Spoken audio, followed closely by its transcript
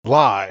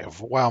Live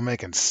while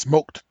making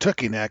smoked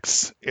turkey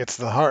necks, it's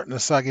the Heart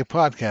Nasagi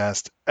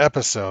Podcast,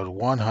 episode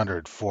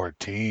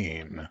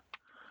 114.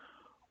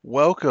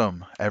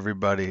 Welcome,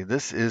 everybody.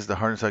 This is the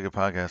Heart and Psychic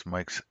Podcast.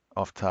 Mike's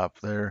off top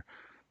there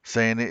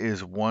saying it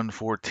is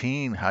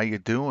 114. How you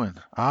doing?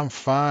 I'm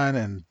fine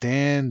and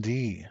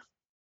dandy.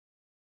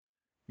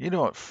 You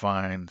know what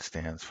FINE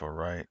stands for,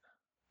 right?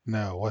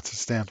 No, what's it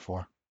stand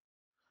for?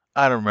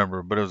 I don't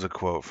remember, but it was a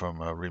quote from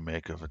a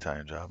remake of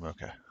Italian Job.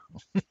 Okay.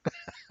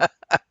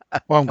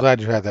 Well, I'm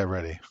glad you had that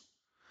ready.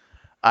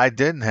 I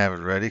didn't have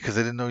it ready because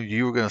I didn't know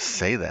you were going to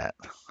say that.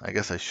 I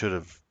guess I should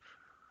have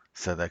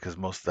said that because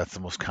that's the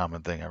most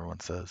common thing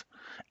everyone says.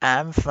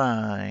 I'm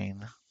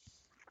fine.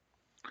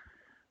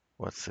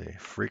 Let's see.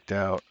 Freaked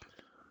out,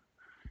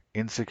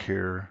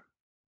 insecure,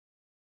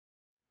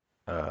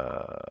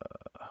 uh,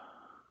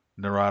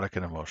 neurotic,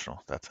 and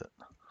emotional. That's it.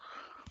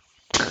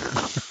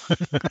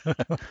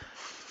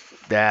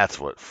 That's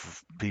what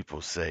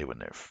people say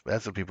when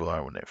that's what people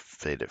are when they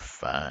say they're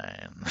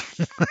fine.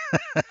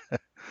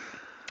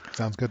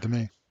 Sounds good to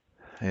me.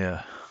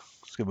 Yeah.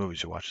 It's a good movie you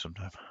should watch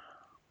sometime.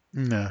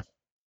 Nah,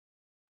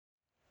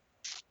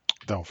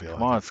 don't feel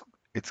Come like on, it.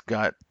 it's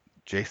got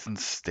Jason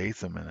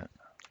Statham in it.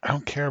 I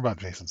don't care about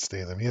Jason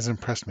Statham. He hasn't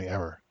impressed me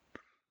ever.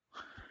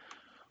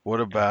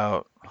 What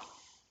about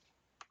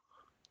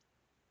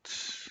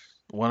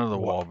one of the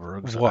What?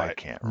 Wahlbergs? I What?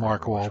 can't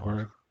Mark remember which one.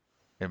 Wahlberg?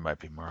 It might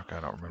be Mark. I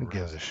don't Who remember.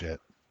 gives a shit?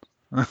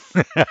 Who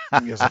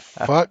gives a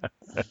fuck?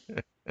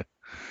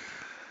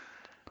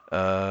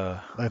 The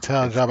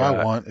Italian It's job I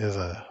got want is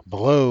a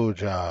blow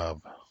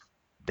job.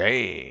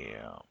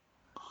 damn.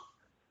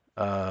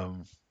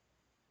 Um,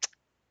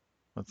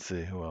 let's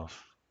see who else.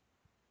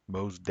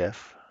 Mos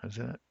Def is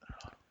in it.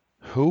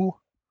 Who?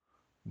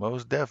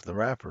 Mos Def, the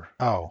rapper.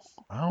 Oh,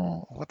 I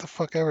don't. What the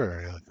fuck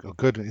ever?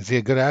 Good? Is he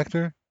a good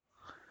actor?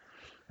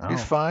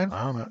 He's fine.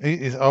 I don't know. He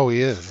is.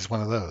 He's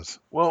one of those.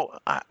 Well,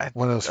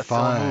 One of those that's the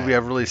only movie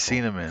I've fine really people.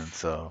 seen him in.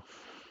 So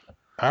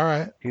All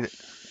right. he,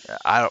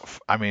 I don't.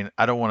 I mean,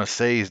 I don't want to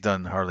say he's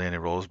done hardly any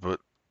roles, but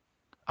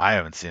I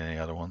haven't seen any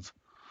other ones.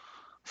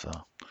 So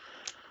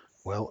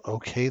Well,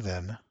 okay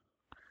then.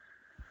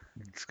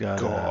 it's got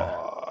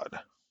God.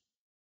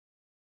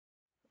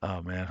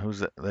 oh man, who's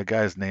that? That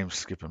guy's name's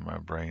skipping my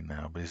brain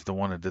now, but he's the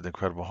one that did the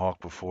Incredible Hulk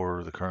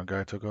before the current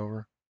guy took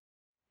over.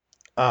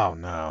 Oh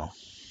no.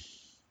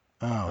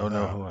 Oh Oh no,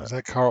 no. who? Is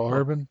that Carl What?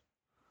 Urban?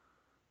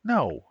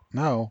 No,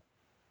 No.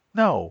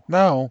 no.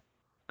 No.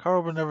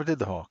 Carl Urban never did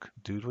the Hulk,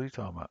 dude. What are you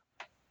talking about?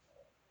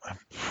 I'm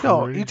No,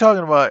 you pretty.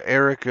 talking about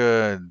Eric,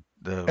 the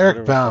Eric whatever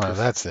the fuck Bana. is.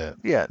 That's it.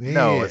 Yeah,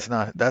 no, Yeah. it's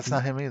not. That's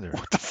not him either.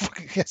 What the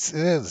fuck? Yes, it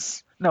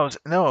is. No,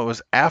 no, it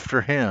was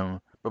after him,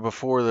 but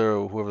before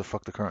the whoever the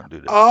fuck the current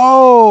dude is.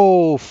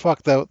 Oh,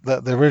 fuck the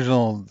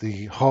original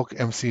the Hulk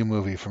MCU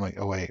movie from like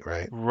 '08,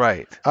 right?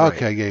 Right, right.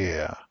 Okay,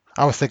 yeah.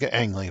 I was thinking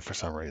Ang Lee for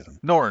some reason.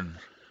 Norton,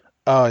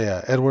 Oh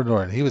yeah, Edward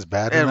Norton. He was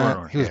bad in Edward that.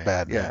 Norton. He was Yeah,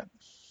 bad in yeah. that.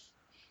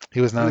 He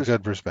was He not a was.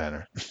 good Bruce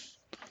Banner.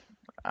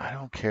 I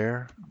don't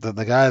care. The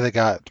guy that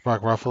got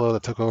Mark Ruffalo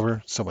that took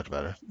over, so much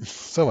better.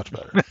 So much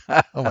better.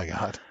 Oh my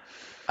God.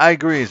 I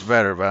agree, it's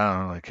better, but I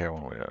don't really care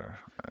one way or the other.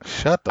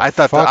 Shut the I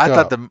thought fuck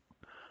up.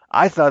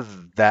 I thought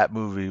that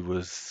movie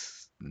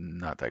was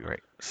not that great,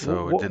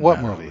 so it didn't What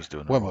matter who movie? was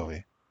doing the What role.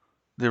 movie?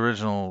 The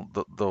original,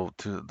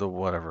 the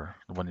whatever,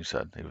 the one you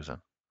said he was in.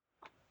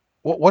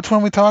 Which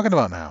one are we talking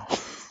about now?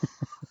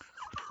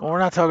 Well, we're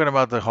not talking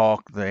about the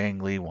Hulk, the Ang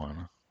Lee one. You're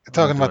We're not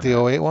talking about doing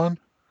the that. '08 one?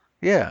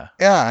 Yeah.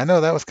 Yeah, I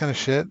know that was kind of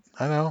shit.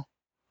 I know.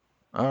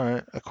 All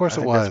right. Of course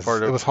I it think that's was.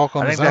 part It of. was Hulk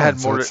on I his think that own, had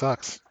so more it to.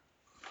 sucks.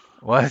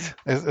 What?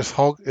 It's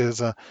Hulk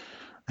is it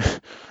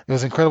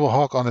was Incredible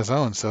Hulk on his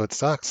own, so it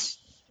sucks.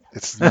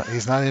 It's not.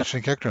 He's not an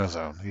interesting character on his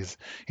own.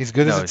 He's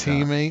good as No, a he's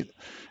not. teammate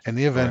in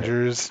the Right.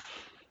 Avengers,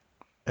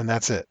 and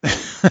that's it.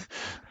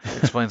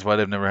 Explains why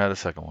they've never had a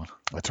second one.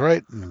 That's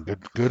right.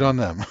 Good on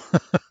them.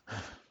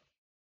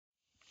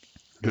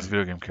 Good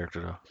video game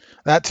character though.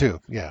 That too.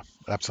 Yeah,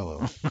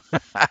 absolutely.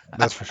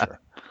 That's for sure.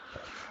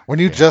 When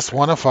you Yeah, just fair.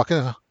 want to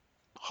fucking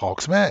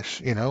Hulk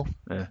smash, Yeah,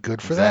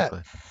 good for that.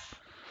 exactly.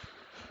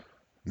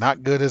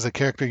 Not good as a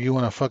character you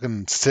want to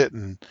fucking sit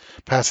and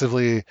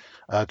passively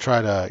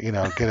try to,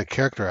 get a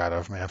character out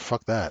of, man.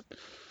 Fuck that.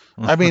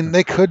 I mean,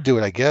 they could do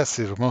it, I guess.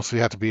 It would mostly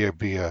have to be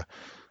a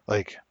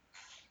like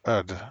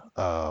uh, d-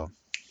 uh,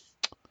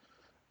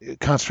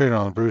 concentrated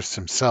on Bruce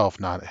himself,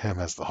 not him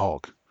as the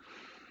Hulk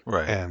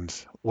Right.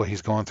 and what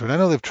he's going through. And I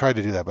know they've tried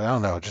to do that, but I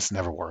don't know. It just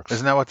never works.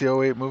 Isn't that what the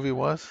 '08 movie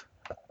was?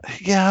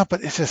 Yeah,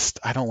 but it's just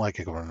I don't like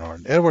Edward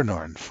Norton. Edward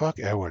Norton. Fuck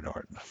Edward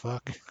Norton.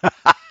 Fuck.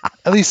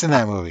 At least in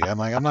that movie.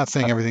 I'm not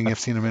saying everything you've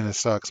seen him in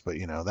sucks, but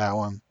that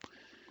one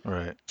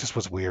Right. just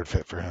was weird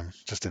fit for him.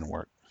 Just didn't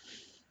work.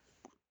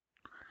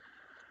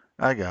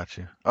 I got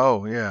you.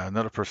 Oh yeah,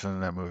 another person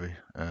in that movie.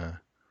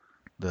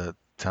 The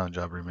Town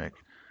Job remake.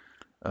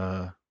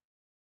 Uh,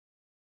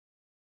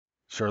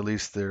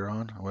 Charlize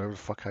Theron, or whatever the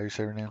fuck how you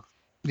say her name.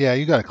 Yeah,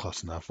 you got it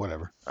close enough.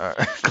 Whatever.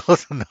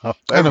 Close enough.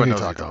 I know who Everybody you're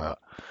knows what talking about.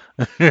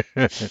 you're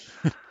talking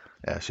about.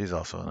 Yeah, she's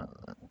also in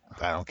it.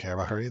 I don't care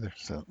about her either.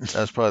 So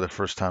That's probably the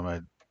first time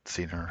I'd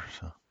seen her.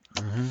 So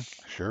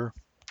Sure.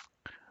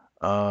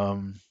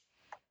 Um,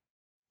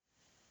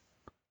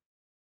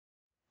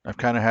 I've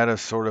kind of had a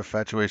sort of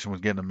infatuation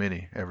with getting a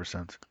mini ever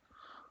since.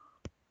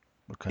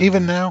 What kind of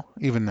Even mini? now,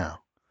 even now,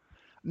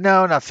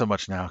 No, not so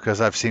much now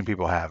because I've seen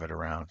people have it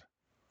around.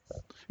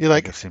 you're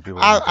Like like, I've seen people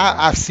around here have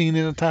I've it. seen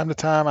it from time to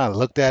time. I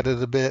looked at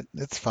it a bit.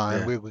 It's fine.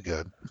 Yeah. We're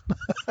good.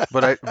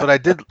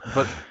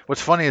 But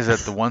what's funny is that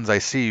the ones I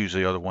see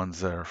usually are the ones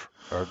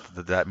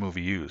that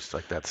movie used,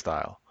 like that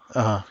style.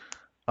 Uh,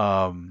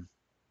 Um,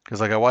 because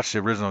like I watched the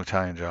original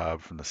Italian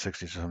Job from the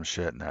 '60s or some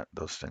shit, and that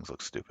those things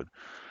look stupid.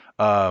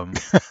 Um,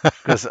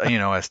 because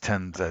as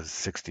 10s as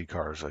 60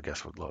 cars, I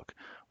guess would look.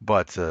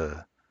 But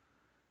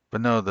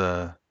but no,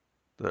 the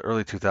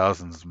early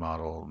 2000s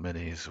model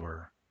minis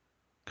were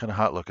kind of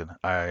hot looking.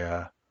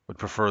 I would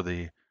prefer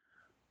the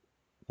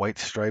white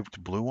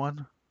striped blue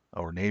one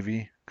or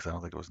navy because I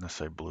don't think it was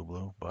necessarily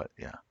blue, but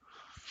yeah,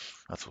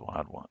 that's what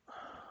I'd want.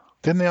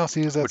 didn't they also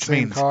use that Which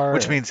same means which car?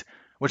 means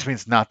which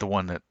means not the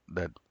one that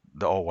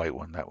the all white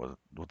one that was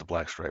with the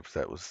black stripes.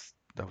 That was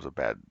a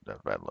bad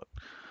look.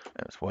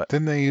 It was what?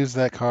 Didn't they use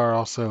that car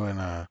also in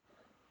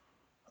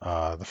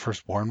the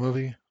first Bourne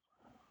movie,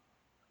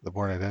 the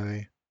Bourne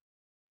Identity?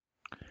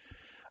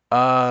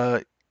 Uh,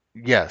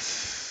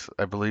 yes,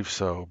 I believe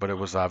so, but it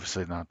was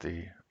obviously not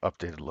the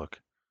updated look.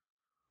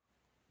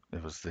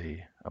 It was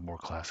a more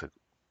classic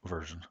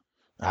version.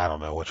 I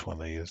don't know which one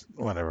they used.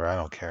 Whatever. I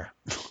don't care.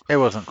 It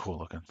wasn't cool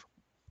looking.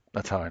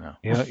 That's how I know.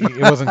 You know,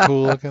 it wasn't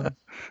cool looking.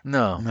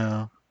 No,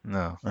 No.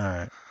 no. All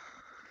right.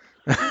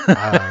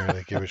 I don't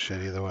really give a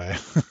shit either way.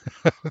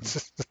 It's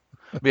just-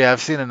 But yeah,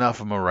 I've seen enough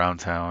of them around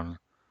town.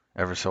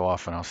 Every so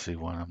often I'll see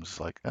one. I'm just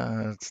like,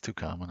 it's too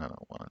common. I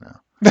don't want to know.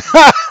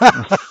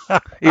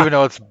 Even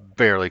though it's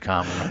barely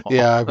common at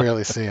Yeah, all. I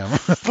barely see them.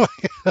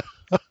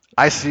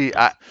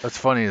 What's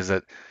funny is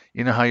that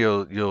you know how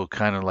you'll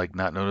kind of like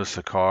not notice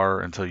a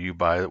car until you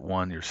buy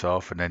one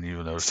yourself, and then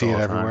you'll notice it See it all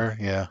the time. everywhere.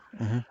 Yeah.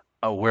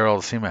 Oh, where are all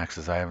the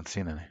C-Maxes? I haven't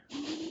seen any.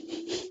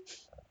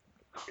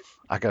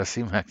 I got a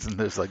C-Max and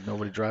there's like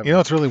nobody You driving know it.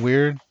 what's really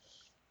weird?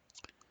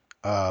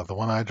 The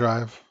one I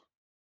drive.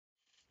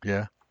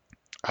 Yeah,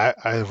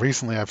 I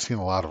recently I've seen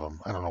a lot of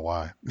them. I don't know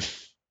why.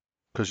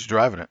 because you're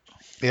driving it.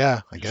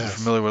 Yeah, I You're guess.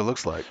 familiar with what it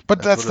looks like.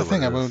 But That's that's what the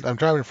thing. it is. I'm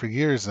driving for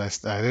years, and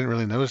I didn't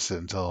really notice it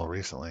until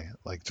recently,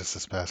 like just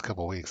this past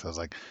couple weeks. I was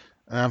like,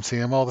 and I'm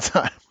seeing them all the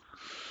time.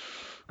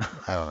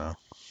 I don't know.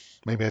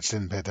 Maybe I just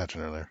didn't pay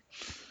attention earlier.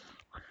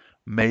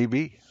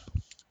 Maybe.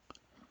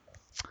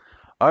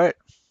 All right,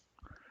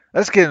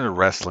 let's get into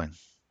wrestling.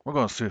 We're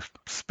going to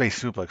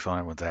space suplex on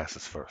everyone's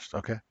asses first,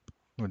 okay?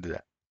 We're gonna do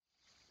that.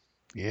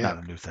 Yeah.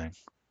 Not a new thing.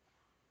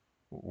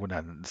 We're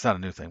not. It's not a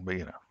new thing, but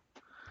you know.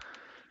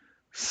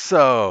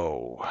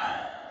 So,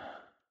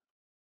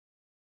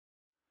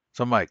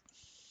 so Mike,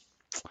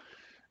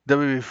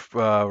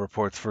 WWE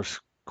reports first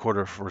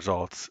quarter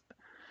results,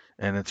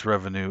 and its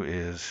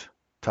revenue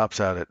tops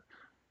out at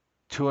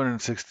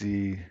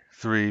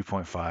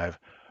 $263.5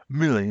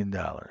 million.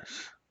 I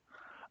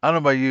don't know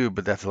about you,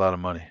 but that's a lot of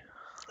money.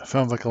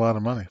 Sounds like a lot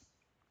of money.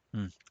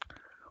 Hmm.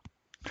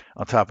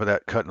 On top of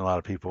that, cutting a lot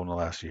of people in the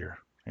last year.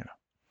 You know,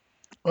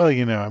 Well,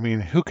 I mean,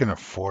 who can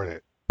afford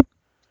it?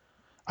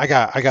 I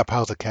got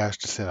piles of cash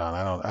to sit on.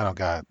 I don't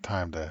got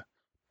time to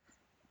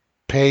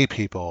pay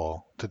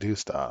people to do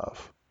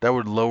stuff. that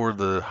would lower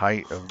the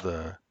height of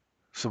the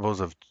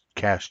supposed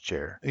cash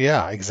chair.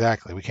 Yeah,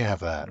 exactly. We can't have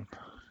that.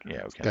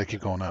 Yeah, It's okay. got to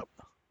keep going up.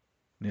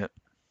 Yep.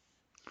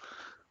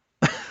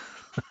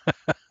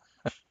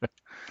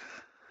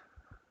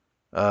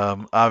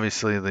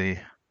 Obviously, the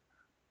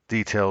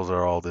details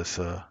are all this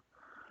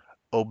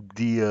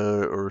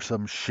Obdia or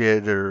some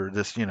shit or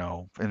this,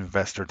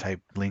 investor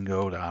type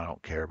lingo that I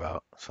don't care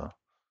about. So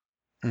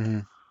Hmm.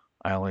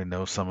 I only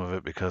know some of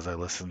it because I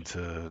listen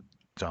to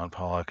John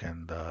Pollock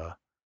and uh,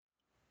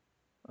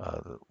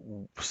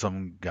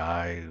 some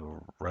guy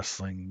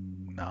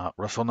wrestling not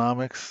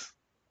WrestleNomics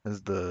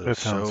is the That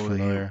sounds show that he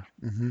familiar.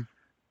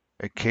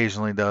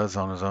 occasionally does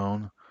on his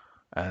own,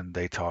 and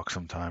they talk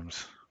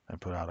sometimes and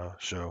put out a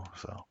show.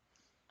 So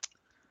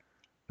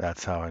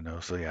that's how I know.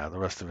 So yeah, the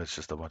rest of it's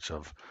just a bunch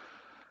of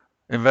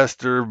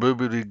investor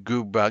boobity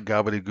goop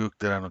gobbity gook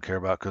that I don't care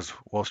about because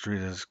Wall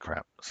Street is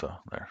crap. So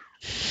there,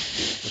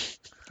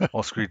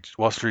 Wall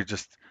Street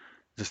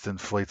just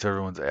inflates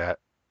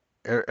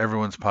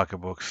everyone's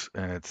pocketbooks,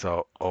 and it's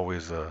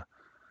always a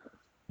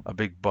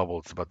big bubble.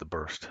 It's about to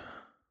burst.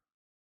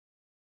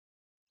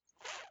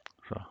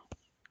 So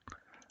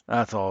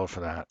that's all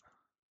for that.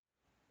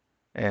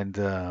 And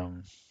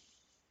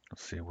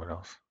let's see what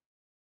else.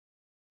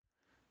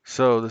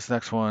 So this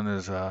next one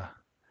is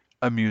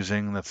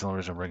amusing. That's the only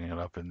reason I'm bringing it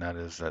up, and that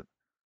is that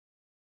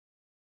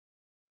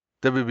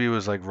WB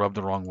was like rubbed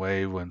the wrong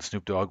way when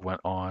Snoop Dogg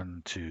went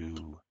on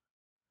to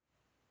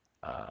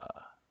uh,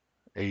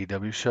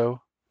 AEW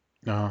show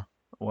Uh, a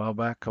while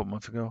back, a couple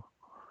months ago,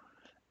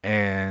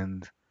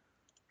 and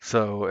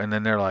and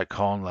then they're like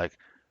calling like,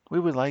 we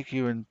would like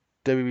you in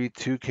WB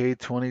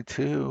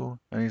 2K22,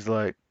 and he's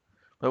like,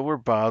 but we're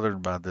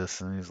bothered by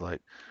this, and he's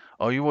like,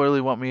 oh, you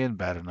really want me in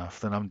bad enough?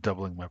 Then I'm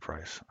doubling my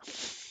price.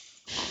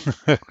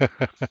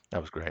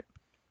 That was great.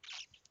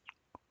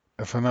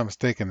 If I'm not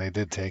mistaken, they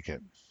did take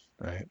it,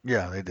 right?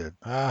 Yeah, they did.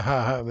 Ah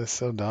ha ha, that's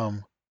so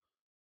dumb.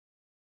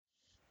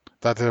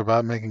 Thought they were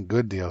about making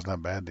good deals,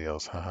 not bad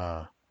deals.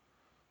 Haha.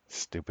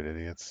 Stupid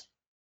idiots.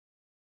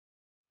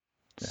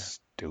 Yeah.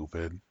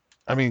 Stupid.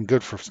 I mean,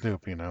 good for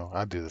Snoop, you know.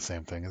 I'd do the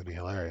same thing. It'd be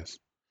hilarious.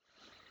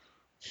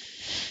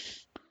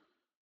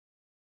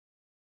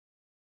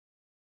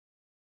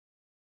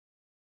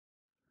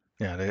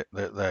 Yeah,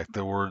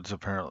 the words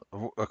apparently,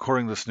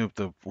 according to Snoop,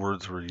 the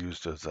words were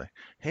used as like,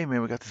 "Hey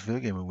man, we got this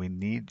video game and we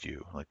need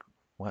you." Like,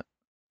 what?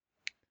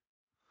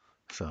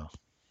 So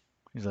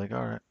he's like,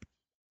 "All right,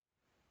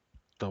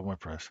 double my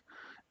price."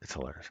 It's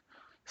hilarious.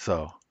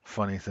 So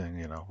funny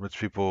thing, rich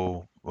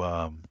people,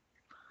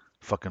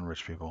 fucking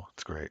rich people.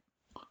 It's great.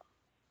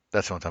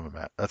 That's the only time I'm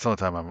at. That's the only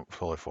time I'm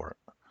fully for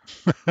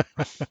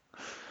it.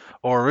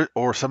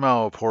 Or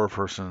somehow a poor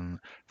person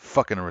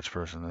fucking a rich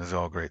person is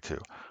all great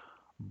too,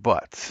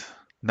 but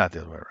not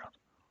the other way around.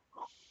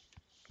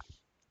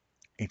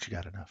 Ain't you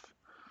got enough?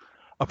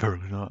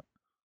 Apparently not.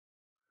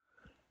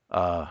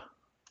 Uh,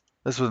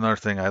 this was another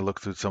thing. I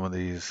looked through some of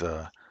these.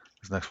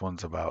 This next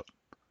one's about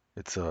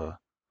it's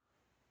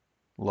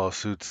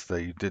lawsuits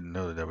that you didn't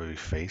know that WWE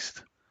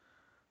faced.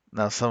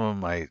 Now some of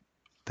them I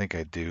think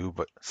I do,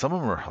 but some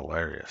of them are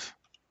hilarious.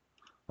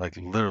 Like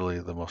literally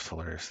the most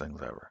hilarious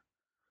things ever.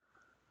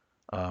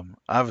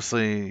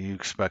 Obviously, you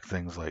expect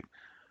things like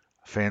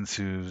fan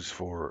sues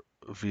for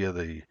via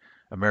the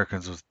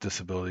Americans with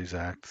Disabilities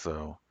Act.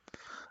 So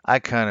I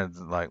kind of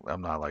like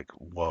I'm not like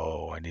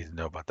whoa, I need to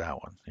know about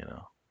that one.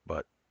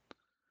 But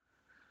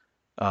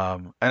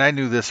and I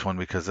knew this one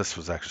because this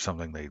was actually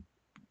something they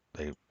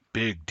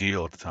big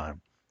deal at the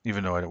time,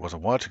 even though I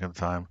wasn't watching at the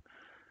time.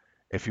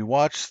 If you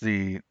watch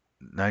the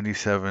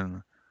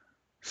 '97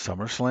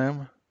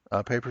 SummerSlam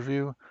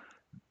pay-per-view,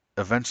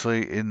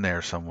 eventually in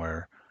there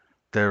somewhere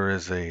there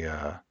is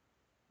a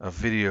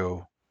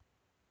video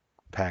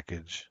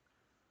package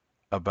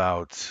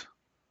about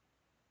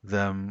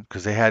them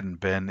because they hadn't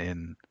been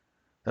in.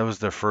 That was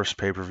their first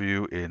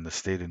pay-per-view in the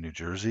state of New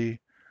Jersey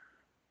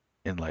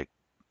in like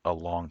a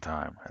long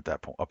time at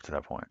that point, up to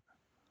that point.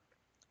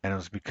 And it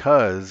was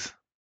because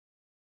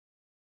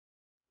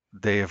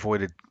they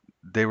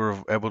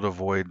were able to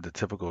avoid the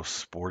typical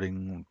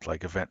sporting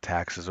like event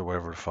taxes or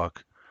whatever the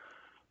fuck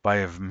by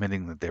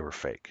admitting that they were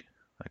fake,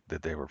 like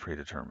that they were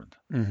predetermined.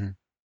 Hmm.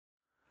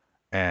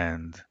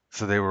 And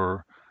so they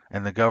were,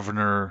 and the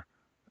governor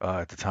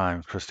at the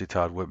time, Christy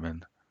Todd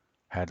Whitman,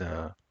 had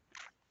to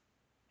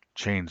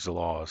change the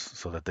laws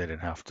so that they didn't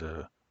have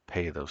to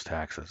pay those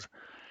taxes.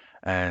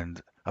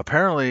 And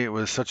apparently, it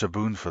was such a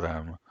boon for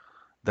them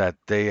that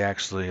they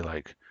actually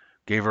like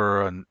gave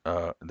her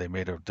they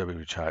made a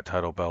WWE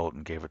title belt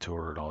and gave it to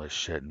her and all this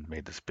shit and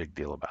made this big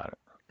deal about it.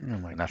 Oh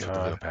my And God. that's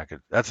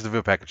what the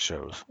video package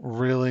shows.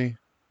 Really?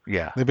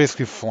 Yeah. They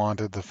basically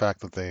flaunted the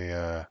fact that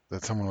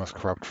that someone was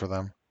corrupt for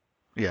them.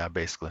 Yeah,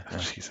 basically. Yeah.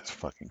 Jesus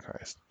fucking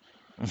Christ.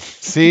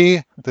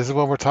 See, this is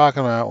what we're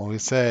talking about when we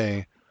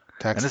say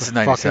And tax the this is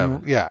fucking,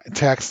 97. yeah,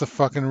 tax the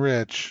fucking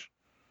rich.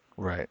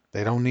 Right.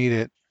 They don't need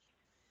it.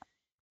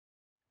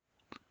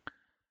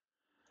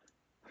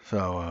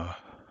 So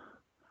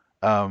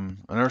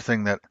another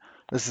thing that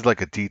this is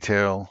like a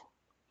detail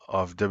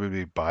of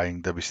WWE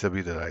buying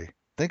WCW that I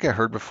think I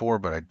heard before,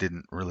 but I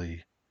didn't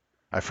really.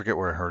 I forget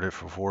where I heard it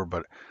before,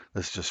 but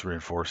this just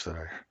reinforced that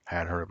I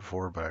had heard it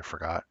before, but I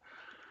forgot.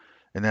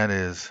 And that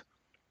is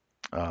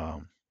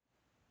um,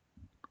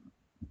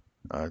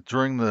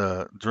 during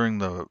the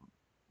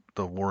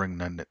warring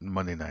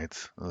Monday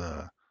nights.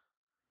 Let's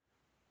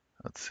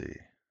see,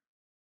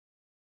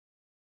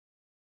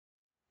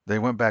 they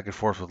went back and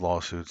forth with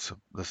lawsuits.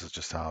 This is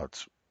just how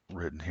it's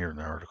written here in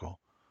the article.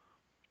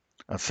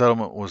 A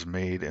settlement was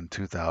made in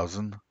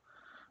 2000,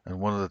 and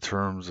one of the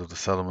terms of the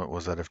settlement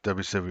was that if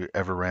WCW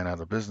ever ran out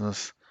of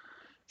business,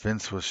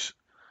 Vince was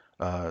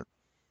uh,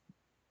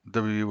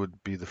 W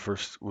would be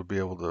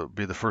able to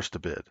be the first to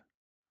bid.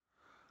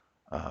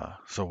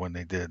 So when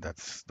they did,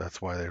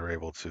 that's why they were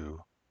able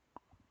to,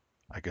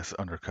 I guess,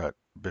 undercut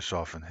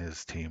Bischoff and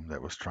his team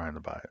that was trying to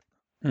buy it.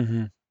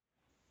 Hmm.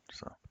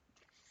 So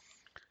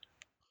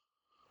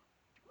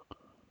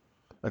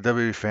a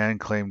WWE fan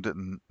claimed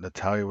that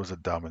Natalia was a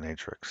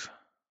dominatrix.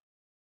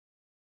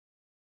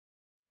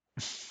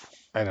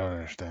 I don't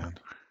understand.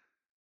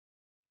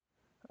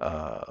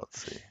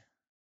 Let's see.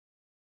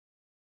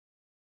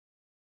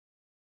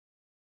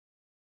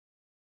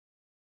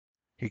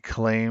 He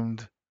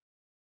claimed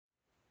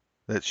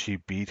that she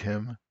beat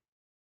him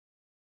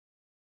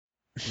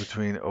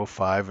between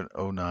 '05 and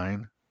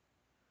 '09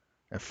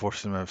 and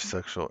forced him to have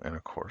sexual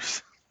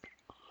intercourse.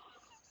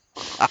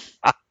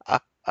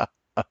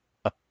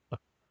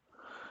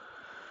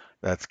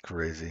 That's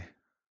crazy.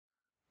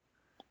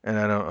 And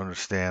I don't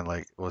understand,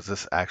 like, was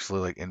this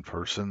actually like in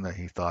person that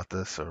he thought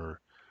this, or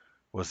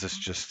was this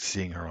just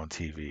seeing her on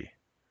TV?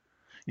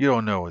 You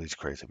don't know with these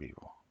crazy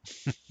people.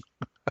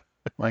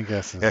 My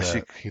guess is Yeah, she,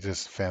 that he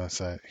just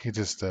fantasized.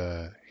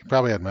 He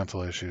probably had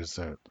mental issues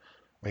that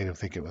made him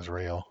think it was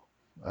real.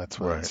 That's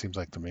what it right. seems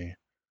like to me.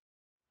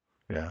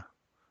 Yeah,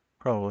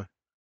 probably.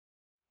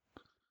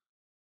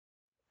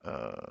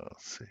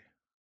 Let's see.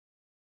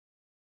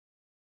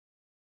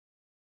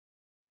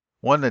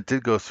 One that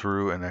did go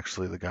through and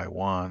actually the guy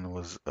won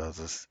was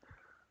this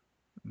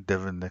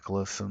Devin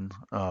Nicholson.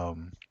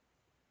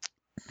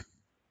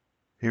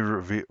 He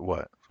revealed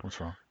what? What's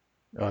wrong?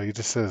 Oh, you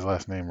just said his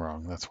last name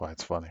wrong. That's why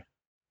it's funny.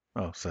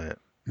 Oh, say it.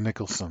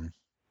 Nicholson.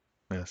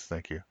 Yes,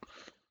 thank you.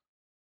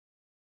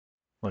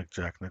 Like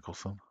Jack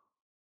Nicholson.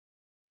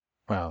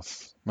 Well,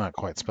 it's not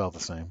quite spelled the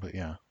same, but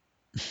yeah.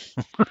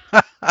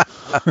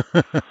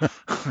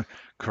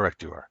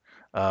 Correct, you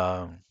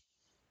are.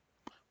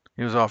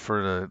 He was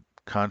offered a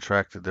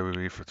contract at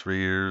WWE for 3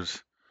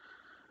 years,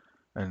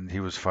 and he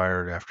was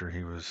fired after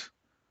he was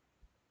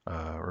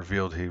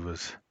revealed he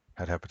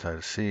had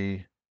hepatitis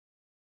C.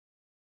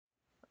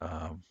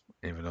 Um,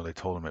 even though they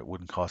told him it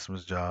wouldn't cost him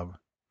his job,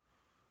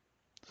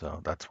 so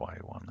that's why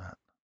he won that.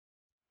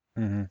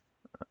 hmm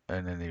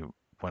And then he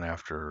went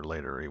after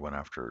later. He went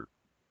after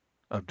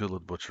Abdullah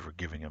the Butcher for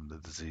giving him the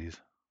disease,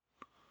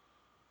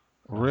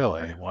 and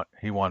Really?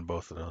 he won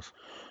both of those.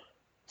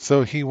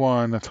 So he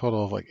won a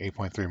total of like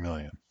 8.3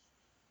 million.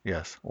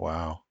 Yes.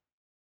 Wow.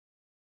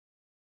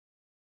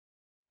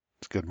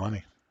 It's good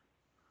money.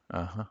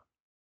 Uh-huh.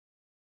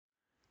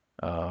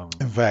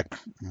 In fact,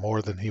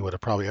 more than he would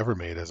have probably ever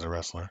made as a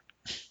wrestler.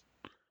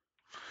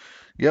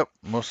 Yep,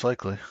 most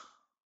likely.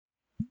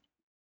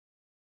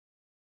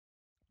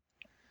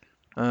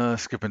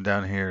 Skipping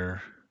down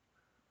here,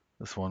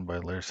 this one by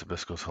Larry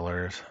Sabisco is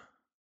hilarious.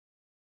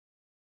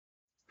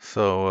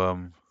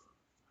 So,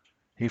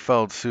 he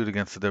filed suit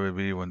against the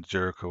WWE when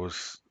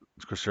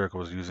Chris Jericho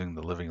was using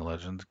the Living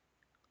Legend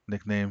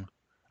nickname.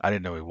 I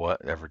didn't know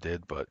he ever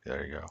did, but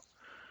there you go.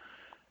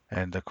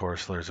 And of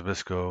course, Larry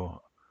Zabisco,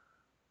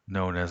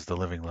 known as the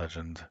Living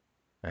Legend,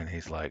 and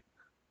he's like,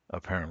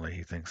 apparently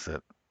he thinks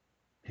that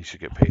he should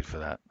get paid for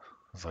that. I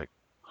was like,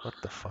 what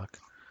the fuck?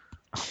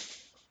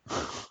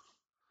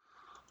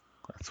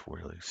 That's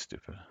really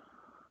stupid.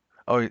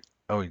 Oh,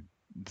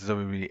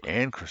 WWE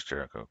and Chris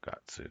Jericho got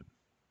sued.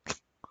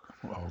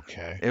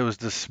 Okay. It was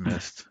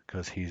dismissed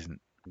because he's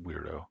a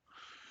weirdo.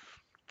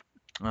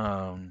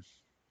 Um,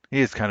 he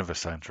is kind of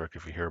eccentric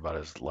if you hear about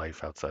his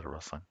life outside of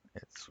wrestling.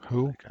 It's really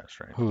Who? kind of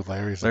strange. Who?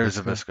 Larry Larry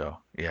Zabisco? Zbyszko,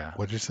 yeah,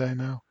 What'd you say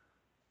now?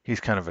 he's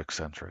kind of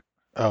eccentric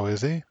Oh,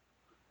 is he?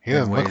 He in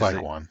doesn't look ways like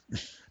that one.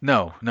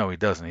 no, no, he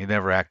doesn't. He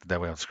never acted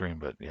that way on screen,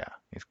 but yeah,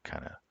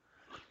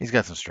 he's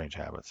got some strange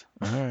habits.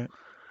 All right.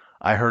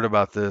 I heard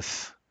about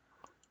this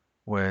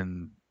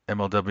when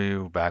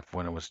MLW back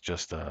when it was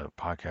just a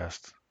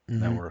podcast hmm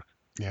network,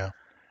 Yeah.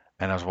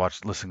 and I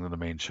was listening to the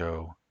main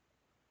show,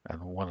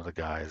 and one of the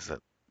guys that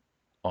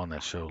on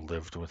that show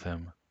lived with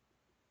him,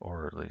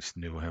 or at least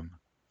knew him,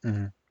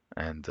 hmm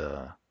and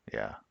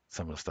yeah,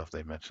 some of the stuff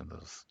they mentioned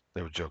is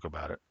they would joke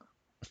about it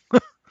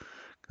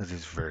because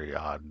he's very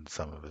odd in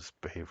some of his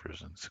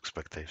behaviors and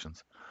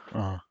expectations.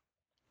 Uh,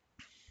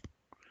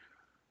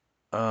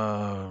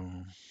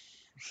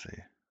 Let's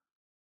see.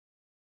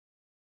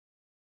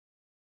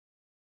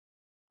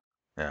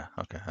 Yeah,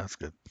 okay, that's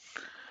good.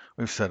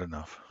 We've said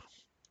enough.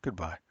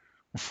 Goodbye.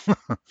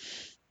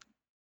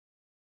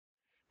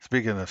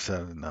 Speaking of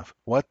said enough,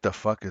 what the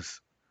fuck is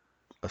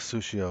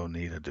Asushio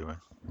Onita doing?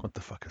 What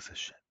the fuck is this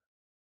shit?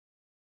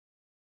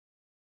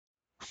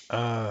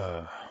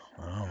 I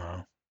don't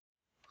know.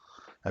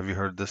 Have you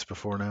heard this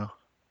before now?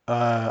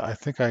 I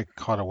think I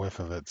caught a whiff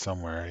of it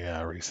somewhere.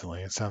 Yeah,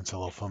 recently. It sounds a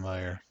little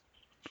familiar.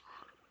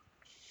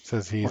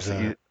 Says What's he's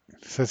the uh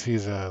says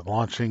he's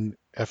launching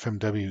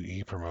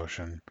FMWE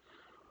promotion,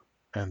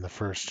 and the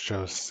first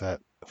show's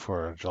set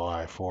for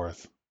July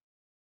 4th.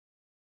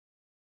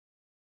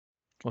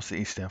 what's the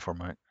E stand for,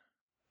 Mike?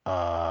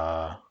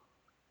 Uh,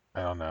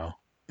 I don't know.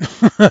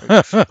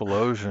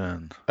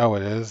 Explosion. Oh,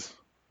 it is?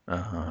 I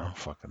Uh-huh. don't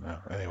fucking know.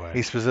 Anyway,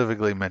 He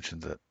specifically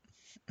mentions it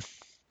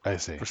I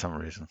see. for some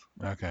reason.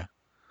 Okay.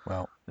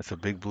 Well, It's a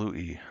big blue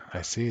E.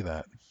 I see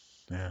that.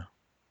 Yeah.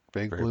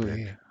 Big Very blue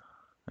big. E.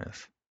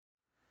 Yes.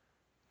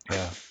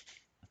 Yeah.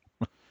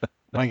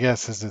 My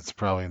guess is it's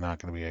probably not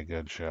going to be a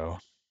good show.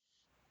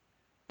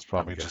 It's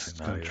I'm probably guessing just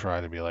not going to either.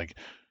 try to be like,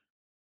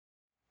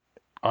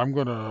 I'm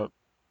going to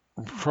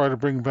try to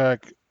bring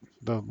back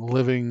the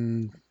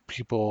living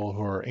people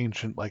who are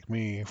ancient like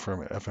me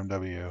from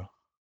FMW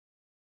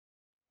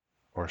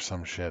or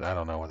some shit. I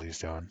don't know what he's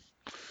doing.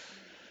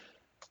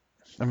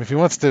 I mean, if he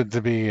wants to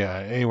be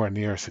anywhere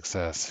near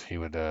success, he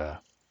would,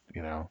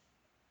 you know,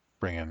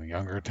 bring in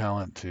younger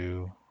talent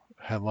to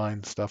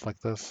headline stuff like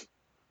this.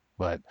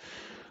 But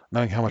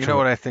knowing how You much know of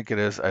it, what I think it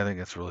is? I think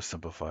it's really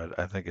simplified.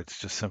 I think it's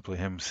just simply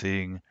him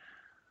seeing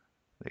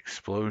the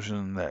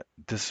explosion that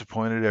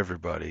disappointed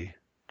everybody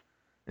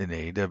in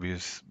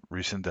AEW's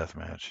recent death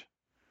match.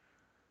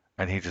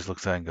 And he just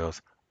looks at it and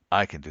goes,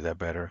 I can do that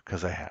better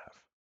because I have.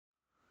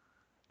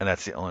 And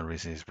that's the only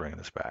reason he's bringing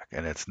this back.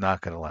 And it's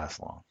not going to last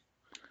long.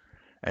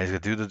 And he's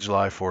going to do the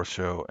July 4th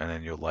show, and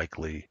then you'll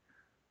likely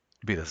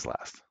be this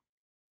last.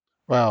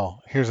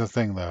 well, here's the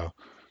thing though,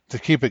 to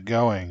keep it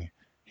going,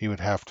 he would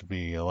have to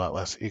be a lot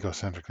less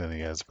egocentric than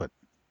he is. But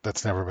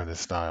that's never been his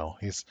style.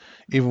 He's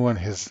even when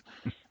his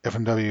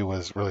FMW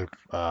was really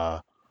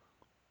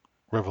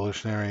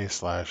revolutionary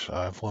slash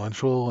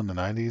influential in the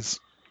 90s.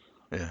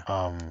 Yeah.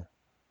 Um,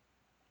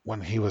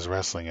 when he was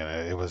wrestling in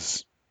it, it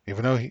was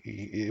even though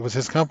it was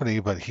his company,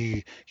 but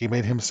he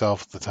made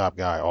himself the top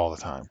guy all the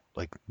time,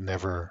 like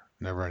never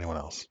anyone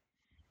else.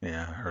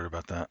 Yeah, I heard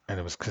about that. And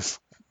it was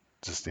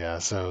just yeah.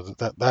 So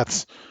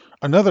that's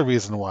another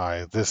reason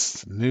why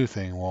this new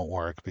thing won't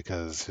work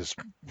because if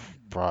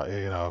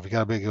you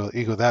got a big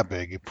ego that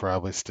big, you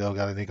probably still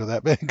got an ego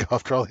that big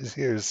after all these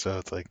years. So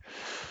it's like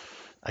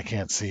I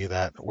can't see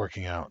that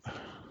working out.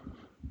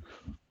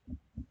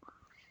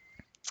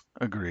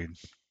 Agreed.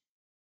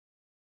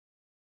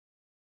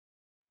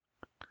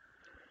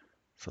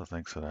 So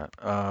thanks for that.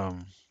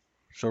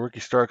 So Ricky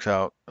Stark's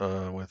out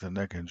with a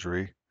neck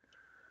injury.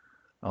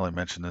 I only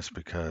mention this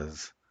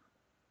because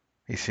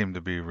he seemed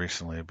to be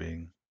recently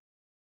being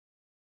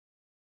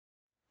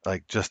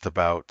like just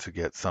about to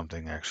get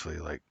something actually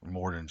like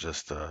more than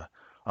just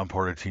I'm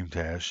part of Team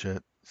Taz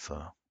shit.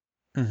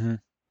 Hmm.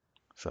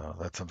 So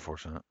that's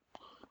unfortunate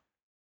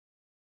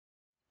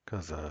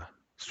because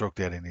Stroke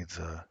Daddy needs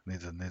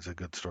a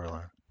good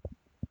storyline.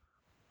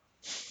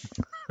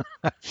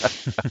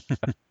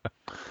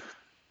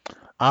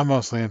 I'm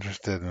mostly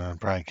interested in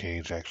Brian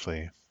Cage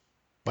actually.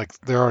 Like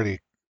they're already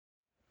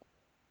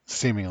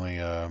seemingly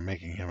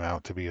making him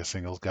out to be a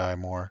singles guy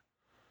more,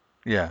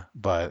 Yeah,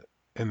 but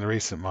in the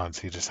recent months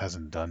he just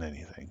hasn't done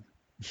anything,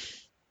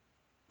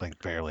 like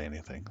barely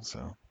anything. So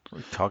what are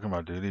you talking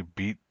about, dude?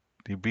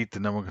 He beat the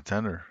number one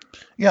contender.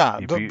 yeah,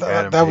 He beat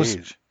Adam that was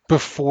Page.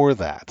 before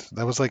that.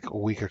 That was like a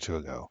week or two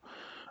ago.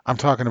 I'm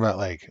talking about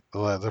like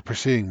the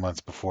preceding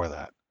months before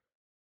that,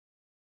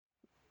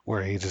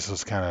 where he just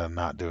was kind of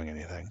not doing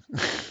anything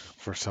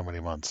for so many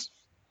months.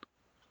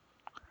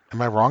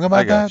 Am I wrong I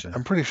about that? gotcha.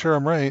 I'm pretty sure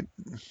I'm right.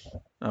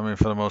 I mean,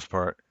 for the most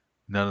part,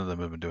 none of them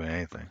have been doing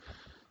anything.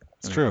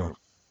 It's I mean, true.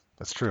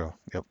 That's true.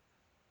 Yep.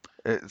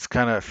 it's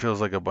kind of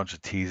feels like a bunch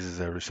of teases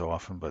every so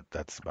often, but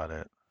that's about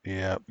it.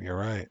 Yep. You're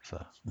right.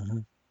 So, Hmm.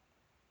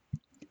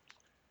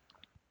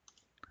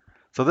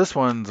 so this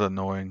one's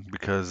annoying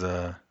because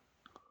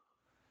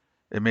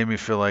it made me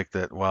feel like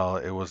that while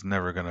it was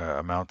never gonna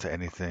amount to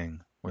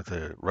anything with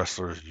the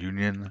wrestlers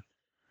union,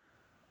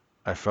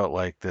 I felt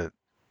like that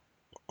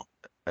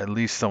at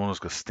least someone was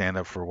gonna stand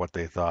up for what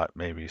they thought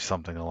maybe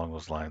something along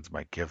those lines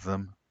might give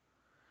them.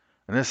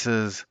 And this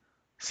is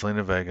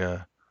Selena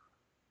Vega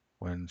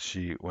when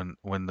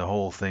the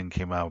whole thing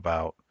came out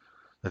about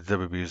the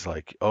WWE's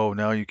like, oh,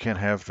 now you can't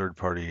have third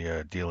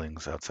party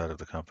dealings outside of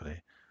the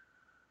company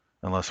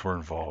unless we're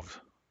involved,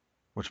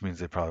 which means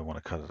they probably want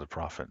to cut of the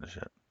profit and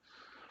shit.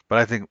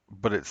 But it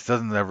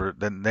doesn't ever.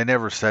 Then they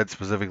never said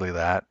specifically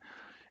that.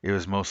 It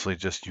was mostly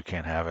just you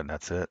can't have it and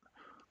that's it.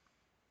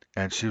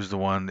 And she was the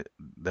one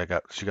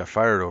she got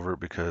fired over it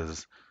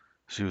because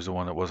she was the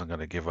one that wasn't going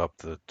to give up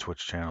the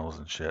Twitch channels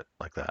and shit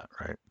like that,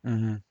 right?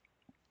 Hmm.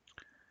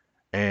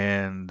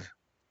 And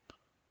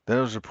then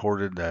it was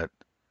reported that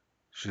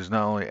she was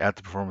not only at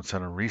the Performance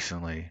Center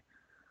recently,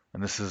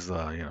 and this is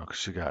 'cause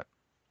she got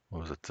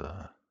what was it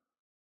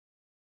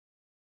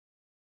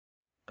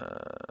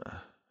uh,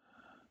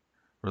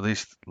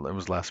 released? It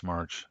was last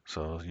March,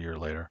 so a year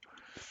later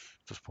at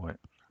this point.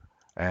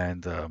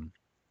 And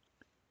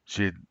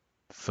she had,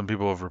 some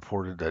people have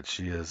reported that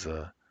she has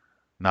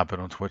not been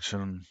on Twitch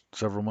in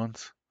several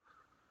months,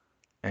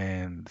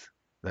 and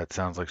that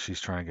sounds like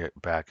she's trying to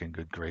get back in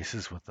good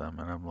graces with them.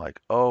 And I'm like,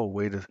 oh,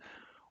 way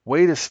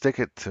to stick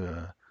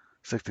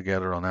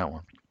together on that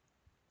one.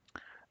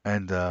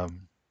 And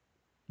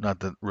not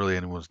that really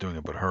anyone's doing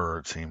it but her,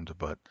 it seemed,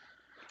 but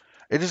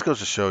it just goes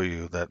to show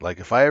you that like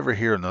if I ever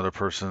hear another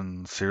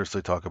person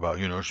seriously talk about,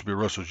 it should be a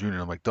wrestlers union,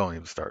 I'm like, don't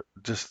even start.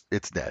 Just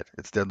it's dead.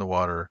 It's dead in the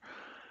water.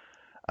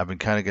 I've been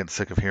kind of getting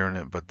sick of hearing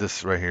it, but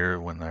this right here,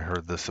 when I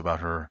heard this about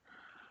her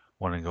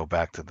wanting to go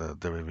back to the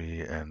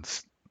WWE and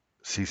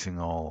ceasing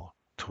all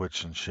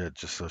Twitch and shit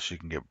just so she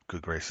can get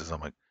good graces,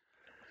 I'm like,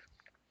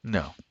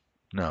 no,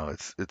 no,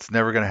 it's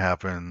never gonna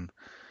happen.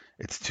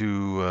 It's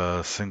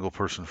too single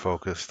person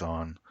focused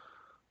on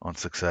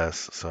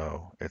success,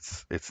 so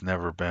it's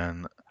never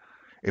been.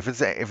 If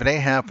it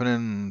ain't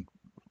happening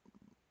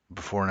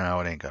before now,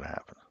 it ain't gonna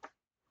happen.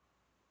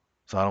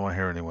 So I don't want to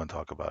hear anyone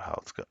talk about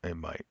how it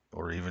might,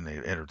 or even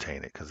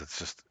entertain it, because it's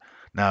just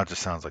now it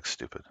just sounds like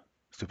stupid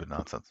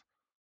nonsense.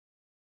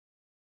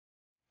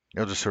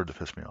 It'll just serve to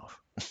piss me off.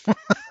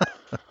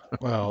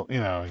 Well,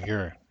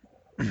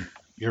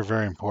 you're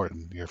very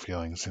important. Your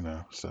feelings,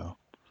 so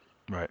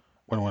Right.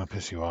 wouldn't want to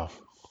piss you off.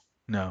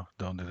 No,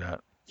 don't do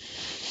that.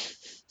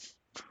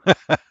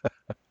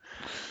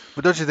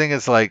 But don't you think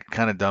it's like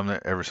kind of dumb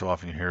that every so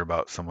often you hear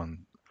about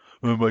someone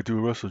who might do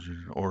a wrestlers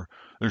union or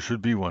there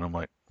should be one? I'm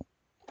like,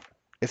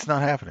 it's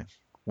not happening.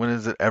 When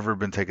has it ever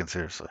been taken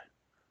seriously?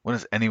 When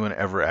has anyone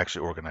ever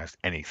actually organized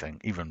anything,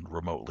 even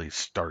remotely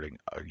starting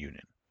a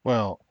union?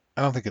 Well,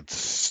 I don't think it's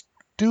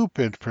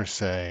stupid per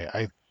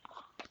se.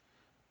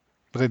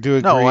 But I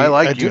do No, I agree.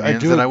 like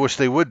unions and I wish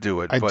they would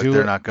do it, I but they're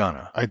do, not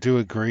gonna. I do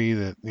agree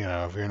that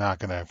if you're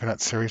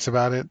not serious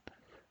about it,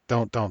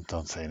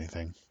 Don't say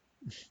anything.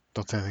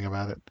 Don't say anything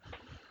about it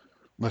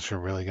unless you're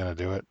really gonna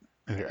do it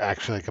and you're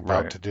actually like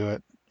about Right. to do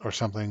it or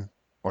something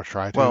or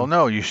try Well, to.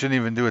 no, you shouldn't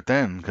even do it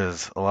then,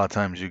 because a lot of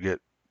times you're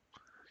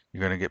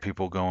gonna get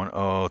people going,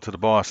 oh, to the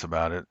boss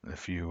about it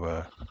if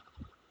you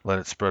let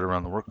it spread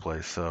around the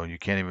workplace. So you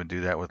can't even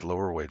do that with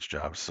lower wage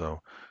jobs.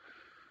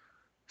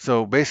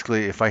 So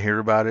basically, if I hear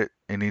about it,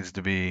 it needs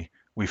to be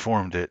we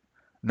formed it,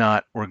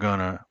 not we're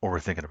gonna or we're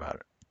thinking about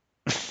it.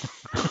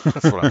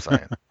 That's what I'm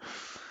saying.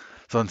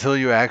 So until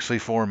you actually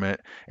form it,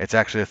 it's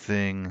actually a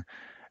thing,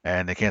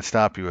 and they can't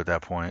stop you at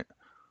that point.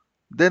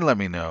 Then let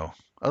me know.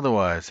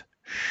 Otherwise,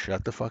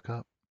 shut the fuck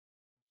up.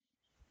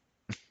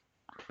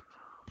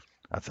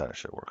 That's how that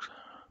shit works.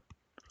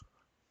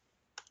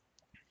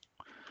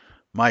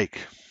 Mike,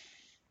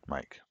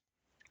 Mike.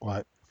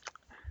 What?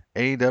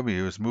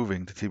 AEW is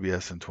moving to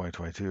TBS in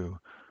 2022,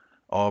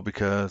 all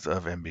because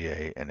of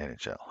NBA and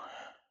NHL.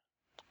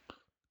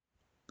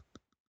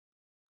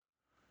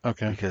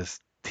 Okay. Because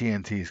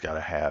TNT's got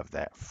to have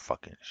that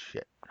fucking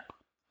shit,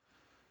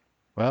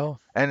 Well,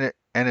 and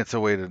it's a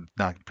way to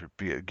not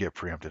get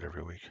preempted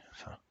every week.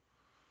 So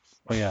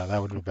well, yeah,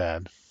 that would be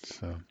bad.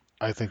 So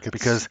I think it's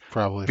because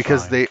probably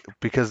because fine.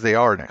 they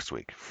are next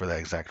week for that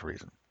exact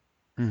reason.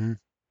 Hmm.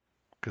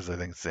 Because I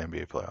think it's the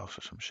NBA playoffs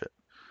or some shit.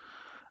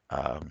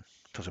 Not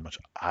so much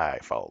I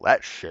follow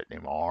that shit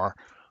anymore,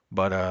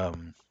 but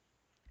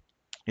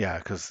yeah,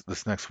 because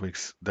this next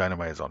week's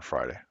Dynamite is on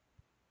Friday.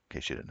 In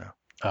case you didn't know.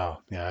 Oh,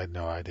 yeah, I had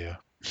no idea.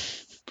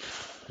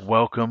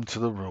 Welcome to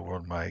the real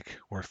world, Mike,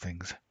 where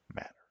things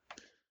matter.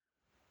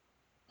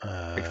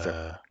 Except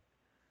Uh,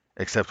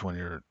 except when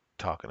you're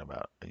talking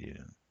about a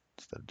union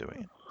instead of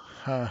doing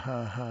ha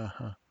ha ha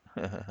ha.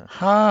 it.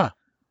 Ha!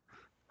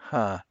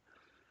 Huh.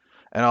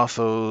 And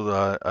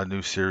also a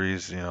new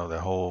series, the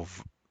whole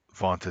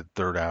vaunted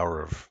third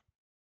hour of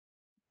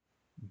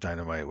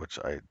Dynamite, which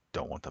I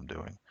don't want them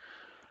doing.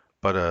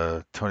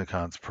 But Tony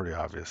Khan's pretty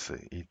obvious.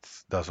 He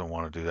doesn't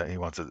want to do that. He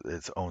wants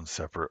its own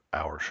separate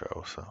hour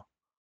show.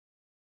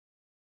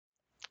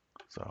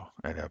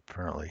 And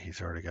apparently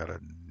he's already got a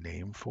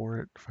name for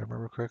it, if I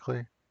remember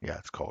correctly. Yeah,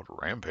 it's called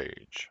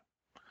Rampage.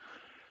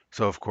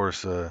 So of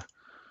course,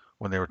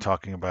 when they were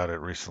talking about it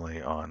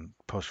recently on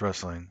Post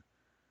Wrestling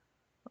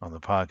on the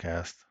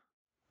podcast,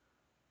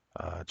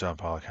 John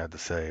Pollock had to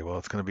say, "Well,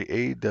 it's going to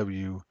be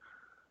AEW.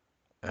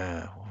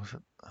 What was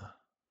it?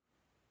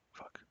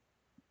 Fuck.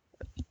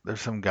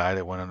 There's some guy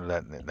that went under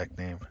that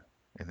nickname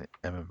in the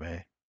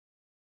MMA.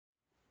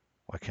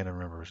 Why can't I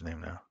remember his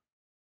name now?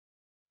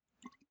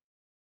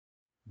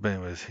 But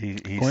anyways, he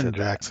Quentin said that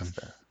Jackson.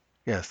 instead.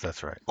 Yes,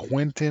 that's right.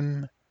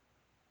 Quentin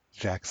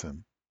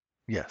Jackson.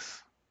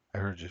 Yes, I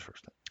heard you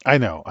first. I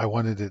know. I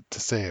wanted it to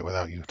say it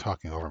without you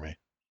talking over me.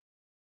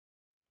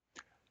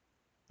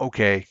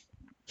 Okay.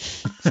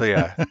 So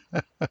yeah.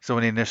 So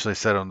when he initially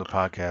said on the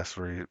podcast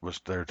where he was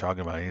they were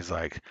talking about it, he's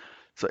like,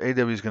 so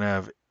AEW is gonna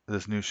have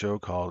this new show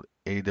called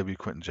AEW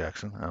Quentin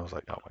Jackson. And I was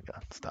like, oh my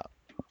god, stop.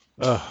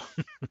 Ugh.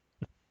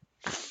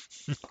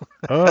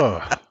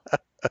 Ugh.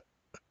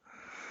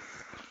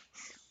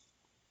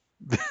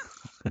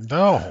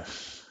 No.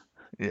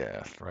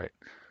 Yeah, right.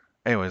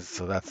 Anyways,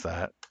 so that's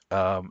that.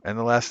 And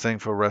the last thing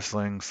for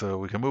wrestling, so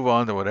we can move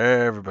on to what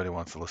everybody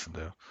wants to listen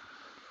to,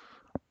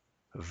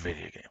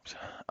 video games.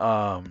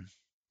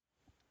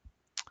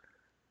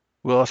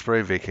 Will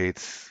Ospreay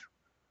vacates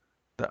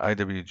the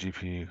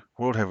IWGP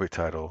World Heavyweight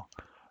title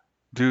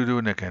due to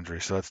a neck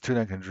injury. So that's two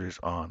neck injuries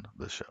on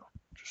the show.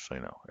 Just so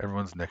you know,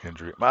 everyone's neck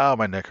injury. Wow,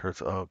 my neck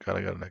hurts. Oh god,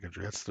 I got a neck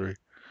injury. That's three.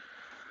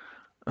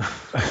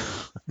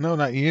 No,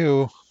 not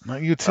you.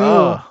 Not you too.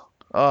 Oh,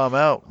 I'm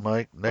out,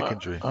 Mike. Neck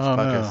injury. This Oh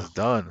podcast no. is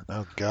done.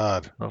 Oh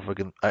God. I don't know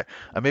if I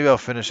can. Maybe I'll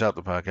finish out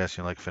the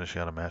podcast. Like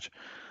finishing out a match.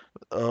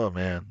 Oh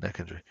man, neck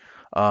injury.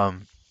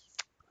 Um,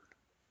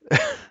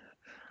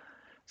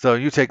 so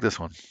you take this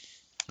one.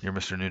 You're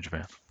Mr. New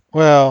Japan.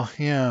 Well,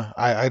 yeah.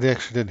 I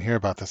actually didn't hear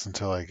about this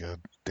until like a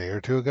day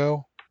or two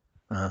ago,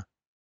 Uh-huh.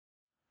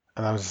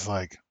 and I was just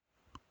like,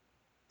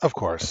 of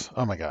course.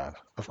 Oh my God.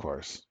 Of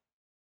course.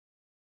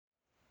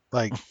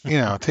 Like,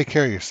 take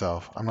care of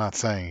yourself. I'm not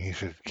saying he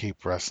should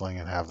keep wrestling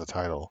and have the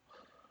title,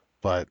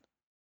 but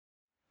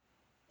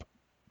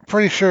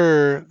pretty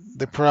sure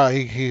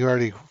he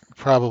already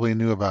probably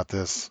knew about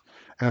this,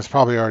 and it's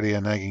probably already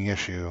a nagging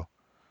issue.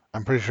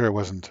 I'm pretty sure it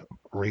wasn't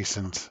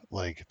recent,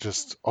 like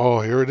just,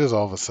 oh, here it is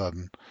all of a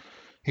sudden.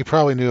 He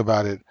probably knew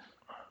about it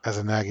as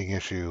a nagging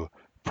issue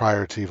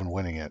prior to even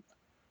winning it,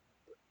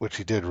 which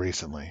he did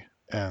recently.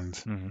 And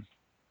hmm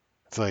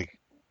it's like,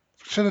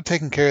 should have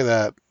taken care of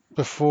that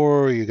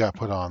before you got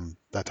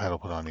that title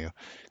put on you.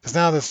 Because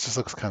now this just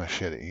looks kind of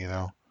shitty.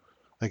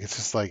 Like it's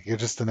just like you're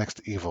just the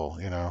next evil,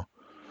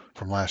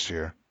 from last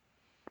year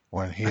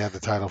when he had the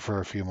title for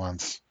a few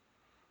months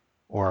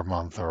or a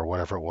month or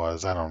whatever it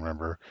was. I don't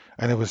remember.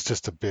 And it was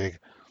just a big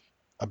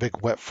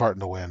wet fart in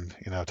the wind,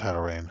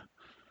 title reign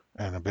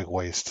and a big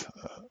waste.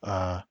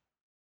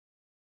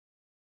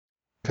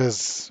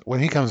 Because when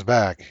he comes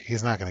back,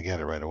 he's not going to get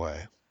it right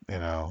away,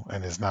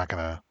 and he's not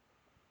going to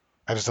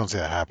I just don't see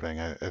that happening.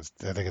 I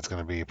think it's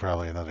going to be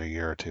probably another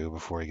year or two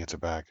before he gets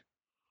it back.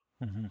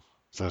 Hmm.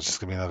 So it's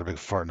just going to be another big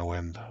fart in the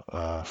wind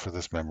for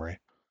this memory.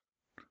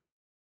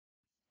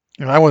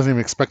 And I wasn't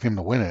even expecting him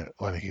to win it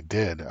when he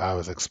did. I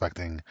was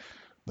expecting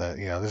that,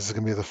 this is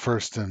going to be the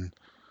first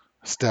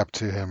step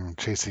to him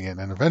chasing it and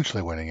then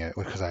eventually winning it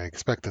because I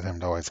expected him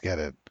to always get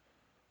it.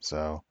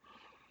 So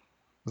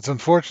it's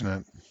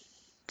unfortunate.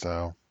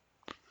 So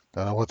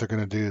don't know what they're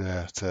going to do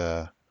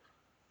to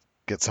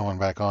get someone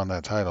back on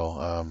that title,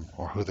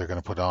 or who they're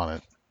going to put on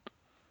it.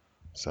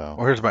 So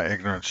Well, here's my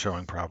ignorance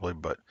showing probably,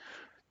 but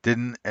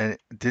didn't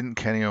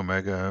Kenny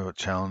Omega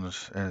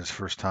challenge in his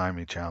first time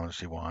he challenged,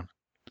 he won?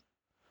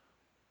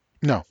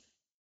 no,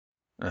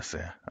 That's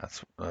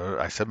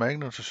I said my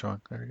ignorance is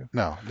showing. There you go.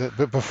 no. But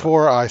But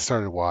before I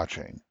started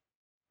watching,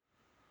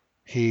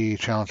 he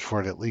challenged for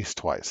it at least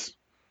twice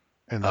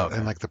in okay.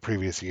 like the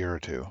previous year or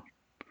two.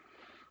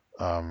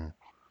 Um,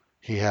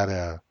 he had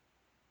a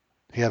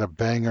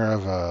banger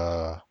of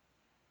a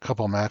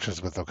couple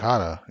matches with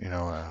Okada. It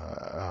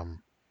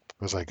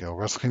was like a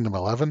Wrestle Kingdom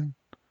 11.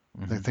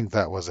 I Hmm. think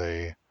that was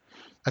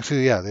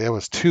actually, yeah, it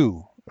was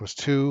two. It was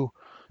two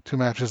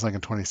matches like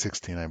in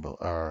 2016,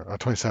 or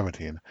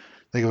 2017. I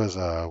think it was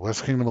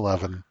Wrestle Kingdom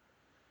 11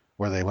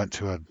 where they went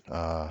to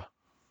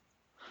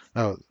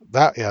no,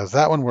 it was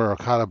that one where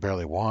Okada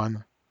barely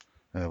won,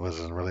 and it was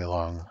a really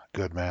long,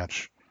 good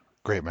match,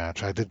 great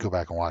match. I did go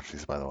back and watch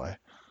these, by the way.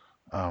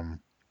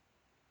 Um,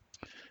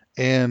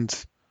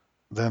 and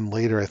then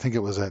later, I think it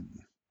was at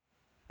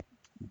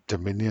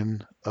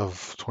Dominion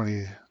of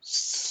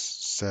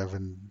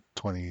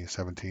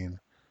 2017,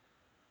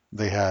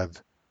 they had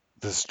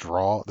this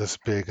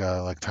big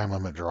like time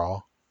limit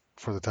draw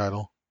for the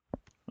title,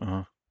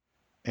 Uh-huh.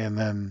 and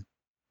then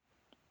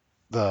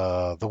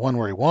the one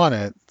where he won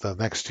it the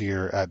next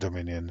year at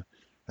Dominion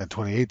in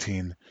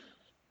 2018.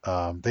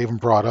 They even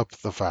brought up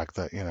the fact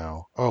that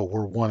oh,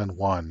 we're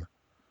 1-1,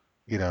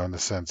 in the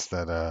sense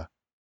that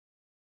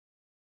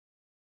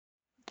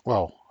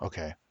well,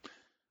 okay,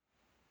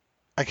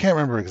 I can't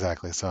remember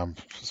exactly, so I'm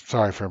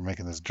sorry for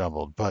making this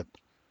jumbled, but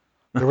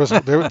there was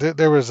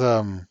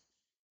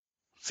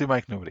See,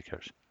 Mike, nobody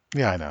cares.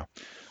 yeah, I know.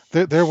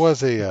 There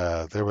was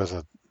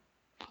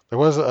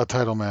a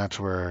title match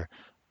where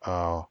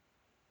uh,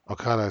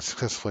 Okada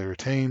successfully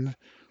retained.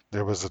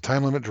 There was a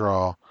time limit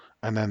draw,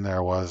 and then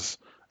there was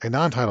a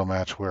non-title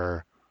match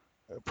where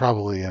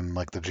probably in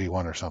like the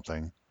G1 or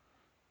something,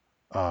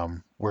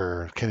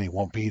 where Kenny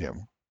won't beat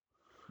him.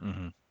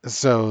 Hmm.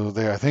 So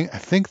I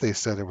think they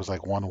said it was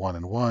like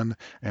 1-1-1,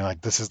 and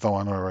like this is the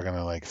one where we're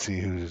gonna like see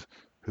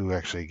who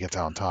actually gets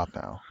out on top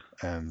now.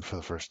 And for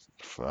the first,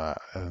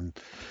 and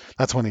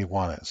that's when he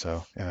won it.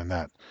 So and in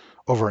that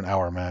over an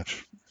hour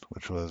match,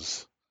 which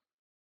was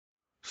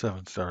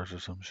 7 stars or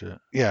some shit.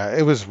 yeah,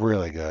 it was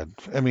really good.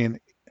 I mean,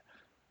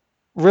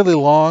 really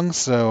long.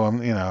 So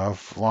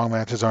if long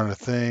matches aren't a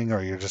thing,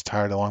 or you're just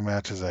tired of long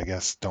matches, I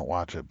guess don't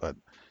watch it. But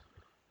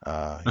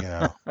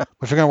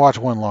if you're gonna watch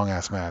one long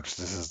ass match,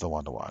 this is the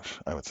one to watch,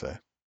 I would say.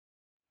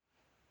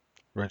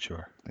 Right, you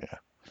are. Yeah.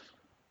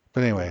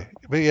 But anyway,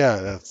 but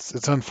yeah,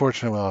 it's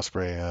unfortunate when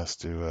Osprey has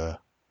to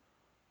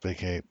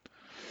vacate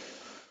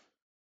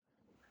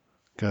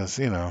because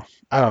I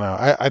don't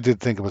know. I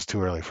did think it was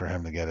too early for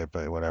him to get it,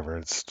 but whatever.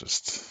 It's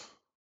just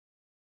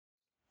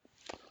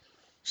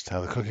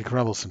how the cookie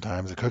crumbles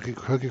sometimes. The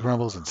cookie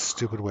crumbles in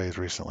stupid ways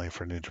recently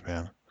for New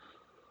Japan.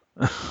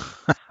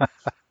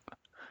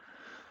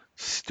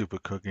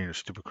 Stupid cooking or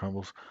stupid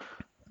crumbles.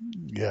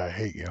 Yeah, I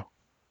hate you.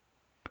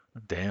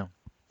 Damn.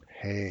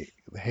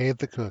 Hate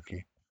the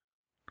cookie.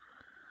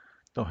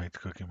 Don't hate the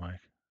cookie, Mike.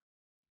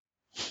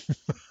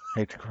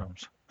 Hate the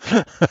crumbs.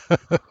 I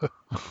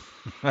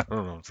don't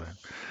know what I'm saying.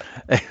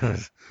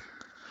 Anyways.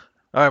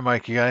 All right,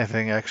 Mike, you got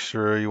anything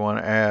extra you want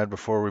to add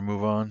before we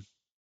move on?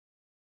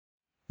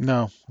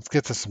 No, let's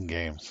get to some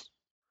games.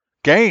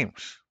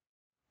 Games.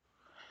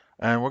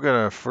 And we're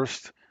gonna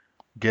first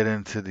get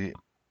into the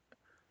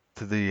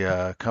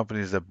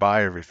companies that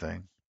buy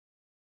everything.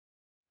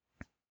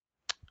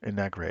 Isn't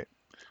that great?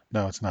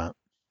 No, it's not.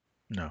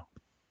 No,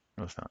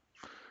 no, it's not.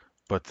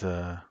 But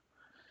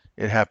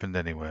it happened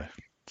anyway.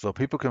 So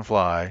People Can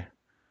Fly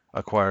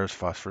acquires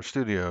Phosphor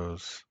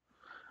Studios,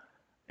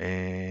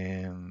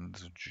 and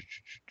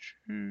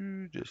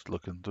just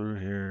looking through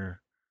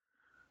here.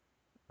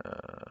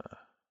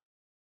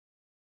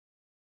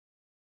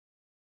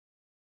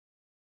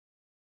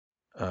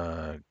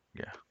 Uh,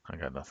 yeah, I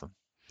got nothing.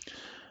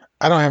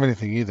 I don't have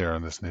anything either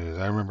on this news.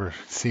 I remember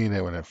seeing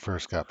it when it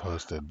first got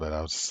posted, but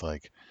I was just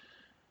like,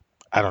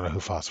 I don't know who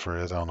Phosphor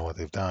is. I don't know what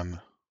they've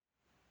done.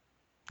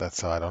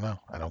 That's I don't know.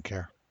 I don't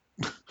care.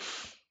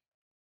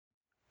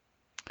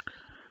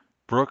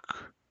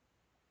 Brook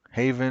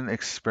Haven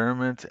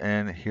Experiment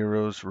and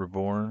Heroes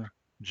Reborn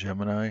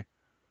Gemini.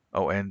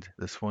 Oh, and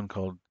this one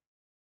called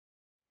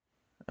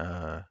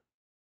uh,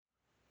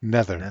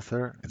 Nether.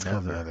 Nether. It's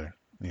called Nether. Nether.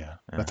 Yeah,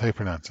 Yeah, that's how you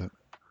pronounce it.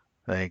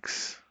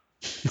 thanks.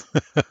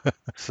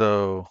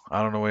 So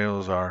I don't know what any of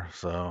those are.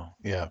 So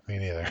Yeah, me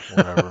neither.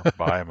 whatever.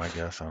 Buy them, I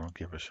guess. I don't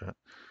give a shit.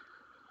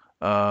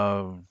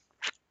 Um,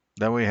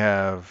 Then we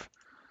have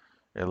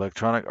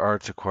Electronic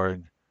Arts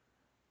acquiring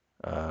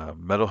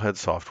Metalhead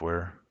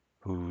Software,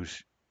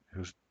 who's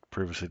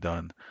previously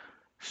done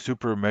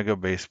Super Mega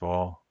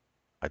Baseball.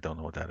 I don't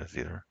know what that is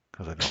either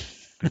because I don't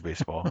do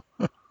baseball.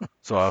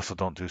 So I also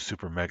don't do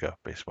Super Mega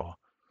Baseball.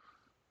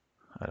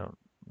 I don't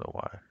know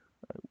why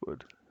I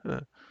would.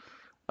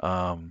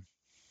 Um,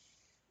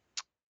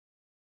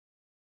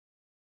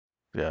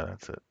 yeah,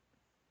 that's it.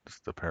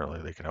 Just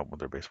apparently they can help with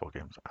their baseball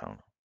games. I don't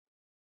know.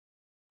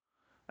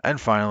 And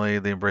finally,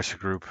 the Embracer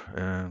Group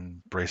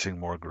embracing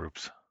more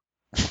groups.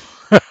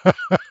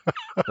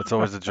 That's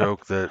always a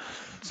joke that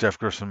Jeff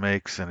Gerstmann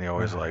makes, and he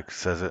always like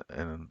says it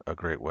in a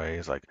great way.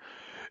 He's like,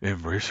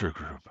 Embracer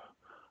Group.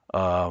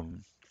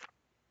 Um,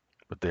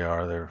 but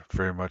they're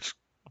very much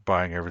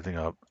buying everything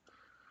up.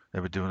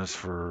 They've been doing this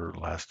for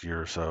last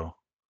year or so,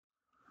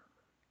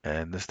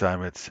 and this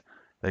time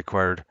they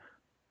acquired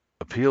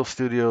Appeal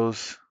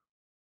Studios,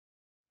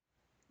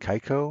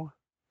 Kaiko.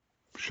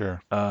 Sure.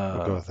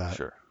 We'll go with that.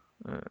 Sure.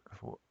 Uh,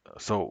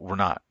 so we're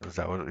not. Is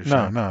that what you're No,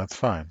 saying? no, it's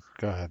fine.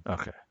 Go ahead.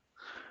 Okay.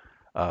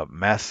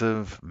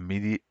 Massive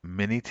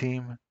mini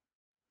team,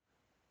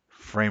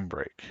 Frame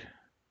Break,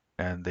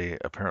 and they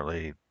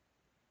apparently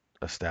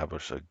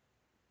established a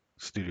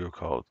studio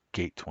called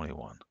Gate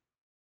 21.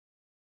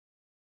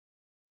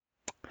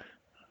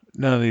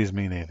 None of these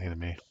mean anything to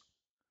me.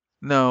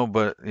 No,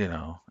 but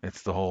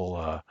it's the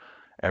whole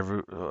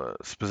every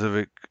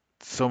specific.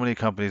 So many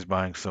companies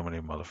buying so many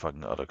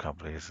motherfucking other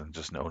companies and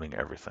just owning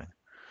everything.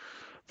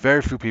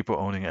 Very few people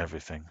owning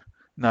everything.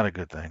 Not a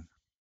good thing.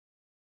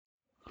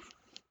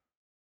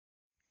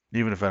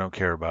 Even if I don't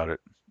care about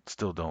it,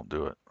 still don't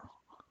do it.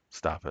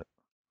 Stop it.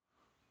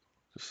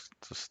 Just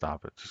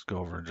stop it. Just go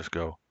over and just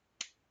go.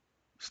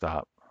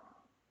 Stop.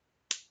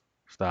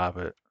 Stop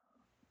it.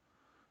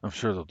 I'm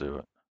sure they'll do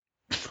it.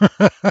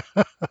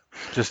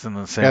 Just in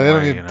the Yeah, same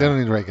way, they don't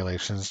need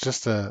regulations.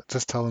 Just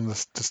tell them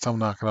to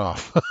knock it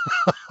off.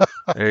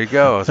 There you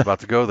go. I was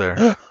about to go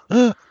there.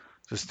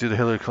 Just do the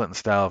Hillary Clinton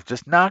style of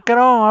just knock it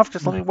off.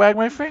 Just let me wag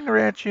my finger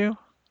at you.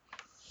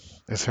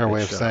 It's her Bitch,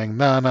 way of shut up. saying,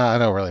 no, I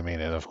don't really mean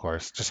it, of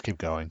course. Just keep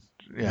going.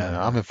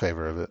 Yeah, I'm in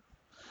favor of it.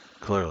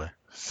 clearly.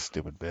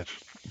 Stupid bitch.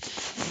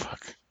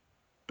 Fuck.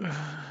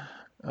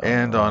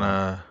 And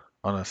Uh,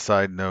 on a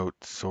side note,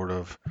 sort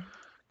of,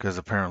 because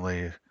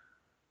apparently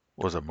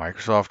was it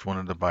Microsoft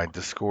wanted to buy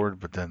Discord,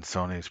 but then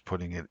Sony's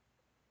putting it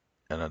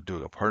and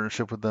doing a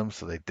partnership with them,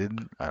 so they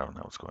didn't. I don't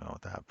know what's going on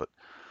with that, but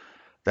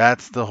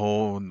that's the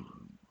whole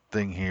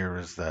thing here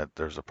is that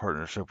there's a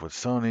partnership with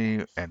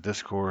Sony and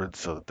Discord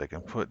so that they can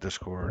put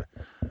Discord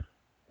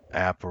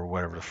app or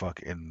whatever the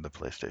fuck in the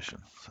PlayStation.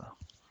 So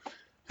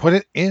put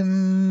it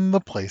in the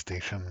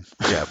PlayStation.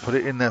 yeah, put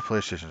it in that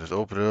PlayStation. Just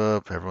open it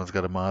up. Everyone's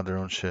got to mod their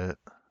own shit.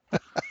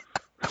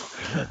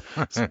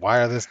 Just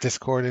wire this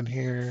Discord in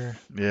here.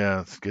 Yeah,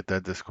 let's get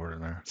that Discord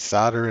in there.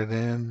 Solder it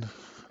in.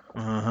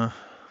 Uh-huh.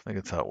 I think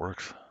that's how it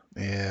works.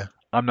 Yeah.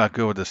 I'm not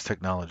good with this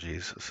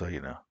technologies, so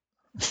you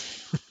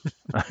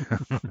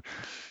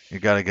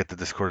got to get the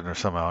Discord in there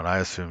somehow, and I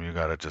assume you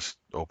got to just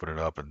open it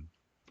up and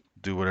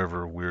do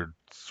whatever weird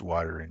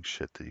wiring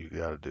shit that you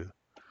got to do.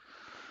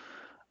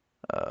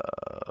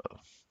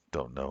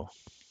 Don't know.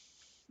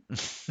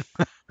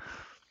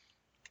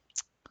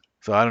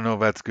 So I don't know if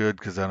that's good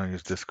because I don't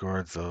use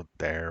Discord. So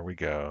there we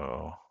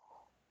go.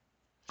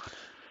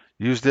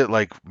 Used it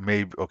like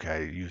maybe okay, I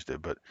used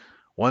it, but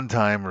one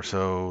time or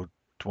so,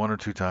 one or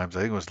two times. I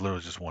think it was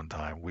literally just one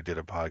time. We did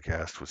a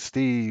podcast with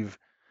Steve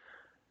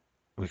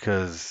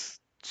because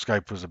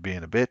Skype was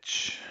being a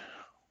bitch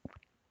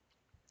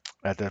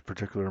at that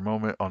particular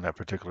moment on that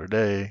particular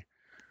day,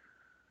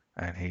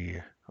 and he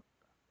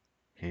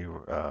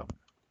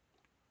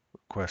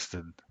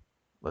requested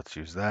let's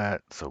use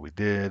that, so we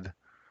did.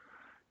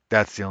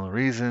 That's the only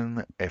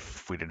reason.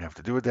 If we didn't have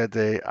to do it that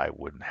day, I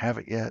wouldn't have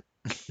it yet.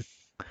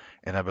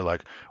 And I'd be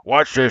like,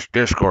 watch this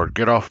Discord,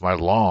 get off my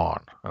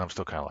lawn. And I'm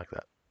still kind of like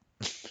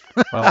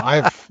that.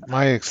 Well,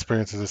 my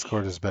experience with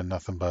Discord has been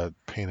nothing but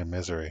pain and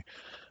misery.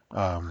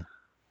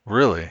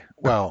 Really?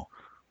 Well,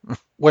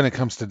 when it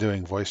comes to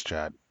doing voice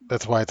chat,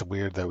 that's why it's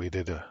weird that we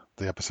did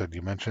the episode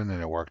you mentioned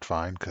and it worked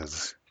fine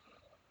because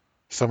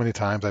so many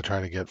times I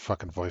tried to get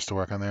fucking voice to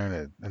work on there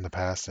and in the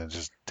past and it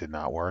just did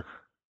not work.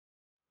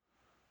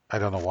 I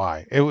don't know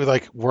why. It would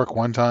like work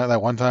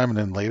that one time, and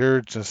then later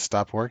it just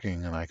stopped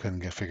working, and I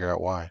couldn't figure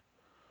out why.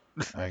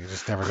 I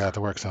just never got it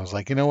to work. So I was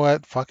like, you know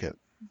what? Fuck it.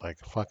 Like,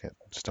 fuck it.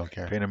 Just don't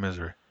care. Pain and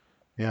misery.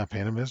 Yeah,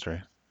 pain and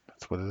misery.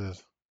 That's what it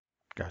is.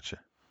 Gotcha.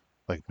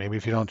 Like, maybe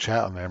if you don't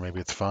chat on there, maybe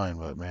it's fine.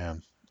 But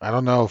man, I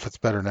don't know if it's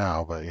better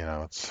now. But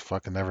it's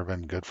fucking never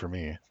been good for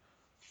me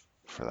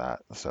for that.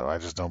 So I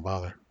just don't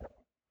bother.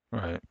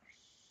 Right.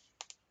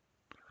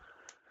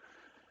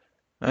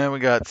 And we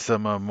got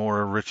some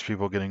more rich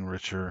people getting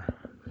richer.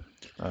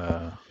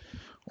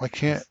 Why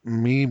can't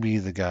me be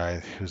the guy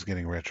who's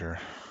getting richer?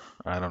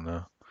 I don't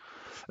know.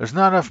 There's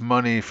not enough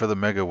money for the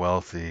mega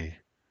wealthy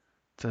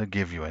to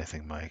give you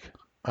anything, Mike.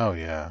 Oh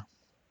yeah,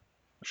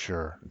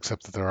 sure.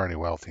 Except that they're already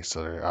wealthy,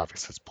 so there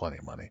obviously it's plenty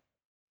of money.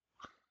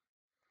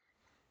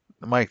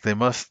 Mike, they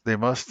must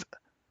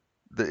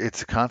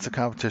It's a constant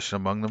competition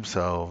among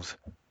themselves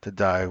to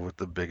die with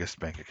the biggest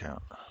bank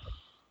account.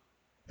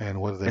 And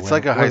what do they It's win?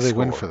 like a What high do they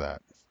win for score.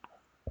 that?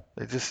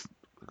 They just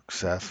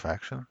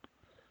satisfaction.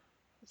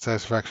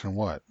 Satisfaction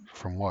what?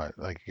 From what?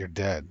 Like you're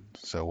dead.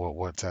 So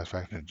what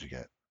satisfaction did you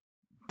get?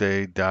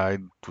 They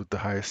died with the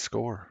highest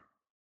score.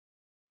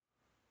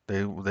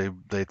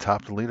 They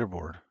topped the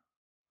leaderboard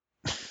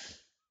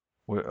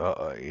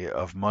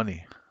of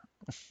money.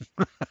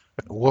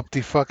 Whoop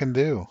de fucking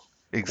do.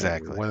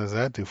 Exactly. What does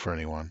that do for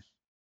anyone?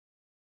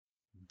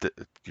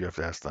 You have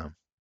to ask them.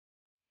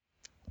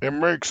 It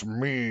makes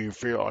me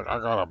feel like I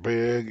got a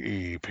big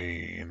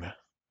e-peen.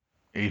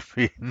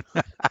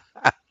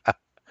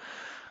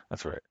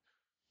 That's right.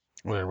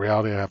 When in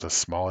reality, I have the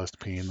smallest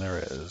peen there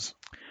is.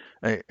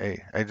 Hey,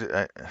 I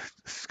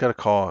just got a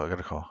call. I got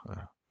a call.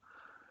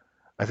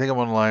 I think I'm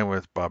on the line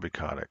with Bobby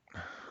Kotick.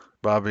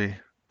 Bobby,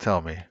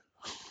 tell me,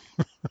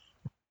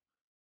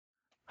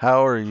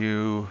 how are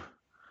you?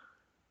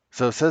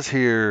 So it says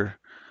here,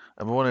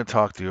 I want to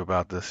talk to you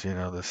about this.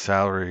 The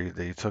salary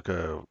that you took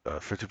a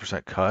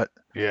 50% cut.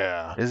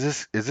 Yeah.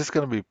 Is this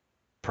going to be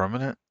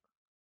permanent,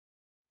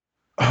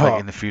 like Oh,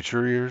 in the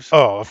future years?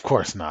 oh, of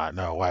course not.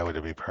 No, why would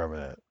it be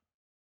permanent?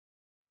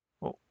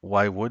 Well,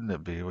 why wouldn't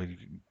it be? Well,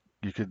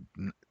 you could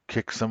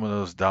kick some of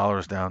those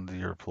dollars down to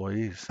your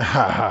employees. Ha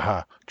ha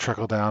ha.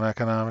 Trickle down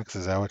economics,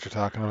 is that what you're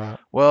talking about?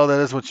 Well, that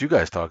is what you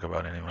guys talk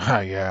about anyway. Ha,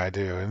 yeah, I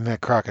do. Isn't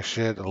that crock of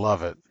shit? I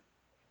love it.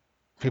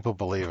 People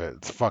believe it.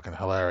 It's fucking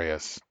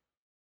hilarious.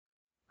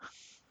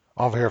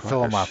 Over here Crock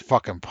filling of my sh-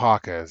 fucking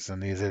pockets,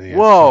 and these idiots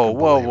Whoa, fucking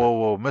whoa, believe it. whoa,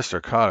 whoa,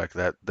 Mr. Kotick,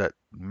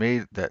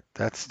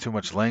 that's too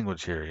much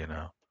language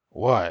here.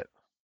 What?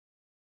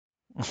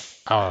 I don't know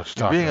what You're you're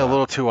talking being a about.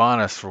 little too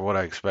honest for what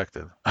I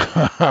expected.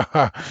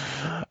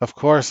 Of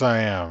course I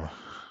am.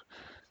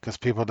 Because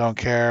people don't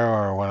care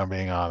or when I'm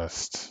being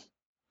honest.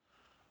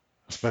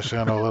 Especially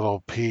on a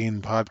little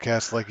peen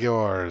podcast like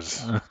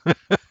yours.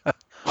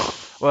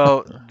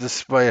 Well,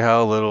 despite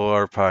how little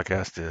our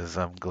podcast is,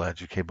 I'm glad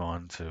you came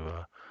on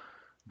to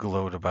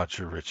gloat about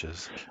your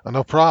riches. Oh,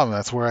 no problem.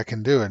 That's where I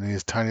can do it in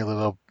these tiny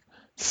little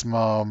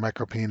small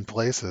micropeen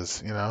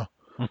places.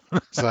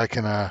 So I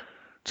can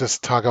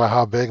just talk about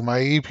how big my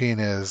e-peen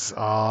is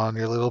on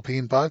your little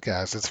peen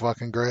podcast. It's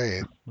fucking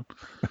great.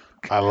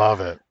 I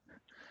love it.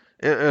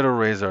 It'll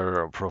raise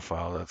our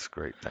profile. That's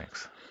great.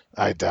 Thanks.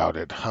 I doubt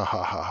it. Ha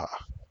ha ha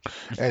ha.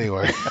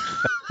 Anyway,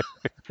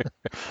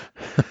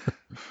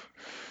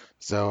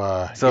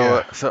 so So,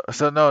 yeah,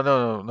 no, no,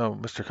 no, no,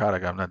 Mr.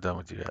 Kotick, I'm not done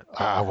with you yet.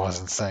 I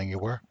wasn't saying you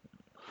were.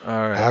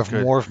 All right, Have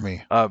good. more of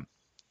me. Um,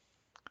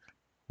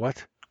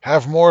 what?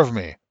 Have more of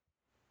me.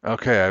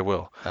 Okay, I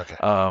will. Okay.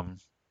 Um,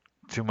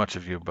 too much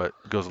of you, but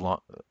goes along.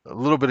 A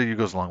little bit of you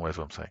goes a long way, is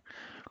what I'm saying.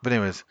 But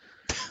anyways,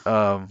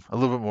 a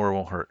little bit more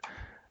won't hurt.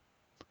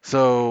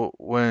 So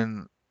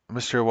when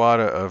Mr.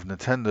 Iwata of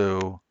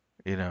Nintendo,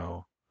 you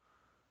know,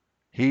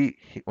 he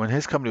when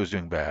his company was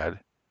doing bad,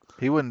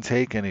 he wouldn't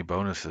take any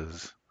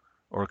bonuses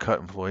or cut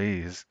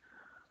employees.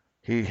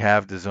 He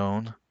halved his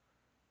own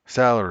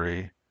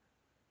salary,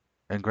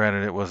 and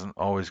granted, it wasn't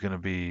always going to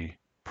be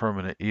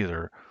permanent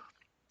either.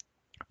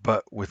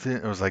 But within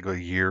it was like a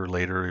year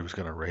later, he was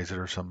going to raise it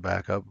or something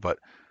back up. But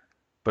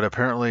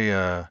apparently,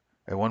 at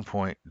one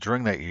point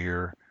during that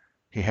year,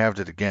 he halved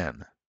it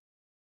again.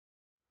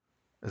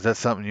 Is that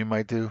something you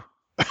might do?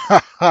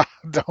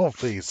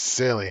 Don't be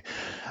silly.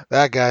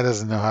 That guy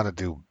doesn't know how to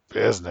do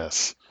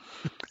business.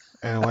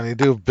 And when you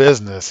do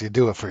business, you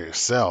do it for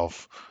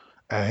yourself.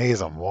 And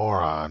he's a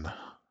moron.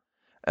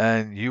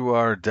 And you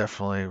are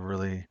definitely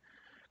really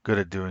good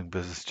at doing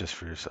business just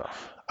for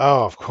yourself.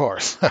 Oh, of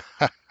course.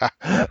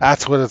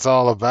 That's what it's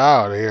all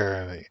about here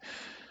in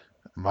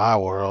my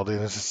world.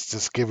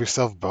 Just give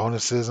yourself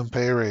bonuses and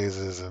pay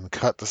raises and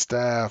cut the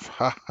staff.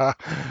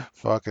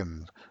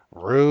 Fucking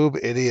rube,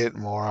 idiot,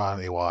 moron,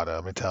 Iwata.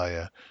 Let me tell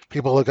you.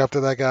 People look up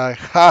to that guy.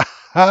 Ha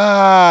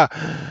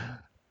ha!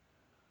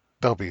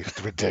 Don't be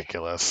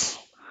ridiculous.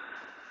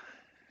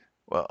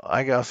 Well,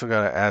 I also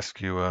got to ask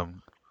you,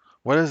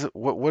 what is it?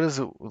 What is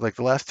it like?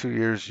 The last 2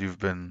 years,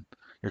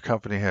 your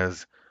company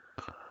has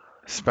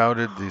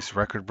spouted these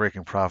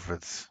record-breaking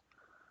profits,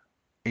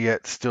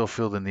 yet still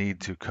feel the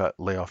need to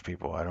lay off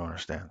people. I don't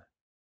understand.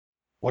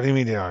 What do you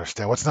mean you don't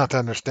understand? What's not to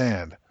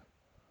understand?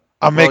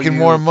 I'm Well, making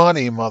more you,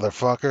 money,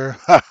 motherfucker.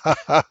 Ha ha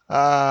ha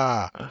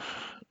ha.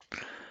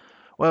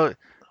 well,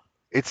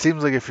 it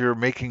seems like if you're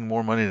making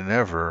more money than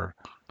ever,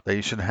 that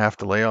you shouldn't have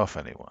to lay off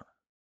anyone.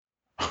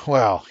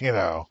 Well,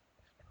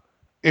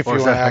 if Or you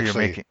is want that to how you're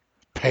actually making?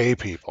 pay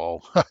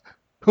people,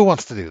 who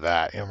wants to do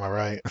that? Am I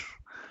right?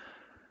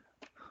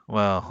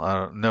 Well, I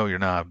don't, no, you're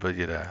not, but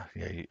yeah,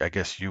 I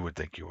guess you would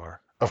think you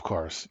are, Of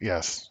course,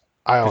 yes.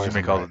 I because you always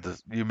make am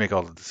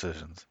all right. the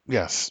decisions,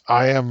 Yes,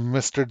 I am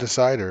Mr.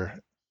 Decider.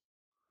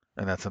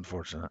 and that's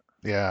unfortunate.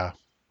 Yeah.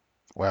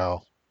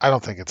 Well, I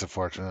don't think it's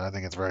unfortunate. I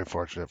think it's very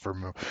fortunate for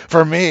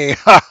me.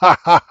 Ha ha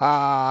ha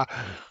ha.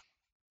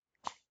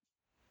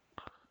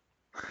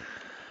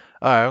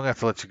 All right, I'm gonna have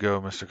to let you go,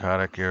 Mr.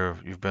 Kotick.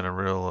 You've been a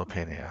real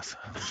pain in the ass.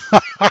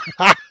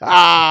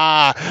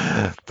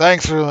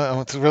 Thanks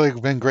for it's really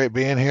been great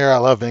being here. I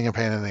love being a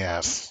pain in the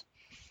ass.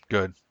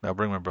 Good. Now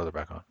bring my brother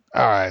back on.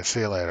 All right, see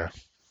you later.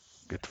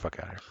 Get the fuck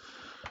out of here.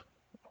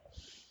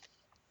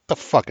 The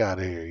fuck out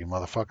of here, you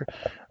motherfucker.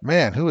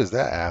 Man, who is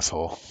that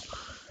asshole?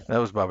 That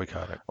was Bobby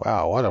Kotick.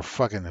 Wow, what a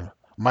fucking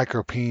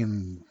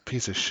micropene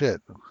piece of shit.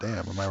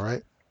 Damn, am I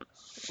right?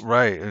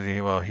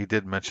 Right. He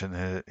did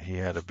mention he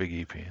had a big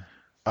EP.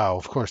 Oh,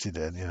 of course he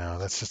did.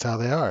 That's just how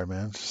they are,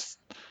 man. Just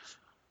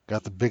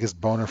got the biggest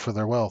boner for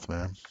their wealth,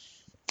 man.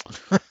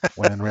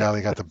 When in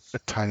reality, got the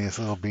tiniest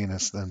little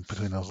penis in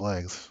between those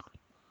legs.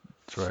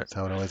 That's right. That's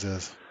how it always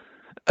is.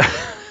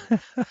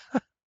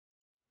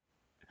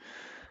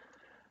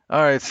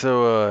 All right,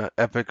 so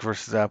Epic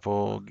versus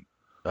Apple.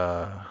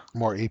 Uh,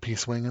 More EP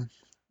swinging.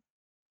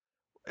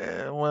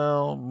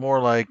 well, more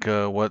like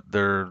what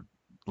their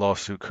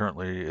lawsuit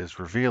currently is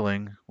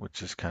revealing,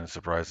 which is kind of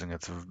surprising.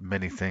 It's of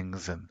many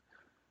things and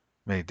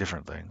many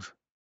different things.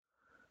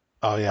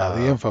 Oh yeah,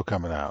 the Uh, info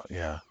coming out.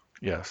 Yeah.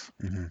 yes,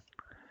 Hmm.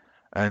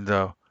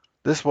 and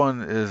this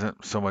one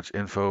isn't so much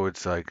info.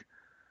 It's like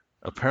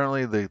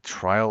apparently the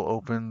trial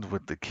opened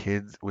with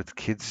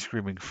kids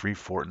screaming "Free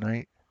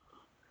Fortnite."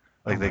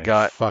 Oh Like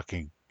my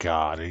fucking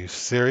god, are you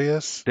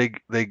serious? they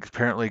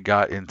apparently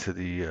got into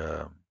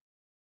the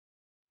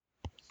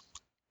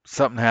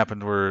something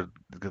happened where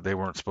they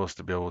weren't supposed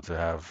to be able to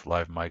have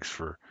live mics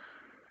for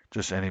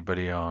just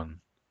anybody on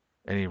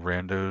any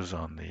randos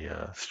on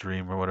the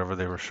stream or whatever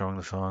they were showing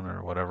this on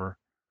or whatever.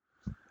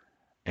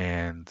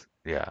 And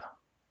yeah,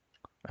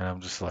 and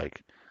I'm just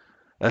like,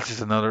 that's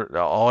just another.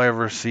 All I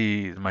ever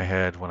see in my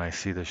head when I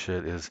see this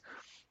shit is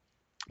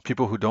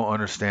people who don't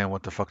understand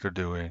what the fuck they're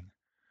doing,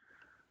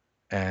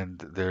 and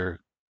they're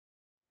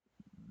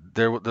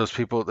those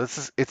people.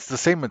 It's the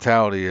same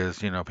mentality as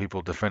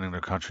people defending their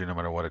country no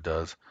matter what it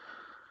does.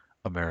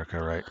 America,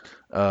 right?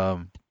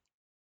 Um,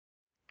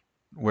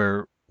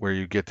 where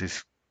you get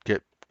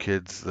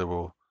kids that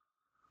will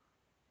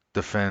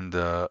defend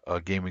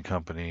a gaming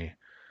company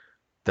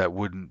that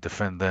wouldn't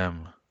defend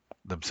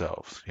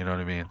themselves. You know what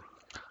I mean?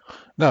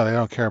 No, they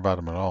don't care about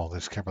them at all. They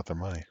just care about their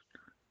money.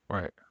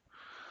 Right.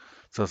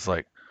 So it's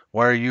like,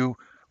 why are you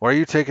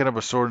taking up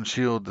a sword and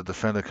shield to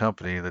defend a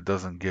company that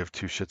doesn't give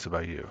two shits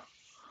about you?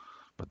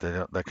 But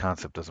that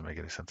concept doesn't make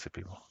any sense to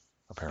people,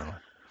 apparently.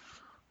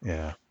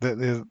 Yeah,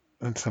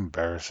 it's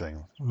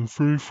embarrassing.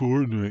 Free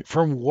Fortnite.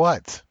 From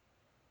what?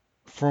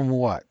 From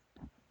what?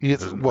 They're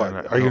What?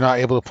 not, Are you no, not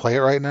able to play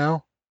it right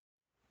now?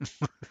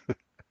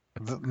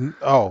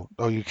 Oh,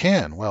 you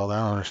can. Well, I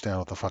don't understand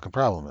what the fucking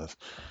problem is.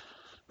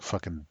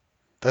 Fucking,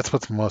 that's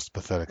what's most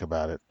pathetic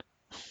about it.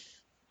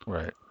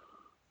 right.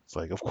 It's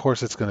like, of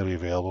course it's going to be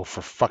available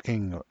for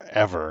fucking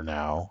ever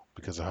now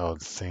because of how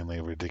insanely,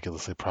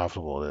 ridiculously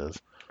profitable it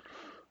is.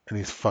 And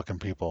these fucking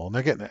people, and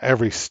they're getting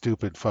every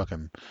stupid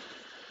fucking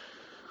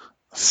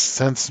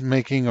sense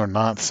making or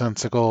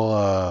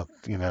nonsensical,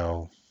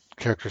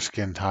 character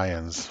skin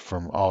tie-ins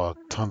from all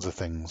tons of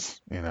things,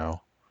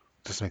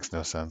 just makes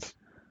no sense.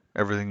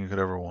 Everything you could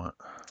ever want.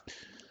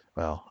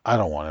 Well, I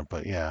don't want it,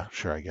 but yeah,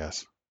 sure, I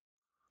guess.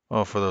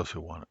 Well, for those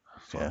who want it,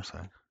 that's what Yeah. I'm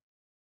saying.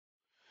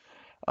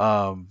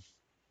 Um,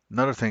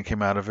 Another thing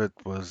came out of it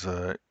was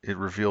it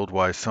revealed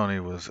why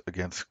Sony was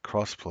against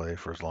crossplay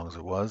for as long as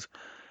it was,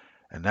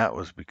 and that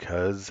was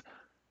because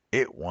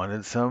it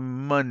wanted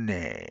some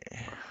money.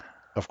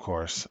 Of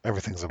course,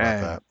 everything's about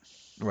And that.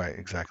 right,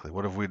 exactly.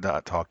 What have we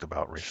not talked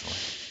about recently?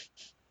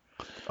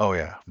 Oh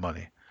yeah,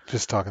 money.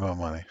 Just talking about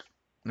money.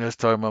 Let's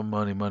talk about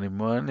money, money,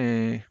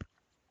 money.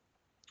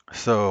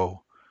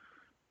 So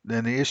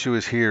then the issue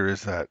is here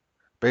is that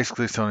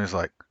basically Sony's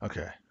like,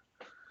 okay,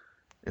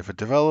 if a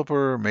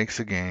developer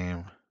makes a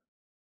game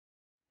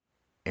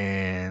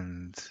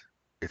and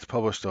it's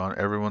published on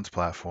everyone's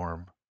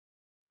platform,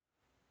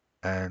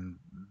 and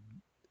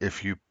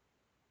if you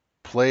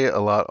play a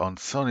lot on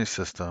Sony's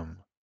system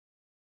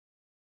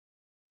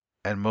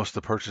and most of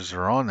the purchases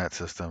are on that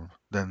system,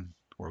 then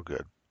we're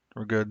good.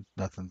 We're good.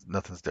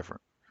 Nothing's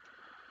different.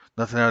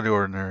 Nothing out of the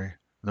ordinary.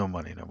 No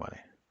money, no money.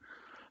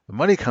 The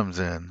money comes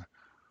in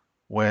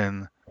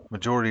when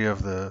majority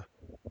of that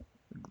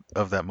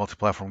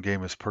multi-platform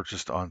game is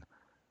purchased on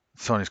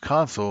Sony's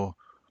console,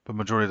 but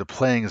majority of the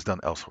playing is done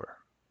elsewhere.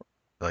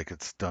 Like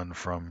it's done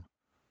from,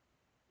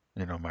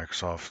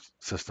 Microsoft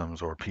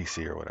systems or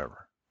PC or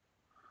whatever.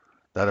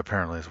 That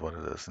apparently is what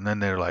it is. And then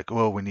they're like,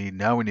 well, we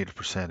need a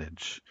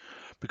percentage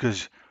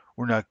because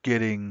we're not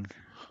getting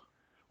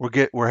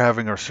we're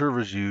having our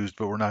servers used,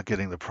 but we're not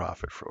getting the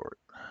profit for it.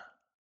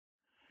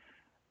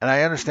 And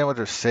I understand what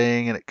they're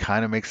saying, and it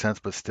kind of makes sense,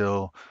 but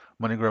still,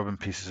 money grubbing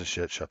pieces of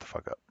shit, shut the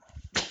fuck up.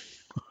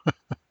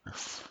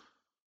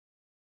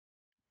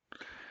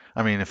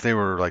 I mean, if they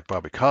were like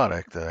Bobby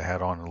Kotick that I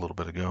had on a little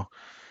bit ago,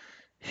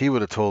 he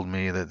would have told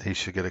me that he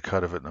should get a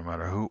cut of it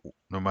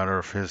no matter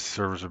if his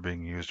servers are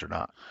being used or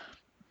not.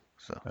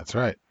 So, That's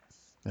right.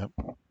 Yep.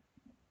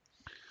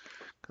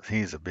 because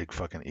he's a big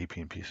fucking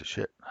EP piece of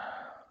shit.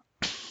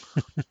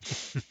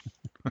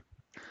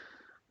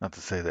 Not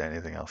to say that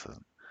anything else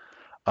isn't.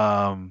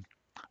 Um,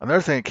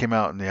 Another thing that came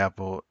out in the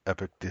Apple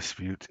Epic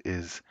dispute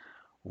is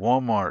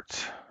Walmart,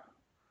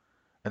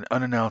 an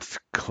unannounced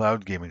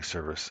cloud gaming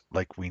service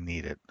like we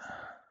need it.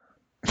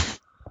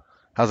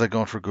 How's that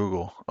going for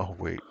Google? Oh,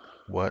 wait,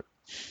 what?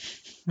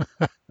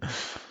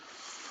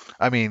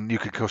 I mean, you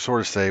could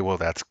sort of say, well,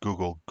 that's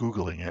Google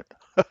Googling it.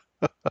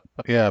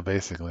 Yeah,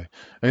 basically.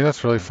 I mean,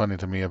 that's really Yeah. funny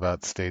to me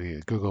about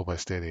Stadia, Google by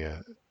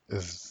Stadia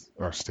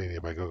or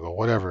Stadia by Google,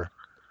 whatever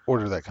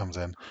order that comes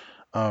in,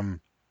 um,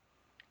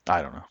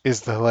 I don't know.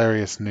 is the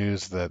hilarious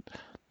news that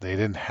they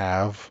didn't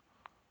have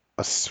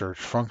a search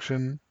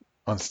function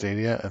on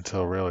Stadia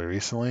until really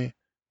recently.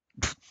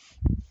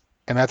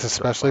 And that's So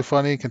especially fucked.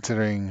 funny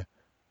considering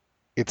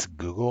it's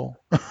Google.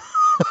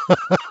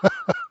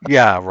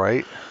 Yeah,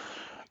 right.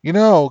 You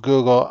know,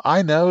 Google,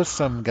 I know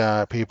some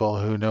people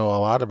who know a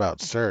lot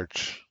about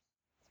search.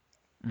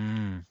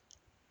 Mm,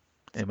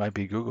 it might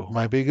be Google.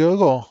 Might be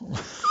Google.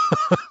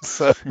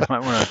 So, You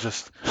might want to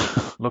just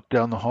look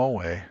down the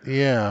hallway,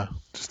 yeah,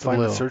 just a find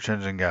the little. search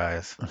engine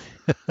guys.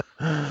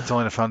 It's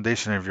only the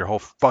foundation of your whole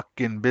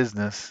fucking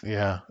business.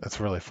 Yeah, that's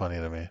really funny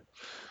to me.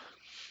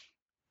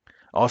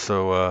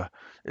 Also,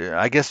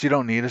 I guess you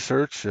don't need a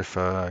search if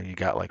you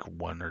got like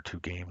one or two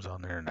games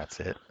on there and that's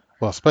it.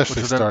 Well, Which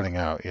especially would then, starting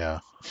out, yeah.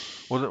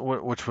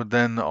 which would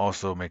then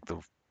also make the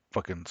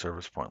fucking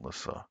service pointless.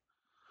 So,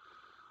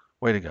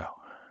 way to go,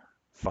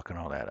 fucking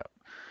all that up.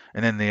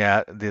 And then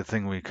the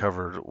thing we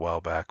covered a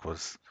while back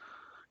was,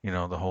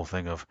 the whole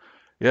thing of,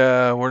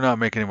 yeah, we're not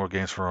making any more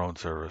games for our own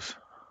service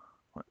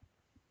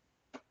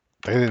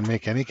They didn't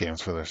make any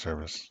games for their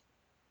service.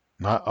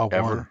 Not a one.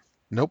 ever.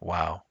 Nope.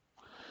 Wow.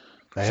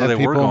 They So had they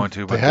were people. going to,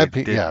 They but they had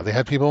yeah. didn't. They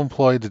had people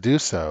employed to do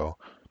so,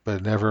 but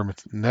it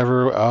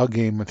never a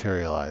game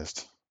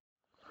materialized.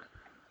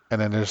 And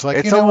then there's like, you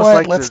It's know almost what?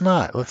 like Let's they're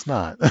not. Let's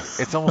not.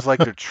 it's almost like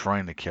they're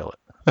trying to kill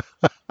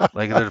it.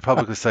 Like they're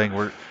publicly saying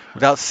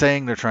without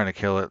saying they're trying to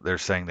kill it, they're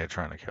saying they're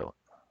trying to kill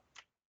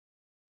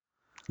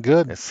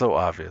Good. it. It's so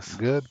obvious.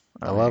 Good.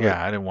 I I mean, love it.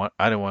 yeah, I didn't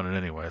want it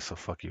anyway, so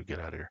fuck you, get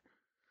out of here.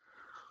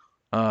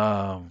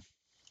 Um,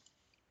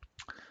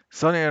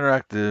 Sony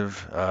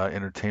Interactive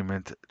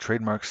Entertainment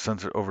trademarks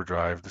Sunset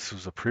Overdrive. This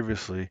was a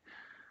previous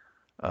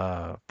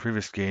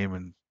game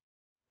in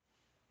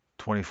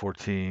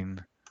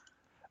 2014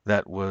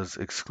 that was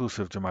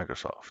exclusive to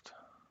Microsoft.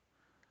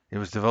 It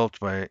was developed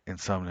by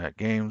Insomniac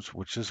Games,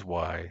 which is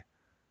why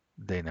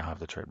they now have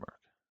the trademark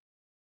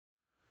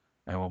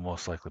and will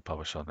most likely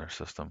publish on their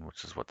system,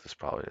 which is what this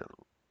probably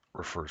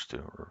refers to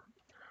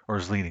or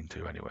is leading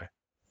to anyway.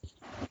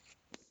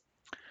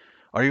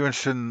 Are you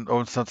interested in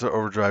Sunset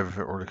Overdrive if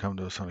it were to come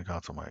to a Sony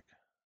console, Mike?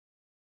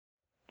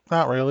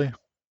 Not really.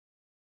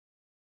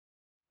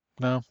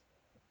 No.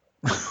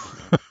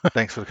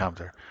 Thanks for the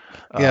commentary.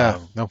 Yeah.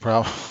 Um, No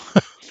problem.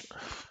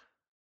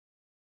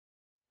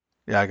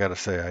 yeah, I gotta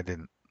say I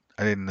didn't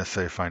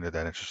necessarily find it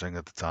that interesting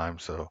at the time.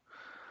 So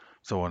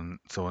when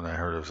I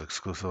heard it was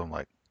exclusive, I'm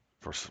like,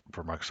 for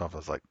Microsoft, I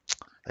was like,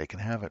 they can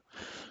have it.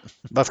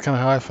 That's kind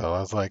of how I felt. I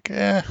was like,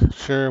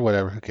 sure,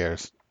 whatever. Who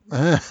cares?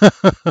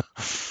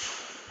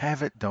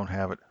 Have it, don't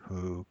have it,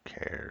 who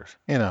cares?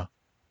 You know,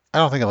 I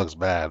don't think it looks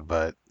bad,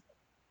 but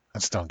I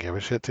just don't give a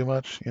shit too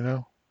much.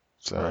 Right.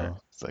 So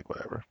it's like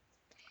whatever.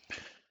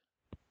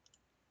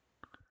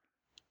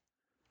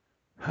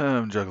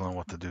 I'm juggling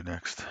what to do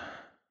next.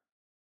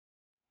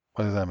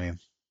 What does that mean?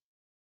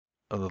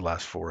 Of the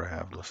last four I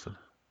have listed.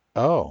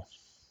 Oh,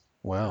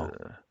 well,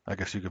 I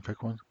guess you could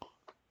pick one.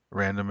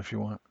 Random if you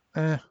want.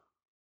 eh,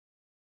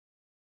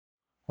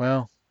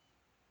 well,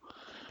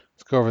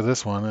 let's go over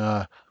this one.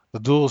 The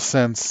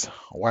DualSense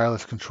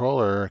wireless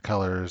controller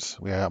colors.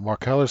 We got more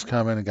colors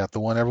coming. We got the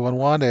one everyone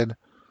wanted,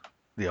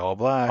 The all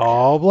black.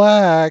 all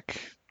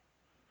black.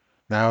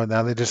 Now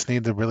they just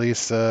need to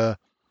release the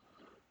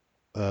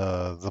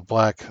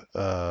black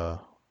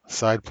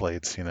side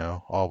plates.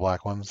 All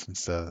black ones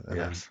instead, and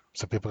then Yes,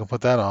 so people can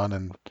put that on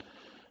and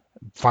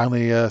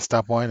finally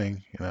stop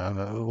whining.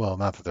 Well,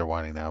 not that they're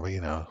whining now,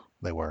 but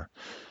they were.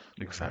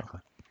 So exactly.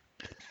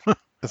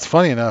 it's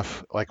funny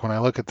enough. Like when I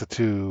look at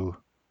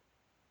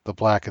the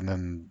black and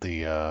then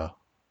the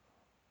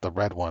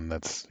red one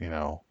that's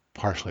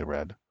partially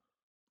red,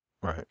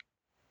 Right.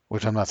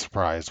 which I'm not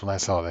surprised. When I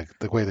saw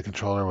the way the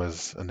controller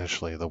was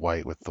initially the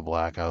white with the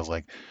black, I was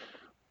like,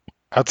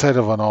 outside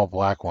of an all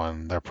black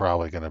one, they're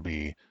probably going to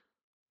be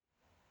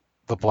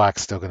the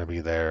black's still going to be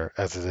there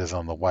as it is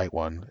on the white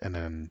one, and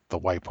then the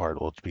white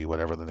part will be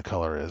whatever the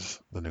color is,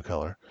 the new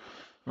color.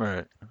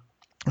 Right.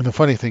 And the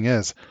funny thing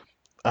is,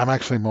 I'm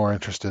actually more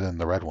interested in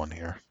the red one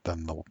here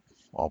than the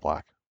all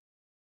black.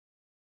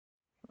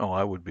 Oh,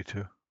 I would be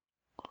too.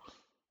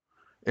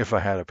 If I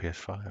had a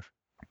PS5.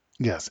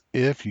 Yes,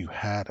 if you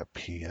had a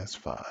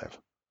PS5.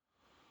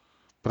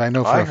 But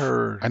I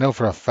heard. I know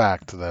for a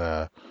fact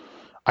that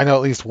I know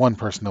at least one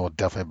person that will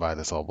definitely buy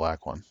this all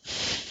black one.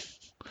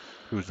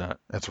 Who's that?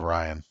 It's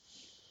Ryan.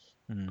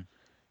 Hmm.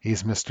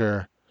 He's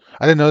Mr.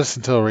 I didn't know this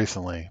until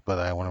recently,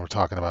 but when we were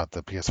talking about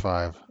the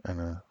PS5,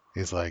 and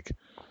he's like,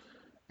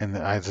 and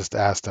I just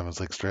asked him, it's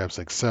like straight up, it's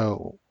like,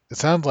 so it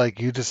sounds like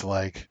you just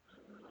like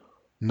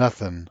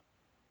nothing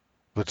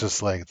but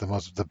just like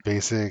the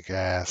basic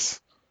ass,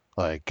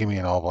 like give me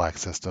an all black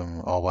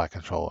system, all black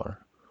controller.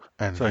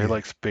 And So he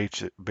likes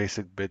basic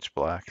bitch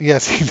black.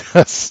 yes, he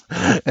does.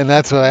 And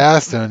that's what I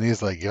asked him, and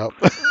he's like, "Yup."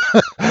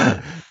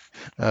 I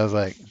was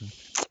like,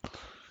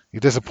 "You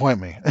disappoint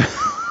me."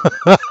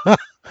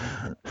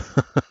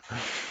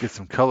 Get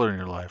some color in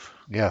your life.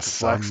 Because Yes,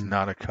 black's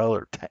not a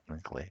color,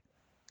 technically.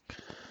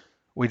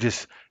 We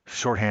just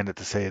shorthand it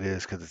to say it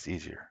is because it's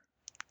easier.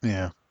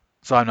 yeah.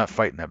 So I'm not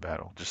fighting that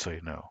battle, just so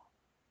you know.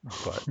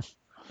 But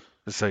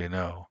just so you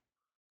know.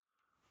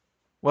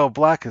 Well,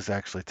 black is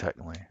actually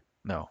technically.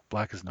 No,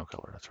 black is no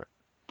color. That's right.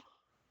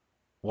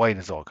 White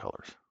is all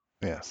colors.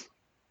 Yes.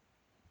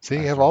 See, I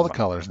you have have to all the remind.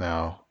 colors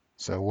now.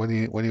 So what are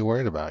you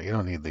worried about? You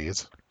don't need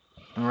these.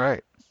 All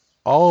right.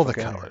 All the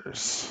Fuck out of here.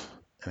 colors.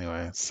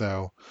 Anyway,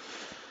 so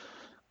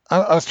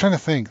I was trying to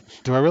think,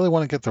 do I really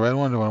want to get the red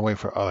one or do I want to wait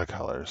for other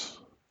colors?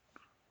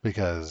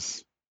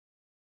 Because,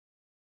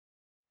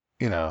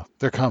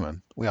 they're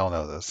coming. We all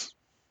know this.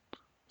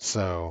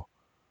 So,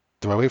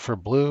 do I wait for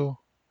blue?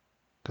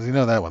 Because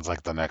that one's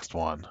like the next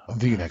one,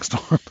 the Mm, next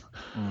one.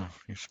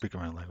 you're speaking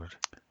my language.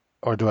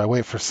 Or do I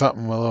wait for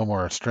something a little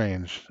more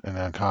strange and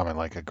uncommon,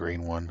 like a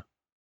green one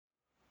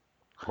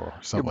or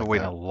You've something been like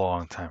waiting a that?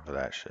 long time for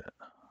that shit.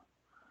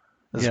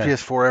 Does Yeah,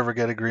 PS4 ever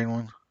get a green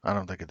one? I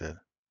don't think it did.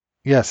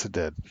 yes, it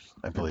did.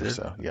 I It believe did?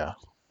 so. Yeah,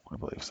 I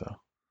believe so.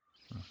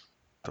 Hmm,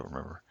 don't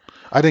remember.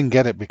 I didn't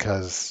get it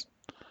because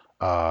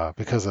of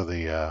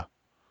the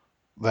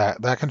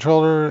that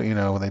controller,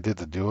 when they did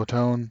the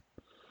duotone,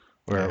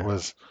 where it Yeah.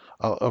 was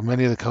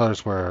many of the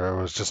colors where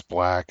it was just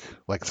black,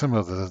 like some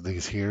of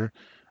these here,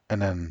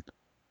 and then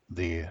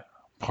the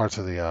parts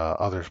of the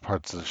other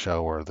parts of the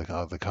show were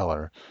the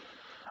color.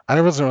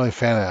 I wasn't really a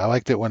fan of it. I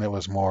liked it when it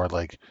was more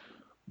like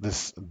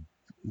this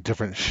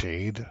different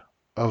shade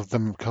of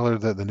the color,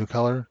 the new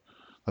color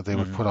that they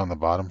would Hmm. put on the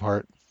bottom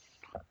part,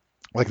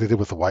 like they did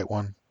with the white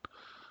one,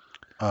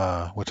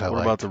 which I What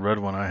about liked. the red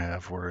one I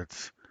have where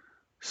it's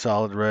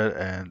solid red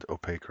and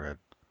opaque red?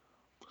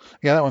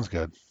 Yeah, that one's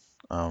good.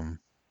 Um,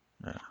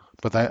 Yeah.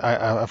 but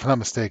if I'm not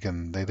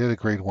mistaken, they did a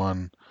grade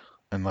one,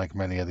 and like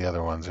many of the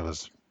other ones, it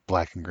was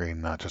black and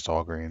green, not just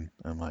all green.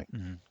 I'm like,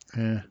 Hmm.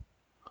 eh.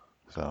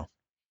 So,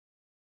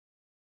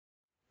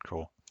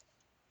 Cool.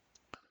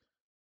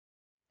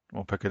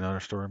 We'll pick another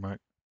story, Mike.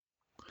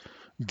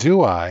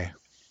 do I?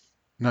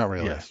 Not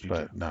really, Yes, you do.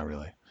 but not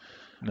really.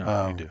 No, you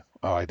Um, do.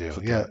 oh, I do.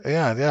 So do Yeah,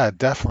 yeah, yeah,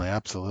 definitely,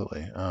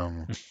 absolutely.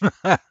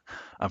 it.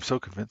 I'm so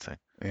convincing.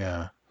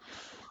 Yeah.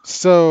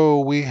 So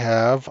we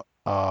have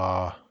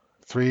uh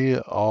three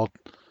all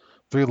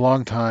three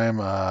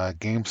longtime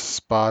game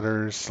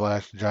spotters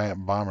slash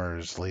giant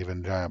bombers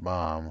leaving Giant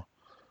Bomb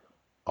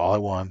all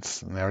at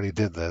once, and they already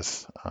did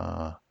this.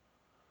 It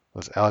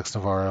was Alex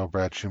Navarro,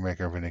 Brad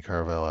Shoemaker, Vinny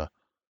Caravella.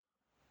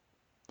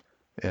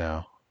 You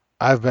know,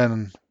 I've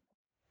been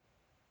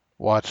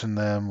watching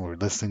them or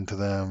listening to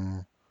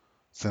them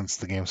since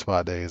the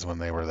GameSpot days when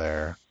they were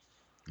there.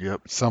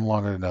 Yep. Some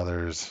longer than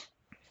others.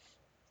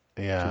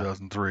 Yeah.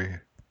 2003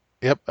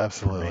 Yep, for me.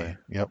 absolutely.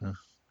 Yep. Huh.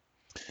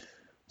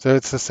 So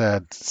it's the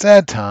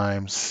sad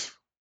times.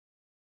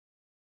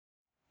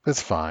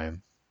 It's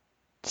fine.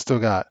 Still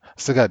got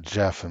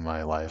Jeff in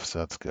my life, so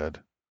that's good.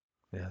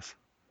 Yes.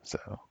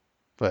 So,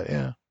 but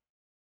yeah,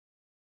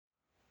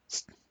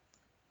 it's,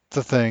 it's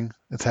a thing.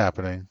 It's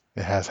happening.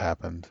 It has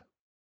happened.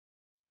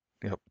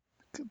 Yep.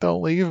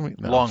 Don't leave me.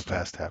 No, I'm Long just kidding.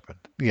 past happened.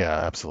 Yeah,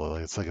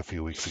 absolutely. It's like a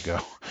few weeks ago.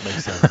 May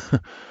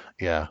 7th.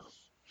 Yeah,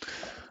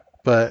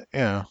 but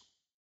it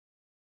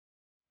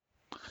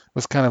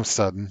was kind of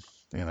sudden.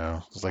 It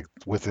was like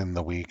within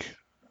the week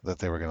that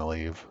they were gonna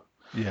leave.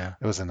 Yeah.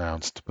 It was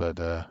announced, but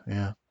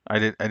yeah. I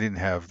didn't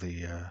have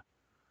the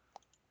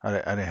I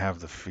didn't have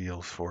the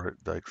feels for it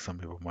like some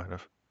people might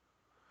have.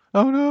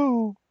 Oh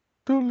no,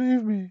 don't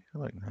leave me.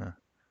 I'm like, nah.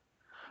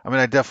 I mean,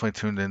 I definitely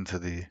tuned into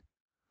the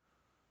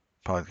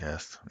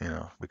podcast,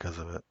 because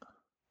of it,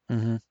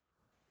 Hmm.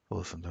 to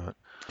listen to it.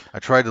 I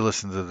tried to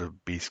listen to the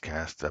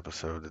Beastcast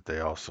episode that they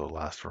also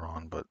last were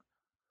on, but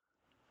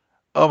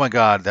oh my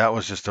God, that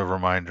was just a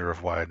reminder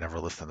of why I never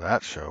listen to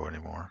that show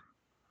anymore.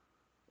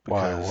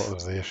 Why? What Because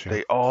was the issue?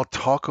 they all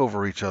talk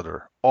over each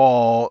other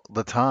all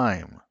the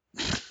time.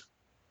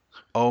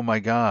 Oh my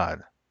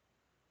God,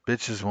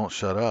 bitches won't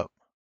shut up.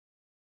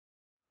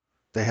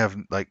 They have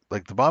like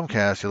the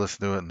Bombcast, you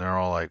listen to it and they're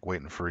all like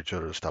waiting for each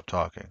other to stop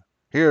talking.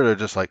 Here they're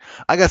just like,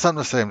 I got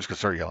something to say, I'm just gonna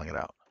start yelling it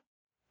out.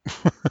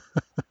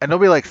 And there'll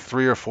be like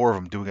three or four of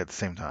them doing it at the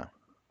same time.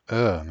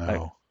 Like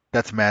No.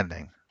 that's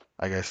maddening.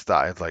 I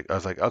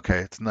was like, okay,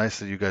 it's nice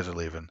that you guys are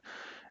leaving.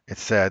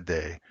 It's a sad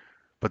day,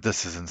 but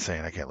this is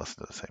insane. I can't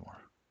listen to this anymore.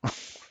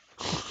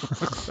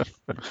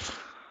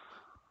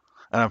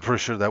 And I'm pretty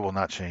sure that will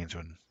not change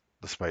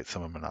despite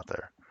some of them are not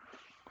there.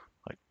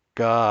 Like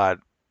God,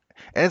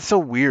 and it's so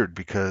weird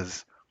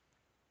because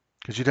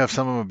you'd have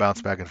some of them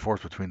bounce back and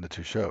forth between the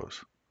two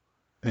shows.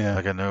 Yeah.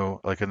 Like I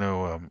know,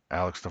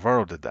 Alex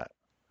Navarro did that.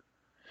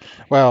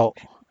 Well,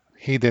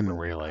 he didn't But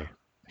really.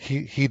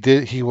 He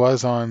did. He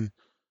was on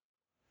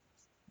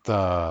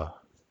the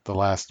the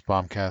last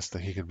Bombcast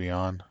that he could be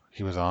on.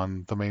 he was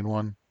on the main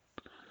one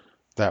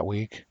that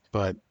week,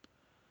 but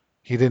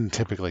he didn't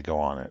typically go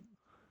on it.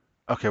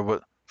 Okay,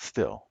 but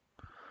still,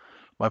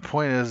 my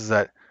point is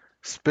that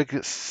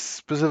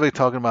specifically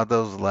talking about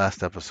those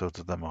last episodes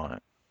of them on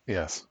it,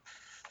 Yes.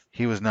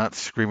 he was not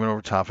screaming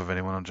over top of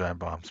anyone on the Giant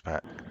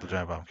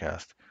Bomb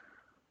cast.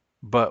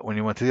 But when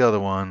you went to the other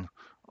one,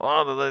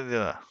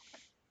 oh,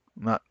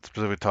 not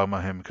specifically talking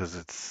about him because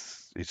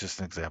he's just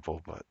an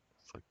example, but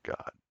it's like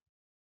God,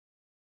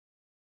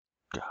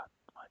 God.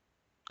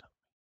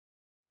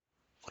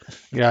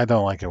 Yeah, I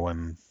don't like it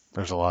when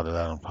there's a lot of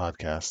that on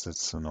podcasts.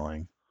 It's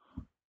annoying.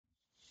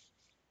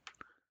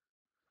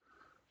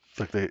 It's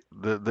like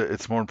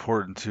it's more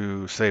important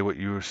to say what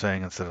you were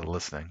saying instead of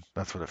listening.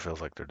 That's what it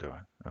feels like they're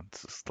doing. And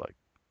it's just like,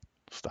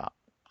 stop.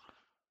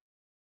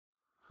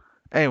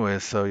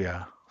 Anyways, so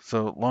yeah.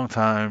 So long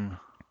time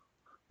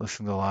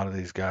listening to a lot of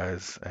these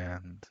guys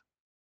and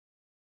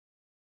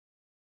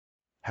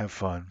have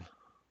fun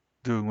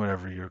doing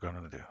whatever you're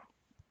gonna do.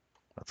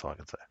 That's all I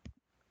can say.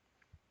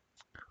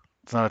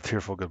 It's not a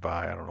tearful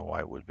goodbye. I don't know why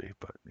it would be,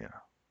 but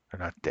they're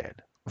not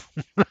dead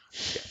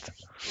yet.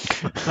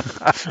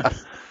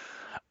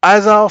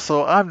 As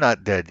also, I'm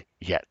not dead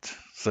yet.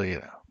 So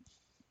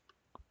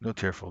no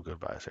tearful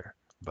goodbyes here.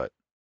 But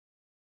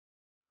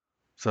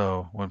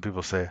so when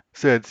people say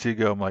 "Sid, see you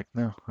go," I'm like,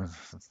 no,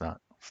 it's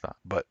not. It's not.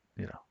 But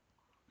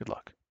good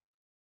luck.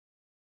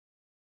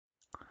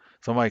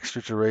 So my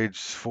Streets of Rage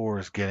 4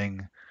 is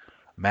getting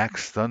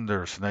Max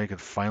Thunder, so now you can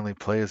finally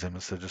play as him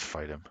instead of just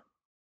fight him.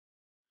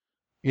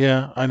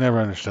 Yeah, I never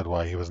understood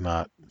why he was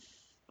not.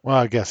 Well,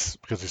 I guess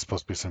because he's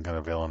supposed to be some kind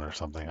of villain or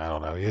something. I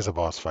don't know. He is a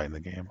boss fight in the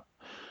game.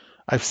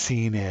 I've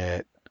seen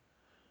it.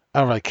 I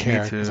don't really Me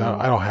care because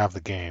I too. don't have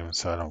the game,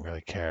 so I don't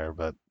really care.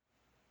 But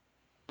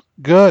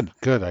good,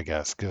 good, I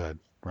guess. Good,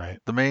 right?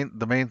 The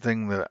main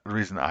thing that the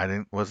reason I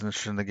didn't wasn't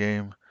interested in the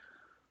game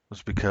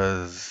was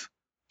because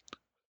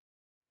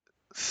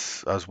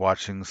I was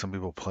watching some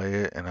people play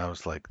it and I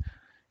was like,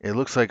 it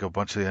looks like a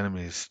bunch of the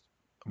enemies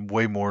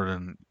way more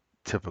than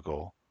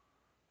typical,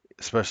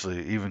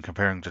 especially even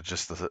comparing to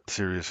just the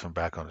series from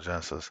back on the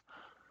Genesis.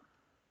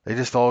 They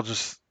just all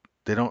just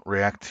they don't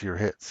react to your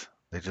hits.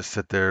 They just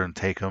sit there and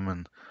take them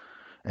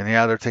and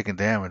yeah, they're taking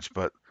damage,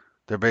 but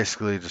they're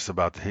basically just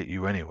about to hit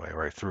you anyway,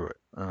 right through it.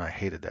 And I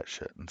hated that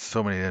shit. And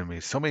so many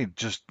enemies, so many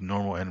just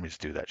normal enemies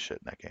do that shit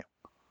in that game.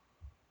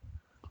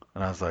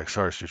 And I was like,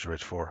 sorry, Streets of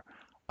Rage 4,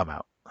 I'm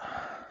out.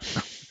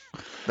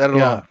 That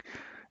Yeah, alone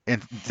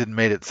didn't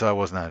made it, so I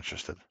was not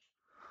interested.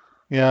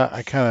 yeah.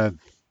 I kind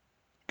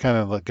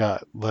of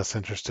got less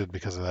interested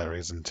because of that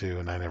reason too,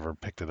 and I never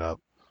picked it up.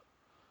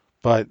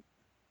 But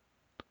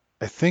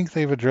I think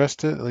they've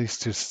addressed it at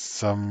least to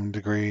some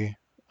degree.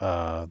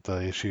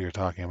 The issue you're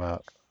talking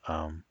about.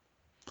 Um,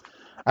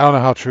 I don't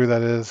know how true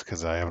that is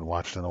because I haven't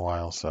watched in a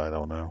while, so I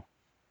don't know.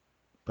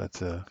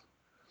 But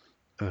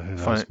who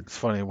knows? It's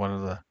funny. One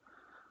of the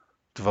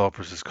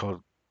developers is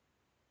called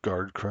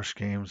Guard Crush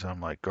Games. And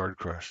I'm like, Guard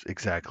Crush,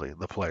 exactly.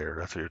 The player.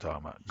 That's what you're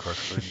talking about.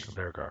 Crushing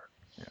their guard.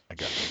 Yeah, I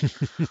got you.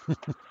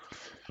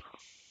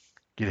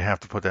 You didn't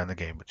have to put that in the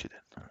game, but you did.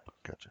 All right,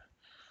 gotcha.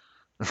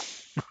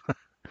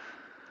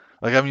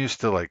 Like I'm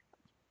used to like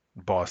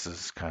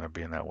bosses kind of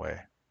being that way,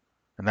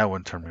 and that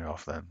wouldn't turn me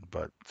off then.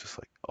 But just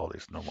like all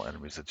these normal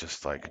enemies that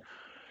just like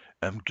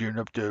I'm gearing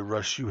up to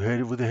rush you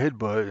head with a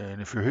headbutt,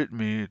 and if you're hitting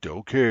me,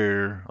 don't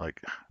care.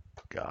 Like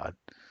God,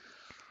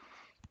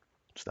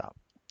 stop.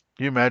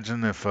 Can you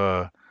imagine if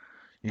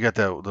you got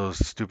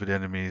those stupid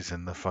enemies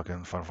in the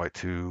fucking Final Fight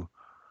 2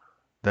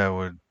 that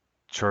would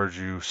charge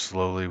you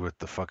slowly with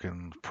the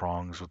fucking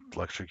prongs with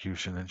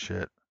electrocution and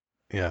shit?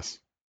 Yes.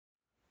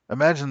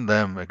 Imagine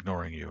them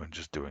ignoring you and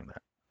just doing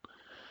that.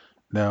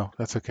 No,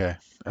 that's okay.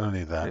 I don't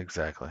need that.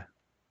 Exactly.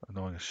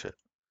 Annoying as shit.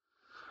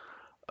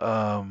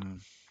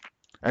 Um,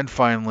 and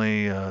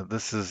finally,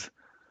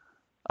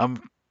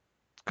 I'm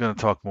gonna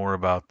talk more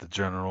about the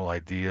general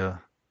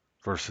idea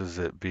versus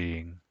it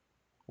being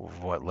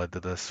what led to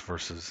this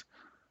versus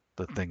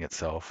the thing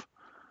itself.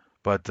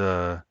 But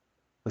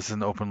this is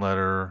an open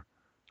letter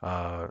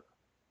uh,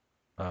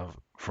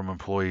 from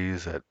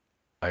employees at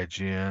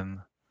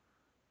IGN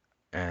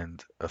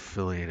and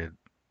affiliated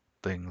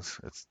things.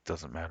 It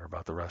doesn't matter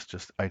about the rest,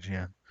 just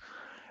IGN.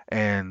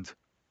 And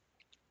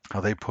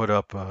how they put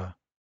up a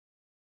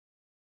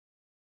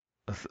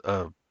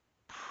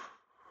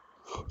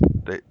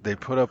they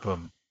put up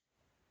an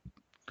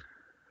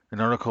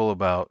article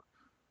about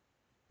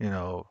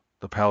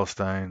the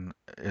Palestine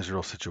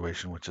Israel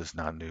situation, which is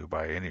not new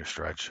by any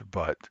stretch,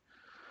 but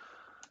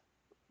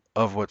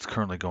of what's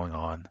currently going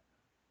on.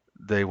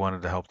 They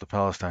wanted to help the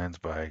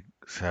Palestinians by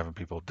having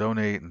people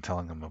donate and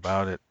telling them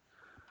about it.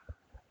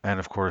 And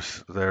of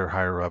course, their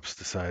higher ups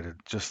decided,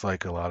 just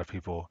like a lot of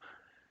people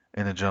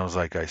in the general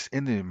zeitgeist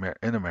in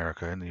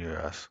America, in the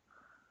U.S.,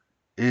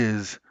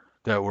 is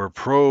that we're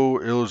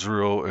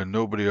pro-Israel and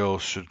nobody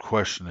else should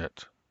question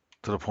it.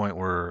 To the point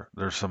where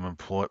there's some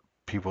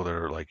people that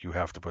are like, you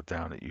have to put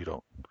down that you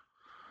don't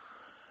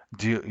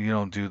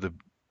do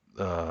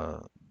uh,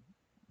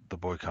 the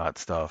boycott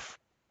stuff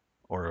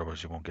or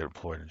otherwise you won't get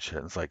employed and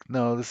shit. It's like,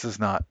 no, this is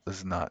not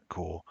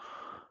cool.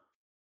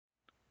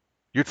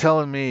 You're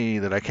telling me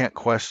that I can't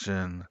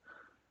question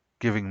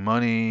giving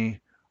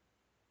money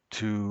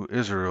to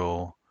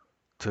Israel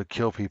to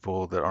kill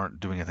people that aren't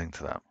doing anything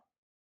to them.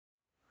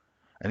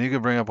 And you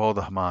can bring up all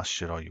the Hamas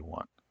shit all you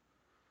want,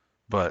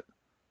 but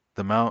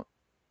the amount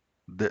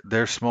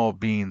they're small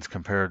beans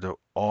compared to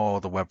all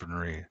the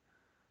weaponry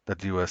that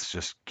the U.S.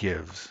 just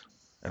gives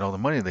and all the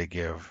money they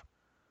give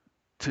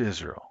to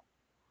Israel.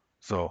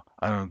 So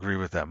I don't agree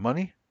with that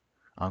money.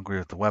 I don't agree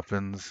with the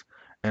weapons,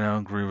 and I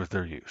don't agree with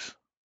their use.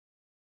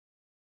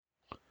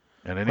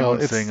 And Well,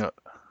 anyone saying,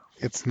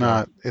 it's "Go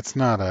ahead,"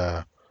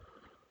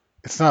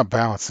 not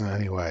balanced in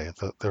any way.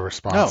 The no,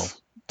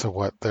 response to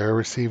what they're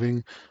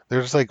receiving,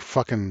 they're just like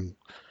fucking.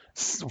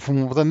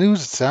 From what the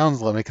news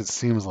sounds like, it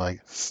seems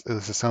like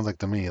it sounds like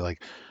to me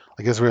like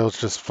Israel's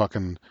just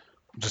fucking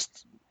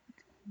just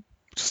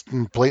just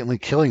blatantly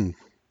killing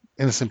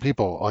innocent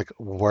people like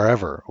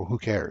wherever. Who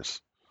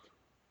cares?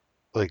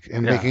 Like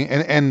and yeah, making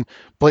and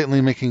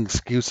blatantly making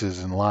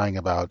excuses and lying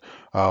about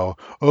oh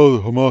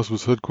Hamas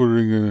was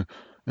headquartering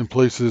in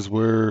places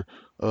where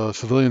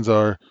civilians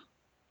are.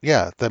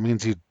 Yeah, that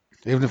means you,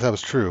 even if that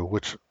was true,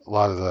 which a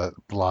lot of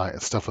the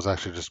stuff was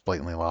actually just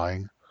blatantly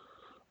lying.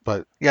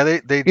 But yeah, they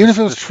even if it just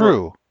was destroy.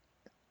 true,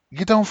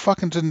 you don't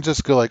fucking didn't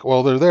just go like,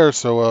 well, they're there,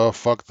 so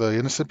fuck the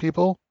innocent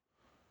people.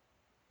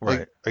 Like,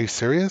 Right. are you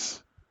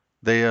serious?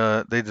 They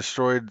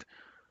destroyed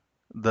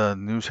the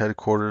news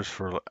headquarters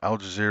for Al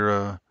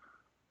Jazeera,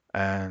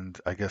 and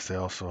I guess they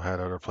also had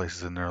other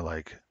places in there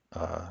like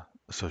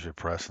Associated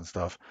Press and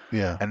stuff.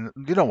 Yeah. And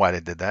you know why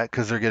they did that?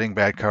 Because they're getting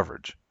bad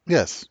coverage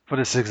Yes. for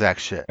this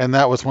exact shit. And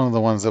that was one of the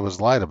ones that was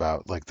lied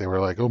about. Like they were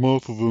like, oh,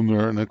 most of them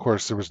there, and of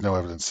course there was no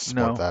evidence to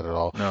support No, that at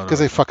all no, there because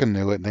they wasn't. fucking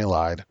knew it and they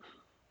lied.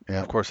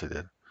 Yeah. Of course they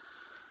did.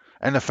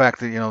 And the fact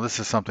that, this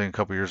is something a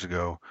couple years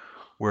ago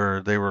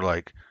where they were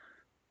like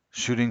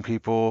shooting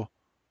people,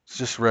 it's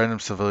just random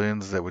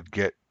civilians that would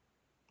get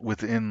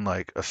within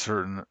like a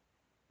certain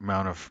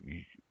amount of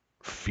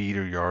feet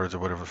or yards or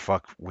whatever the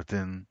fuck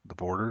within the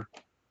border.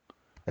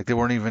 Like they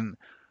weren't even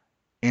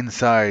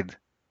inside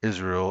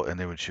Israel and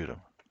they would shoot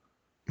them.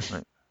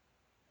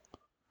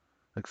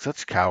 Like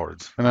such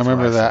cowards. And I That's what I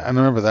remember that. say. And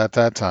I remember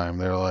that time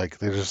they were like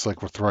they just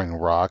like were throwing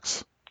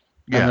rocks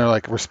and Yeah. they're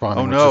like Oh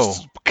responding with no.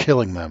 just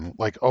killing them.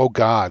 Like, oh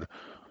God,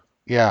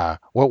 yeah.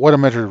 What a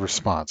measured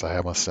response, I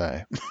must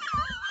say.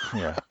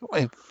 Yeah.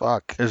 Like,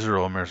 fuck.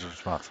 Israel, America's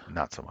response,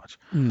 not so much.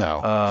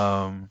 No.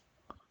 Um,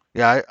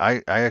 yeah,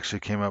 I actually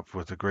came up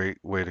with a great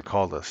way to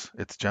call this.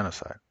 It's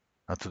genocide.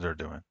 That's what they're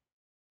doing.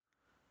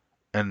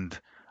 And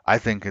I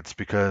think it's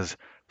because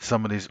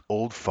some of these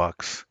old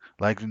fucks,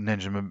 like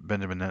Benjamin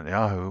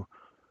Netanyahu,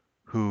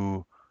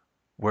 who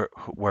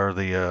where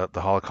the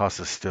Holocaust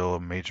is still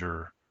a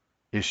major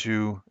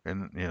issue,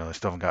 and they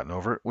still haven't gotten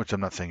over it. Which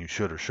I'm not saying you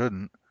should or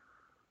shouldn't,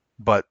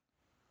 but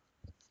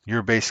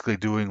you're basically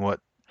doing what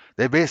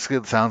they basically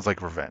it sounds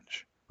like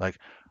revenge. Like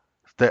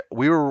that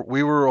we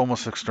were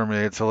almost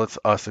exterminated, so let's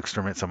us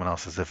exterminate someone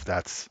else as if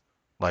that's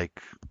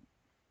like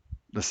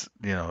this,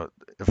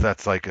 if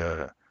that's like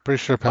a Pretty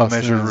sure a measured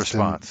Palestinians didn't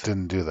response.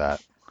 didn't do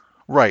that.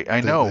 Right,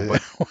 I know, They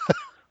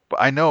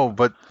but I know,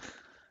 but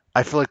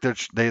I feel like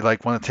they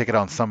like want to take it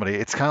on somebody.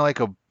 It's kind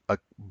of like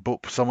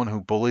someone who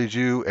bullies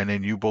you and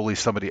then you bully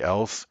somebody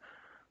else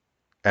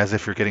as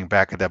if you're getting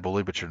back at that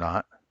bully, but you're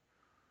not.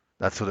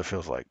 That's what it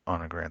feels like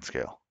on a grand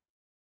scale.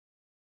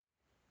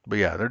 But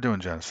yeah, they're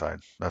doing genocide.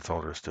 That's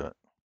all there is to it.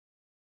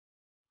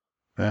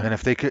 yeah. And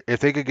if they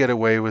could get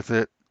away with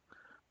it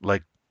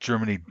like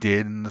Germany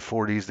did in the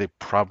 40s, they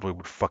probably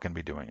would fucking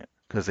be doing it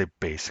because they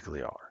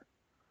basically are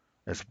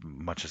as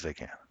much as they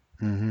can.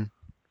 Hmm.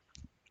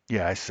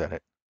 Yeah, I said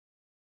it.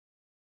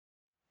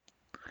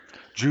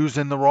 Jews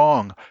in the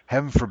wrong.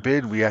 Heaven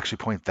forbid we actually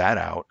point that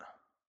out.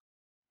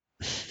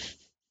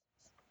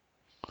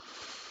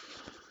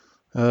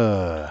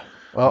 Uh.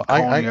 Well,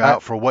 I'm calling you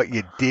out for what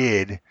you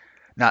did,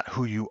 not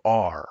who you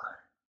are.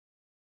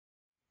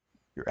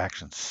 Your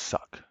actions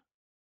suck.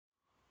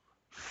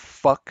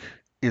 Fuck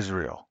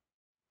Israel.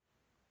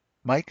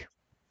 Mike,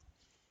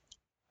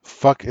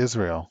 fuck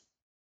Israel.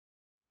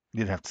 you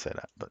didn't have to say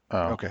that, but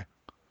Oh. okay.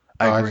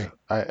 I Oh, agree.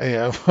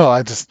 yeah. Well,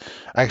 I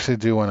actually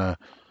do want to.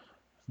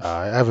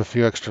 I have a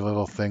few extra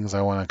little things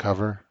I want to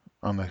cover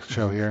on the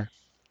show Hmm. here.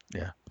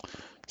 Yeah.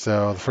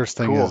 So Cool. the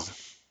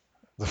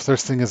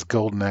first thing is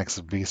Golden Axe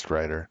Beast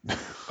Rider.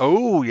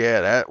 Oh,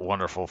 yeah, that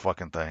wonderful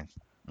fucking thing.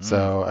 Mm.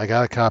 So I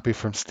got a copy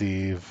from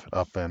Steve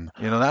That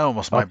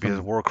almost might up be a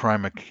in war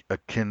crime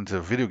akin to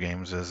video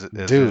games as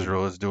dude,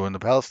 Israel is doing to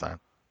Palestine.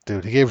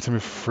 dude. He gave it to me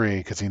for free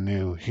because he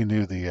knew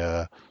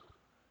the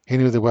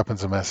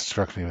weapons of mass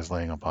destruction he was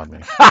laying upon me.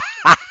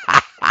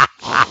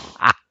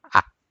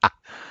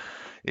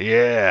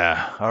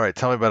 Yeah. All right.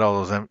 Tell me about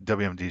all those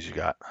WMDs you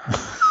got.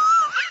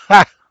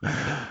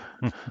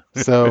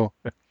 So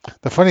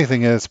the funny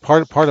thing is,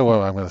 part of what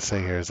I'm going to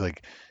say here is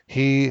like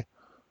he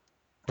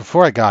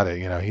before I got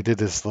it, he did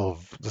this little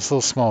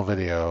small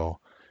video,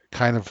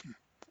 kind of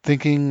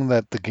thinking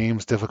that the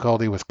game's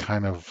difficulty was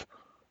kind of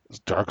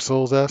Dark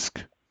Souls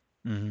esque.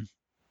 Hmm.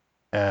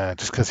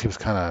 just because he was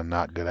kind of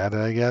not good at it,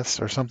 I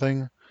guess, or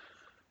something.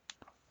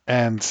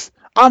 And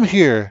I'm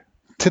here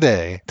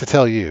today to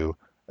tell you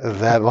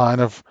that line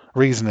of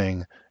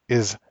reasoning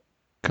is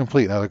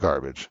complete and utter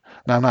garbage.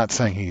 Now, I'm not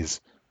saying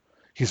he's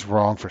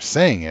wrong for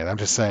saying it. I'm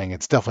just saying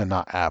it's definitely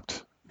not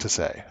apt to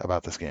say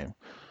about this game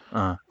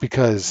Uh,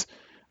 because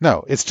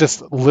no, it's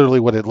just literally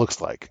what it looks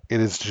like. It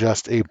is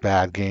just a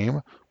bad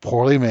game,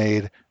 poorly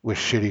made with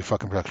shitty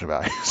fucking production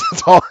values.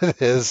 That's all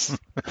it is.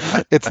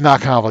 It's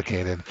not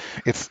complicated.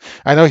 It's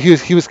I know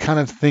he was kind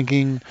of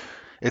thinking.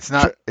 it's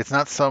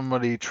not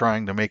somebody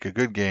trying to make a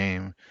good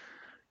game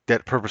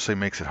that purposely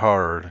makes it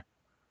hard,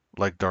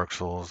 like Dark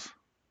Souls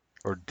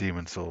or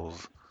Demon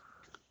Souls.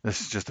 This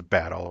is just a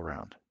bad all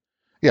around.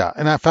 Yeah,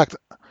 and in fact,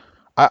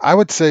 I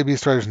would say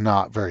Beast Rider's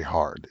not very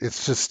hard.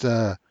 It's just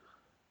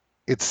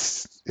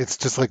it's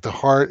just like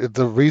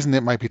the reason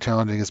it might be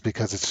challenging is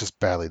because it's just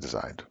badly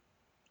designed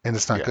and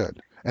it's not Yeah,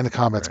 good and the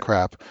combat's right.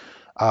 crap.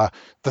 Uh,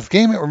 the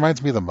game it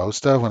reminds me the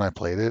most of when I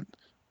played it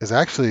is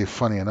actually,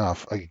 funny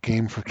enough, a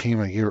game came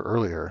a year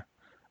earlier,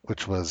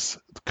 which was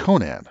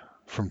Conan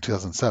from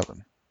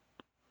 2007.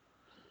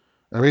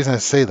 And the reason I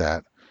say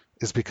that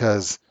is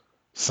because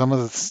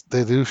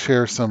they do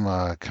share some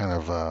kind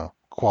of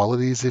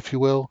qualities, if you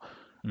will,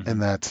 in Hmm.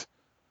 that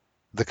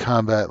the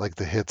combat, like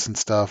the hits and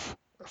stuff,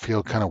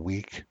 feel kind of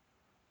weak.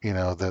 You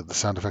know, the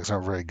sound effects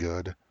aren't very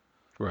good,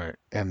 Right.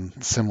 and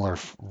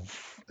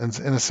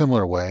in a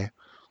similar way.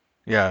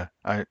 Yeah,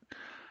 I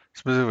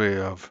specifically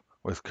of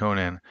with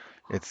Conan,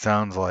 it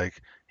sounds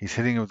like he's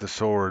hitting it with the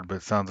sword, but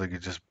it sounds like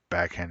he's just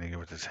backhanding it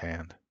with his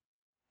hand.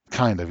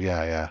 Kind of,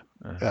 yeah,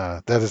 yeah.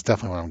 Uh, That is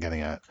definitely what I'm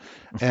getting at.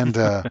 And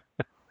the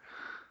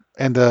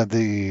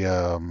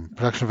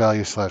production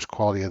value slash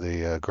quality of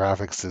the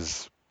graphics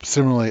is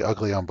similarly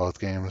ugly on both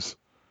games.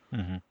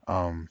 hmm.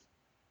 Um,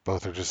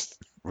 both are just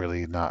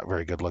really not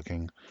very good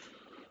looking.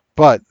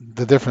 But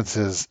the difference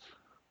is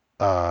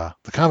the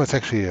combat's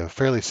actually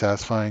fairly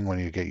satisfying when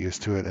you get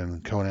used to it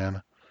in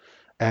Conan,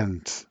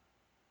 and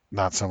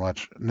not so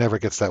much. Never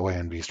gets that way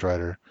in Beast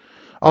Rider. Right.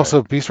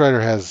 Also, Beast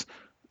Rider has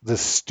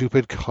this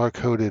stupid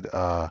color-coded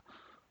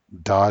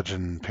dodge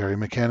and parry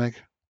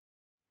mechanic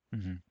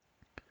Hmm.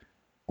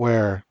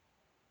 where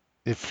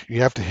if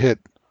you have to hit,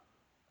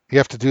 you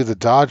have to do the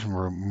dodge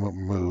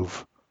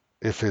move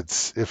if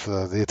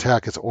the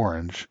attack is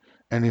orange,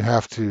 and you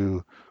have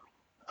to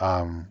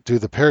do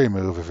the parry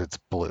move if it's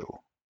blue.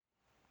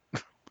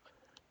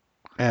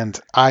 And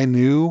I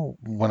knew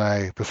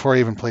before I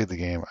even played the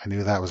game, I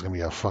knew that was going to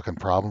be a fucking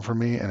problem for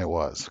me, and it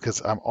was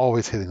because I'm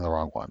always hitting the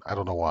wrong one. I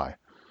don't know why.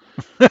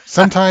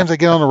 Sometimes I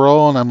get on a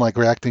roll and I'm like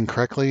reacting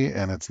correctly,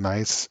 and it's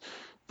nice,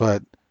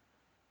 but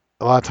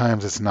a lot of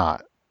times it's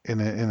not, and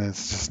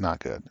it's just not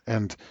good.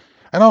 And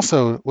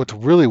also, what's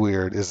really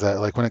weird is that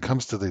like when it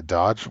comes to the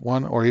dodge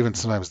one, or even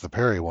sometimes the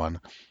parry one,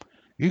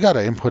 you got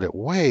to input it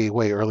way,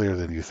 way earlier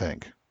than you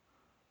think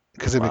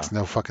because it makes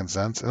Wow. no fucking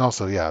sense. And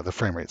also, yeah, the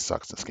frame rate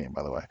sucks in this game,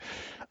 by the way.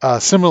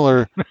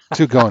 Similar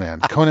to Conan.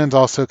 Conan's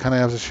also kind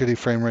of has a shitty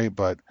frame rate,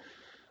 but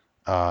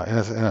in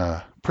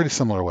a pretty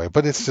similar way.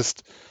 But it's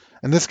just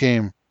in this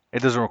game,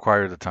 It doesn't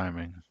require the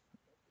timing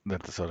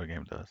that this other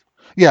game does.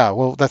 yeah.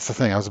 Well, that's the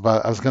thing. I was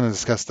going to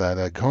discuss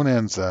that.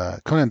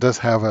 Conan does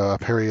have a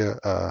parry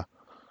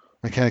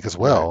mechanic as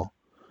Right. well,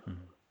 Mhm.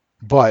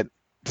 but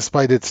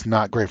despite its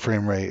not great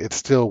frame rate, it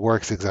still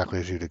works exactly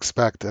as you'd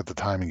expect at the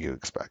timing you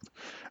expect.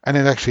 And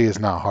it actually is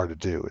not hard to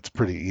do. It's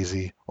pretty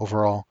easy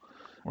overall,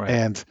 Right.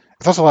 and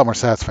it's also a lot more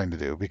satisfying to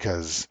do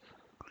because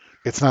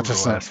it's not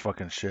just Brutal some. ass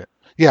fucking shit.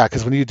 Yeah,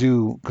 because when you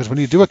do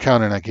a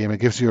counter in that game, it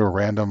gives you a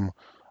random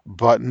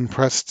button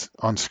pressed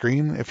on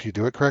screen if you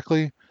do it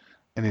correctly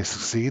and you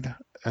succeed.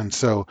 And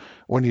so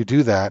when you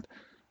do that,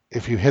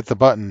 if you hit the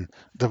button,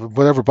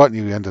 whatever button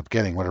you end up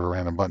getting, whatever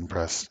random button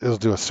press, it'll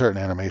do a certain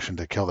animation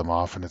to kill them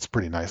off, and it's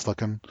pretty nice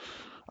looking.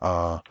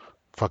 Uh,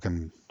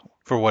 fucking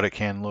For what it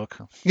can look.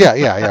 yeah,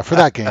 yeah, yeah. For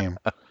that game,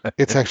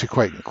 it's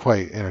actually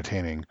quite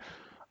entertaining.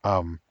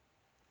 Um,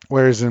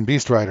 whereas in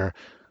Beast Rider,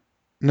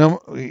 no,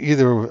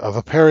 either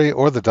the parry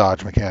or the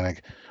dodge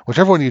mechanic,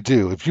 whichever one you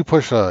do, if you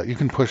push you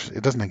can push.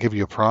 It doesn't give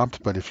you a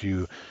prompt, but if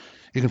you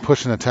can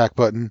push an attack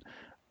button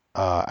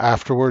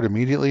afterward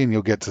immediately, and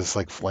you'll get this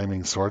like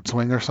flaming sword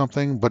swing or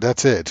something. But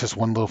that's it. It's just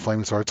one little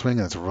flaming sword swing,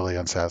 and it's really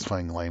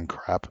unsatisfying, lame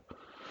crap.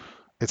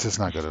 It's just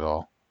not good at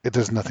all.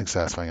 There's nothing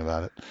satisfying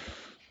about it.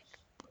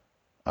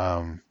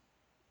 Um,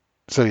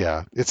 so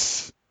yeah,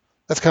 that's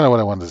kind of what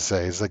I wanted to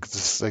say.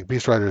 It's like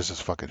Beast Rider is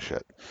just fucking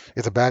shit.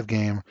 It's a bad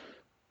game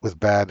with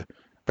bad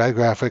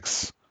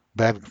graphics,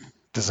 bad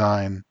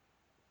design,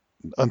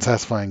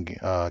 unsatisfying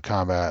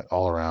combat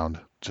all around.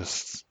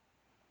 Just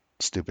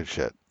stupid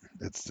shit.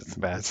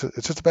 Bad.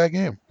 It's just a bad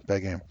game.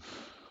 Bad game.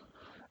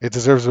 It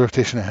deserves the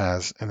reputation it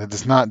has, and it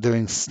is not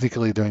doing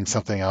sneakily doing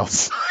something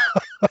else.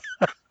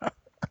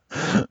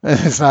 And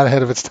it's not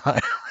ahead of its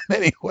time in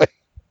any way.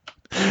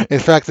 In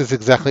fact, it's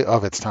exactly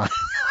of its time.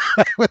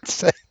 I would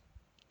say.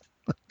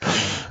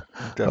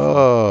 Definitely.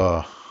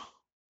 Oh,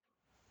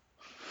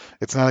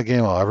 it's not a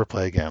game I'll ever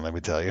play again. Let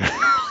me tell you.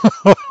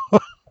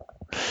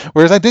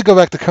 Whereas I did go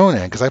back to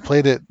Conan because I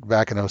played it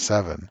back in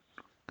 '07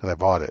 because I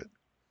bought it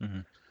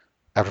Mhm.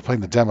 after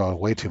playing the demo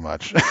way too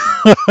much.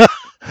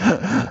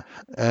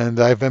 And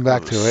I've been Well, it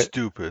back was to it.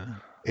 stupid,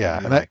 but Yeah,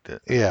 you and I liked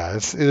it. yeah,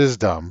 it is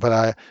dumb,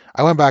 but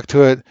I went back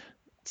to it.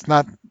 It's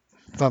not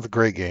it's not the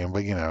great game,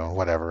 but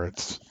whatever.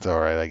 It's all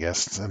right, I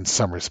guess, in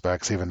some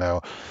respects. Even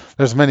though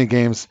there's many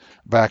games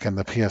back in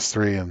the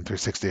PS3 and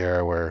 360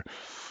 era where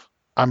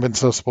I've been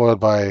so spoiled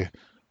by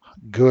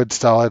good,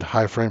 solid,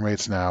 high frame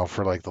rates now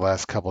for like the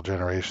last couple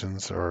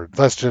generations or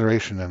last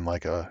generation and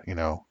like the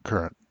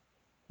current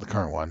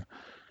one,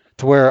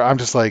 to where I'm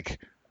just like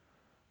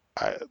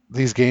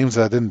these games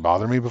that didn't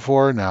bother me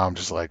before, now I'm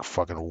just like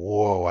fucking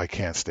whoa, I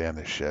can't stand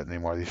this shit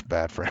anymore. These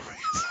bad frame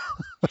rates.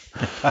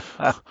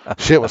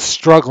 Shit was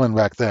struggling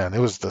back then. It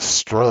was the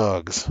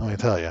strugs, let me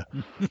tell you.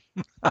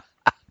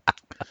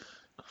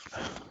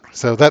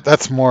 So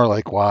that's more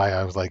like why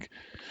I was like,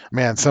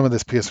 man, some of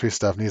this PS3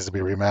 stuff needs to be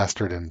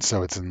remastered, and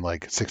so it's in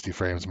like 60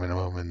 frames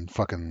minimum and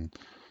fucking,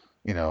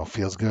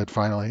 feels good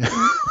finally.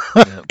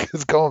 Yep,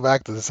 Because going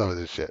back to some of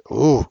this shit,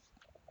 ooh,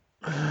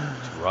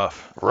 it's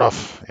rough.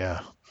 rough.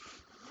 Yeah.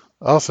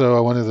 Also,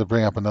 I wanted to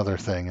bring up another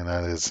thing, and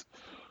that is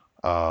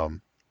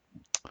um,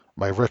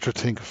 my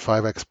RetroTink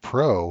 5X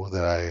Pro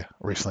that I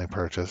recently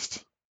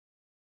purchased.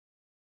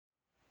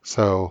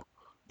 So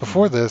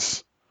before Mhm.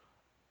 this,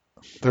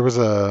 there was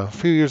a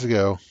few years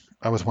ago,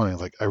 I was wondering,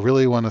 like, I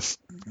really want to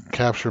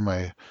capture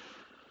my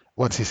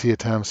 1cc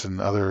attempts and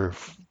other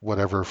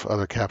whatever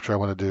other capture I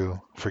want to do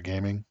for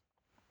gaming.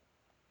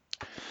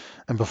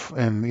 And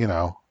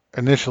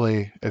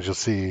initially, as you'll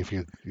see, if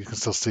you can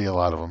still see a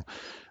lot of them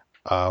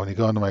when you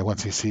go into my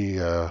 1cc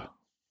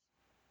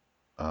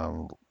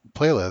um,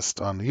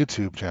 playlist on the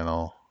YouTube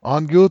channel.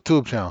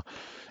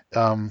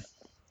 Um,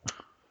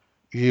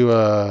 you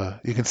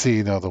can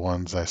see the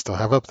ones I still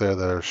have up there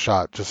that are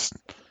shot just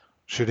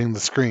shooting the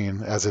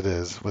screen as it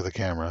is with a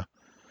camera.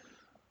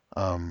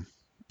 Um,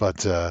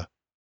 but I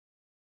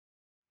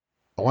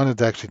wanted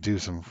to actually do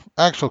some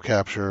actual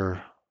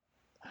capture,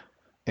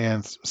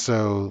 and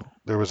so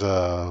there was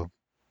a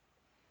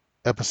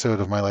episode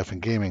of My Life in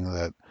Gaming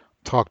that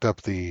talked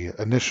up the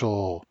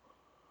initial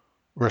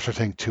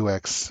RetroTink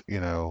 2X,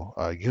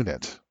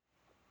 unit.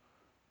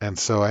 And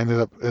so I ended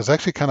up, it was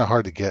actually kind of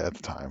hard to get at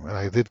the time, and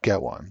I did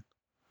get one.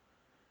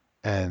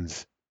 And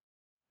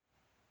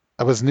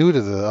I was new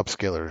to the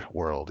upscaler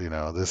world,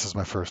 this is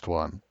my first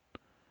one,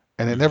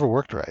 and it Mhm. never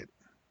worked right.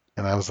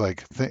 And I was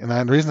like,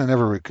 the reason I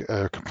never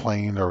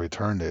complained or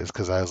returned it is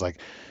because I was like,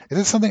 is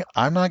it something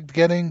I'm not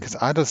getting? Because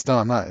I just don't,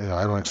 I'm not,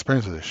 I don't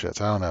experience with this shit.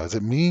 So I don't know. Is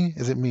it me?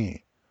 Is it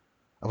me?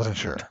 I wasn't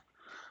sure.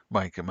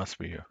 Mike, it must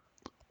be you.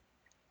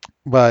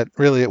 But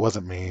really, it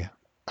wasn't me.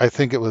 I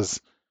think it was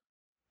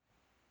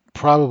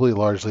probably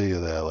largely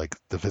the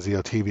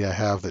Vizio TV I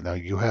have that now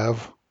you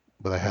have,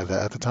 but I had Mhm.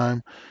 that at the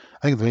time.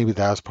 I think maybe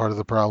that was part of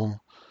the problem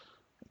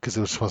because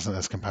it just wasn't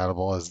as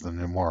compatible as the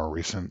more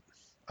recent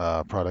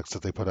products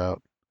that they put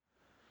out.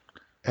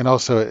 And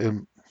also, it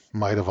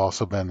might have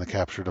also been the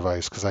capture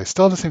device because I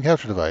still have the same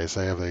capture device.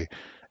 I have a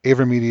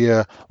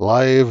AverMedia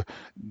Live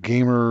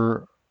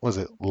Gamer. Was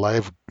it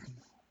Live?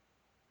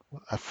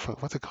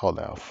 What's it called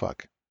now?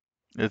 Fuck.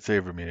 It's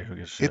Avermedia. Who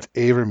gives a shit? It's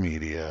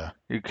AverMedia.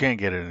 You can't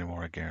get it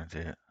anymore. I guarantee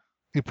it.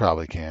 You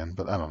probably can,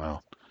 but I don't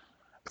know.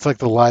 It's like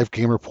the Live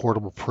Gamer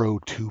Portable Pro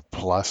 2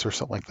 Plus or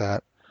something like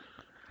that.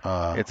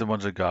 Uh, It's a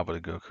bunch of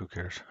gobbledygook. Who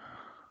cares?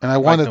 and I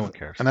Mike, no wanted one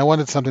cares. and I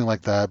wanted something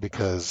like that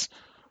because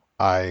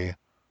I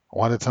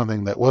wanted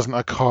something that wasn't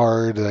a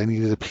card that I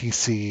needed a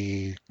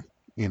PC,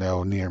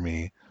 near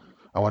me.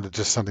 I wanted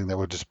just something that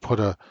would just put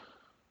a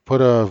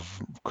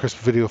crisp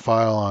video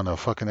file on a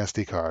fucking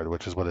SD card,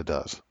 which is what it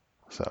does.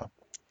 So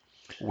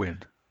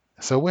Win.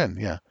 so win,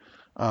 yeah.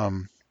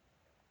 Um,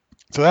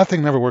 so that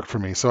thing never worked for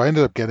me. So I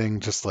ended up getting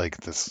just like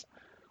this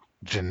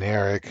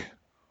generic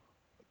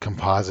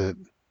composite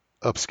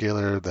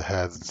upscaler that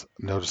has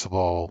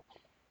noticeable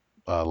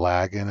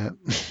lag in it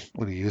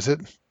when you use it.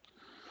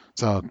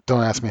 So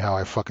don't ask me how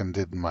I fucking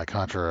did my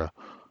Contra,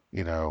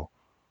 you know,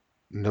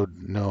 no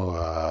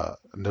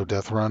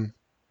death run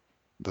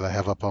that I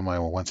have up on my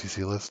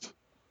 1cc list.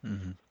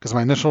 Mhm. Because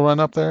my initial run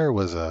up there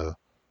was a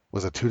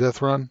two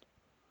death run,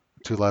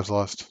 two lives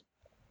lost.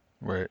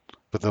 Right.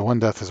 But the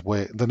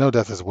no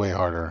death is way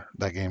harder.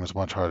 That game is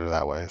much harder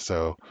that way.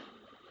 So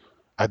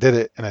I did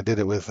it, and I did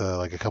it with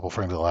like a couple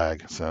frames of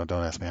lag. So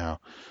don't ask me how.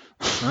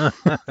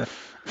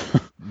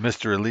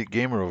 Mr. Elite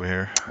Gamer over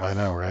here. I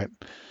know, right?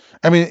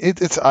 I mean,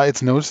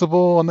 it's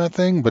noticeable on that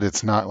thing, but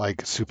it's not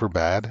like super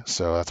bad.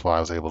 So that's why I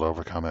was able to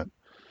overcome it.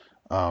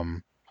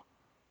 Um,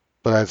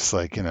 but that's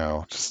like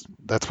just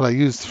that's what I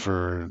used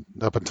for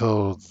up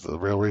until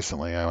real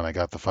recently when I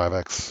got the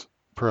 5X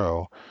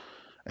Pro,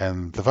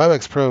 and the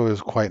 5X Pro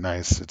is quite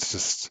nice. It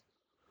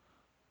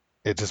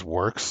just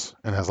works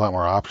and has a lot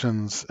more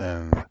options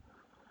and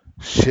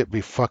shit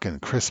be fucking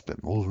crisp and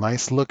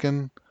nice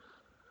looking,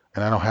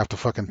 and I don't have to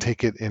fucking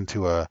take it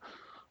into a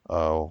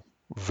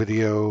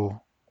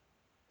video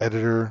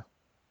editor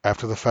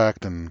after the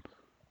fact and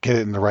get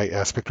it in the right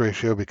aspect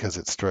ratio because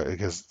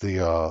because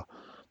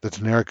the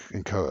generic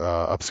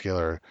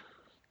upscaler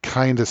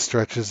kind of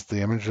stretches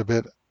the image a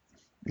bit,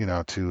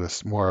 to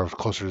more of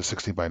closer to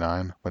 60 by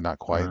 9, but not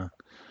quite. Uh,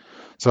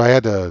 So I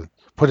had to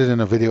put it in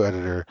a video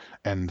editor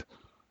and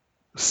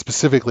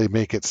specifically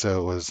make it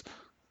so it was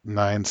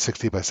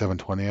 960 by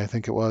 720, I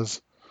think it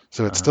was.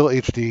 So it's uh, still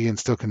HD and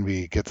still can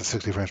get the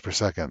 60 frames per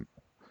second,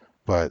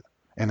 but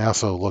and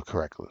also look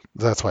correctly.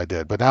 That's what I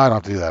did. But now I don't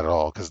have to do that at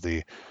all because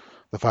the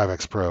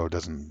 5X Pro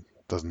doesn't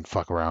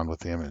fuck around with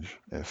the image.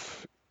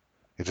 If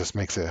it just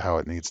makes it how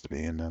it needs to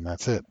be, and then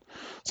that's it.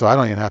 So I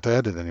don't even have to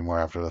edit anymore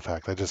after the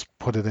fact. I just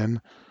put it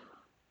in,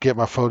 get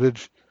my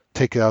footage,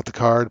 take it out the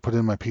card, put it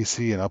in my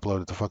PC, and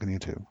upload it to fucking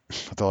YouTube.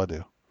 That's all I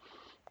do.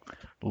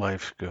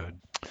 life's good.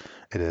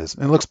 It is.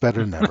 And it looks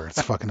better than ever.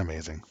 It's fucking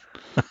amazing.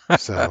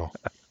 So,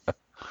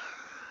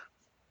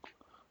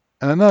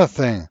 and another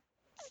thing,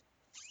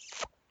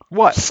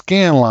 What?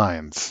 scan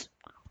lines.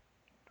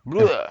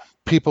 Blech.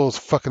 People's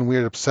fucking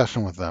weird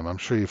obsession with them. I'm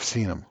sure you've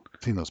seen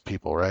those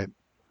people, right?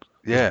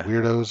 Those Yeah.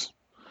 weirdos.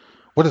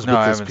 What is No,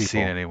 with I those haven't people?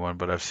 seen anyone,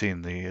 but I've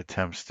seen the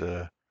attempts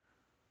to.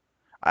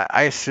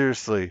 I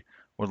seriously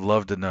would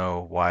love to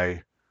know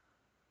why.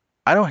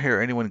 I don't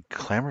hear anyone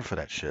clamor for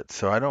that shit,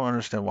 so I don't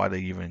understand why they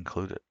even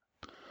include it.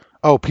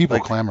 Oh, people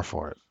Like, clamor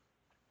for it.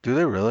 do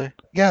they really?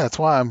 Yeah, that's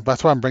why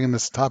I'm bringing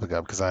this topic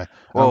up because I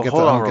Well,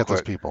 hold I on don't real get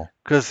those quick. people.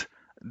 Because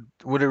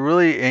would it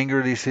really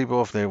anger these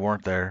people if they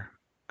weren't there?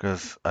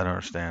 Because I don't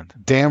understand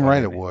Damn why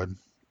right they it need. would.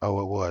 Oh,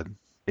 it would.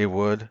 It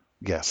would?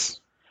 Yes.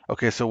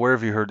 Okay, so where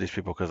have you heard these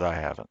people? Because I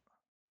haven't.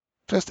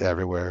 Just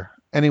everywhere.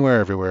 Anywhere,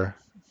 everywhere.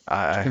 I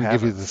Just gonna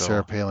give you haven't, the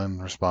Sarah so.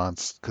 Palin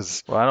response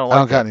because Well, I don't I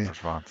don't like got that any.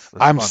 response. The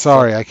I'm response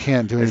sorry, sucked. I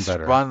can't do The any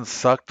better. response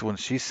sucked when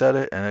she said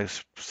it, and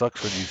it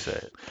sucks when you say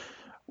it.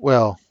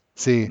 Well,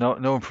 see,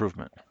 No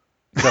improvement,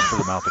 except for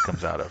the mouth it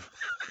comes out of.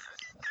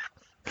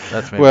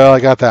 That's maybe well, an I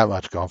got that improvement,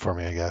 much going for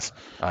me, I guess.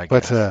 I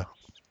But guess.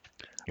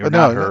 You're but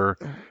not no, her,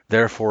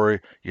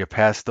 therefore you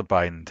passed the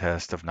Biden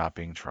test of not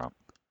being Trump.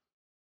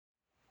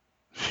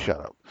 shut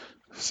up.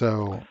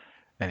 So,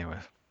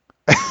 Anyways.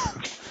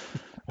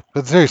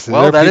 but seriously,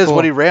 there Well, are that is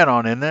what people. he ran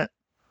on, isn't it?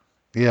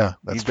 Yeah,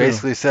 He that's true.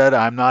 basically said,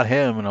 I'm not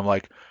him, and I'm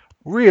like,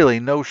 really?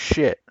 No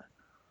shit.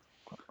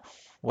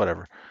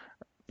 Whatever.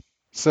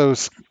 So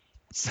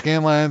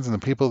scan lines and the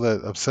people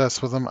that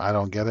obsess with them, I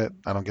don't get it.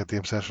 I don't get the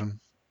obsession.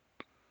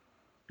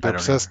 They're I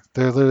don't obsessed. either.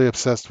 They're literally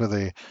obsessed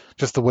with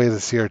just the way the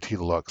CRT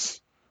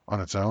looks on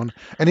its own.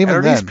 And And even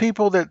are these then,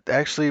 people that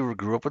actually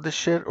grew up with this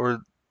shit,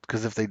 or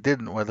because if they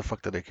didn't, why the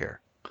fuck do they care?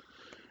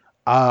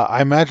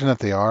 I imagine that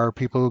they are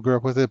people who grew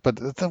up with it, but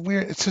it's a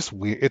weird. It's just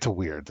weird. It's a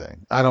weird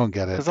thing. I don't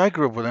get it. Because I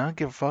grew up with it, I don't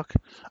give a fuck.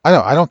 I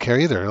know. I don't care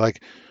either.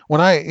 Like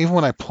even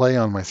when I play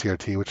on my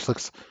CRT, which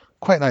looks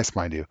quite nice,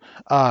 mind you.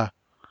 Uh,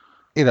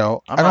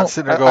 I'm not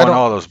sitting there I going, don't.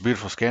 oh, those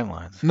beautiful scan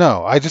lines.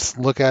 No, I just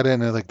look at it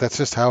and like that's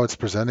just how it's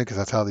presented because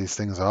that's how these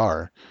things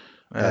are.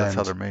 Yeah, that's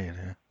how And they're made.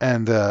 Yeah.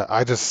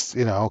 I just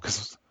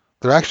because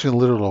they're actually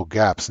literal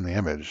gaps in the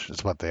image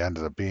is what they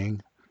ended up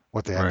being,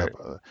 what they end up.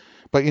 Right.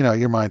 But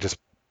your mind just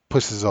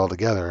pushes it all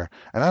together,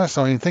 and I just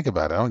don't even think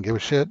about it. I don't give a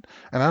shit,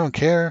 and I don't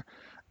care.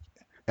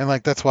 And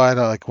like that's why I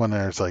don't like when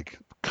there's like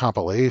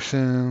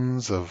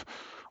compilations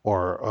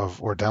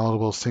or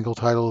downloadable single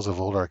titles of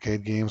old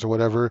arcade games or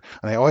whatever,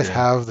 and they always Yeah.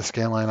 have the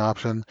scanline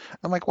option.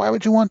 I'm like, why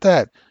would you want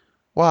that?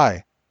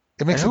 Why?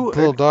 It And makes it a who?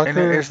 little And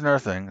darker. here's another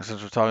thing.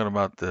 Since we're talking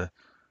about the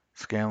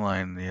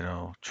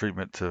scanline,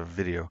 treatment to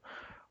video,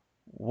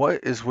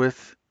 what is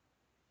with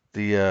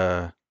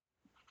the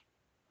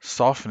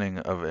softening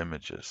of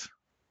images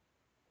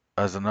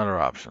as another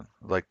option?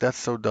 Like that's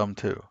so dumb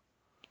too.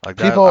 Like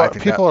that, I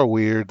think People are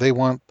weird.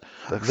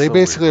 that's They so weird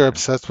basically are looking.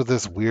 obsessed with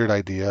this weird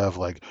idea of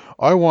like,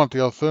 I want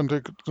the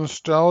authentic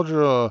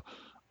nostalgia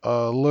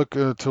look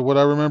to what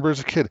I remember as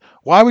a kid.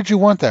 Why would you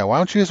want that? Why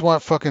don't you just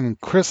want fucking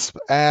crisp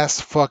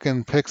ass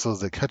fucking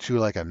pixels that cut you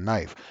like a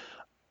knife?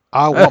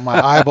 I want my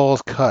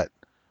eyeballs cut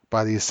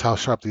by how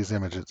sharp these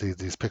images,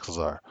 these pixels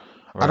are.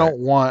 I Right. don't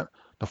want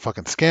the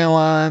fucking scan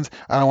lines.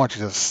 I don't want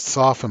you to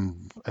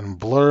soften and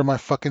blur my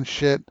fucking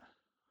shit.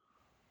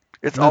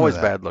 It's None of always that.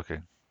 bad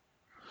looking.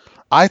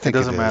 I It think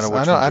it doesn't matter is.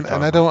 I which know, ones you're and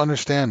talking I about. don't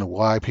understand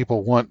why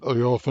people want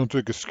the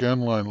authentic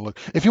scanline look.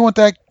 If you want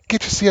that,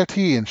 get your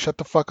CRT and shut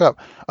the fuck up.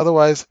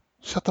 Otherwise,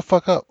 shut the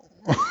fuck up.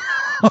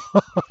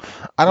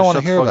 I don't Just want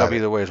to shut the hear fuck up about it.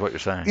 either way is what you're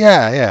saying.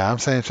 Yeah, I'm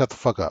saying shut the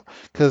fuck up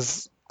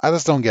because I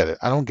just don't get it.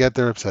 I don't get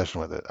their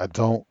obsession with it. I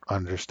don't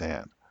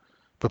understand.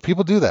 But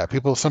people do that.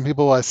 Some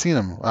people I've seen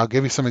them. I'll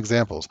give you some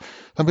examples.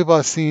 Some people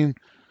I've seen,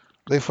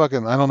 they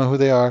fucking, I don't know who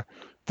they are.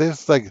 They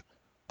just like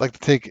to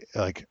take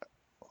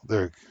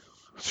their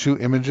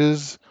shoot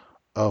images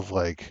of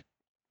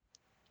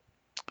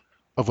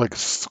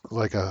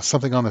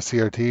something on the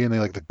CRT, and they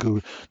like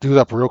to do it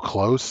up real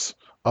close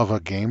of a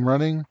game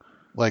running,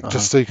 like Uh huh.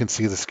 just so you can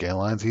see the scan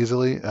lines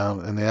easily.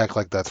 And they act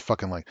like that's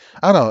fucking like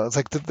I don't know. It's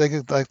like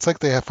it's like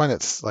they find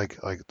it's like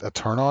a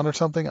turn on or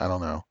something. I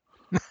don't know.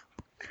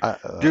 I,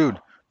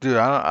 Dude,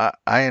 I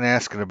ain't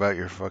asking about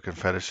your fucking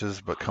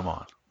fetishes, but come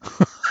on.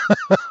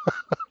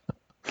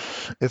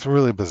 it's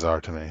really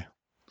bizarre to me.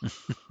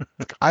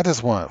 I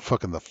just want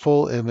fucking the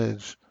full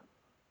image,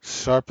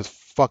 sharp as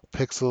fuck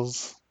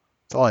pixels.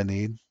 That's all I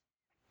need.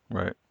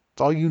 Right.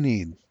 That's all you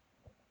need.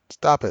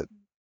 Stop it.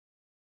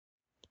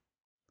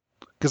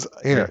 Because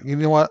Yeah. here, you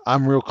know what?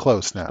 I'm real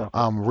close now. Stop it.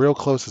 I'm real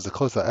close, as the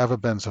closest I've ever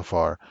been so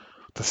far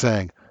to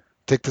saying,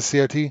 take the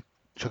CRT,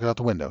 chuck it out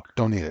the window.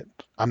 Don't need it.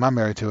 I'm not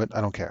married to it.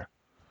 I don't care.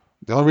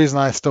 The only reason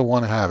I still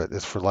want to have it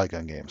is for light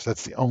gun games.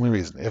 That's the only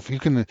reason. If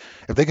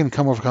they can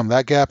overcome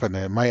that gap, and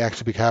it might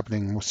actually be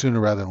happening sooner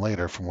rather than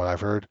later, from what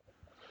I've heard,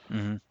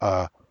 Hmm.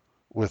 uh,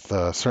 with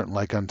certain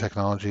light gun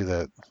technology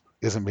that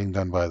isn't being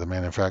done by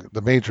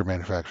the major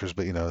manufacturers,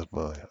 but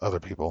by other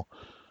people.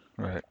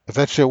 Right. If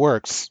that shit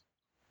works,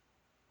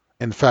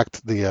 in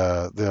fact,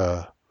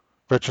 the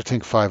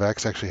RetroTink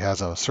 5X actually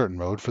has a certain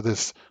mode for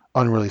this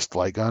unreleased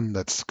light gun.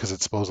 That's because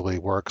it supposedly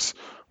works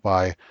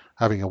by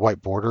having a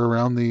white border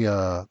around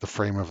the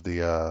frame of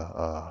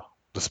the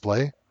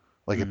display.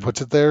 Like it Hmm. puts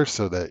it there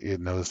so that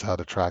it knows how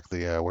to track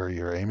the where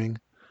you're aiming.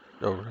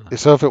 Oh, really?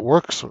 So if it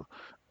works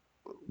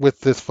with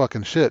this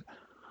fucking shit,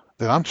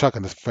 then I'm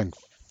chucking this thing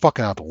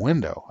fucking out the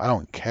window. I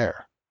don't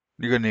care.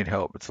 You're gonna need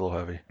help. It's a little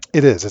heavy.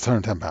 It is. It's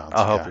 110 pounds.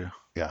 I'll help Yeah, you.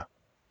 yeah.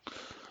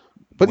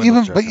 But Window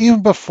even but checking.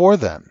 even before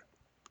then,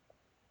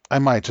 I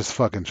might just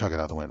fucking chuck it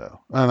out the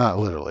window. Not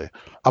literally.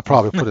 I'll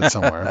probably put it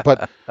somewhere.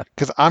 But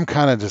because I'm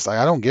kind of just like,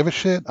 I don't give a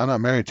shit. I'm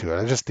not married to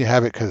it. I just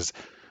have it because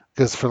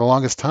for the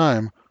longest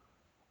time,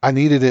 I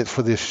needed it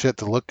for this shit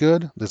to look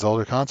good. These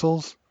older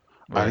consoles.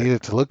 I Right. needed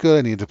it to look good.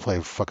 I needed to play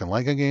fucking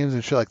Leica games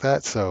and shit like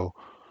that. So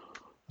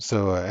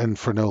and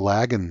for no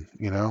lag and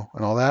and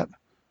all that. Yeah.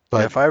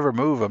 But If I ever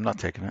move, I'm not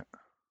taking it.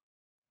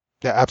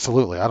 yeah,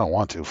 absolutely. I don't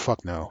want to.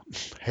 Fuck no.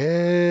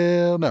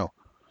 Hell no.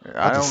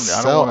 I don't.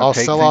 I don't I'll want to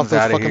take sell off things those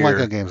out of fucking Leica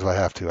here. games if I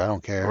have to. I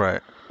don't care.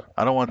 Right.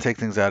 I don't want to take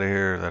things out of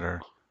here that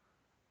are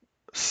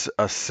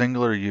a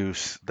singular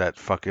use that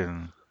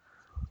fucking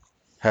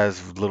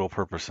has little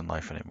purpose in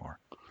life anymore.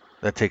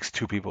 That takes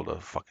two people to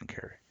fucking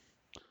carry.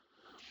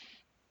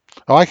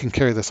 Oh, I can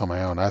carry this on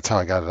my own. That's how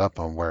I got it up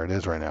on where it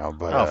is right now.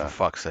 Oh, for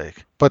fuck's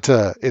sake. It's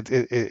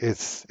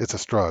a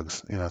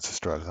Strugs. It's a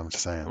Strugs. I'm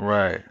just saying.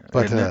 Right.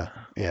 But Isn't it?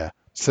 yeah.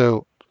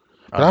 So,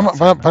 but I'm not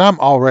saying but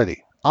that.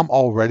 I'm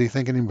already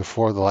thinking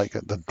before the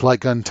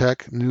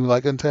new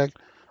light gun tech.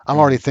 I'm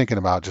already Hmm. thinking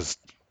about just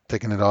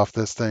taking it off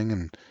this thing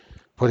and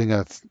putting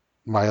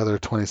my other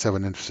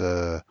 27-inch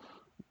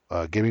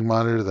gaming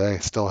monitor that I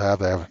still have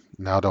that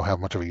now don't have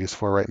much of a use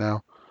for right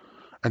now,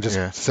 and just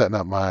Yeah. setting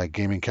up my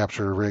gaming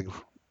capture rig,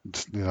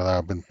 that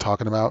I've been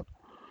talking about.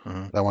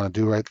 Hmm. That I want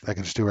to do right. I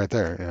can just do right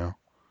there.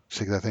 Just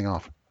take that thing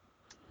off,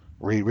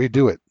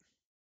 redo it.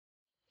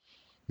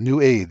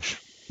 New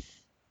age.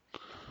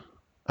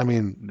 I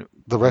mean, New,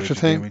 the new retro age of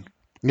thing. gaming.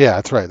 Yeah,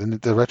 that's right.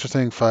 The retro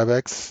thing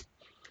 5X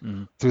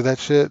Hmm. through that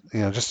shit.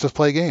 Just to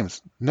play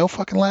games. No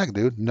fucking lag,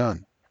 dude.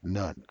 None.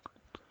 None.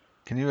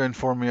 Can you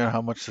inform me on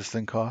how much this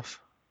thing costs?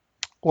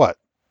 What?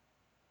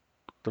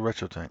 The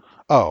retro tank.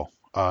 Oh,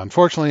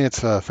 unfortunately, it's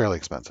fairly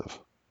expensive.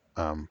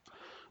 Um,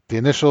 the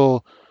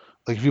initial,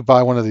 like if you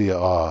buy one of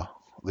the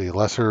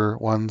lesser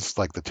ones,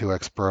 like the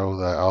 2X Pro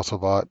that I also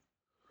bought,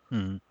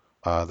 Hmm.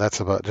 that's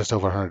about just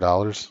over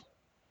 $100.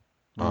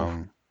 Oof.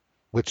 Um,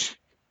 which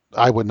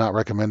I would not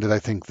recommend it. I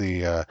think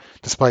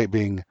despite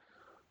being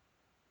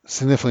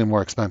significantly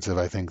more expensive,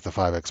 I think the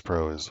 5X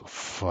Pro is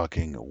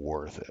fucking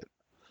worth it.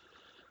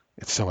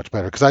 It's so much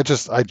better because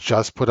I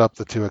just put up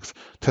the 2X,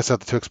 test out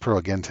the 2X Pro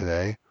again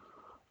today,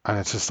 and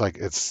it's just like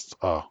I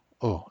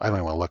don't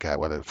even want to look at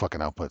what it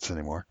fucking outputs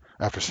anymore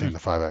after seeing the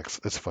 5X.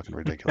 It's fucking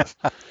ridiculous.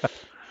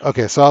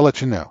 Okay, so I'll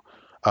let you know.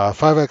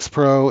 5X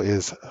Pro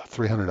is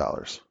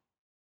 $300,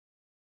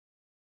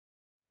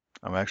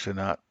 I'm actually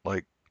not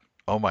like,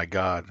 oh my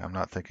God, I'm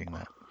not thinking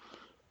that.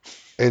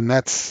 and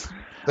that's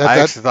that I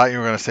that actually thought you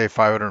were going to say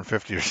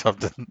 550 or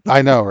something.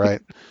 I know,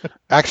 right?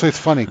 Actually, it's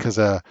funny because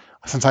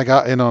since I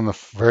got in on the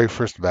very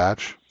first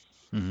batch,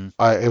 Hmm.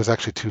 it was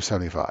actually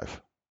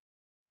 275.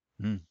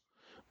 Hmm.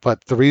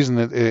 But the reason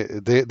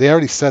that they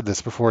already said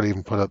this before they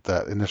even put up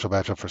that initial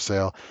batch up for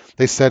sale.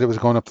 They said it was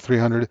going up to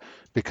 300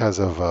 because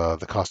of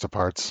the cost of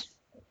parts,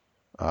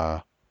 uh,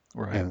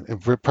 Right.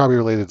 and probably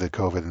related to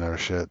COVID and other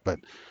shit. But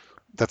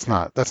that's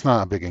not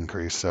a big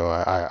increase, so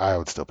I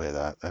would still pay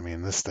that. I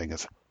mean, this thing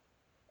is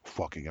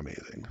fucking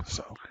amazing.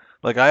 So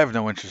Like I have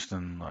no interest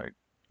in like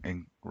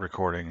in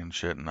recording and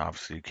shit, and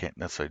obviously you can't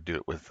necessarily do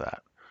it with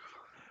that.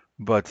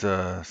 But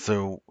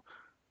so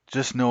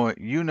just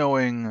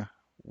knowing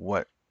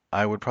what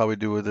I would probably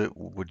do with it,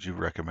 would you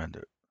recommend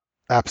it?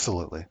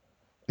 absolutely,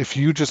 if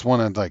you just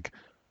want to like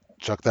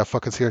chuck that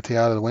fucking CRT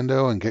out of the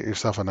window and get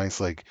yourself a nice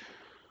like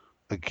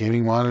a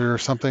gaming monitor or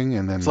something,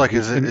 and So then like,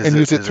 use and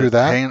use it through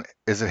that.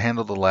 is it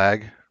handle the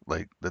lag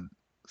like the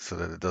so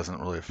that it doesn't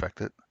really affect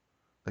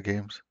the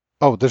games?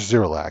 Oh, there's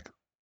zero lag.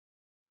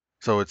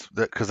 So it's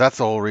that because that's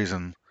the whole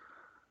reason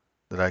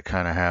that I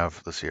kind of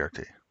have the CRT.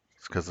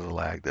 It's because of the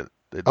lag that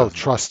it Oh, doesn't.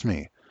 trust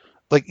me.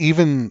 Like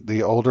even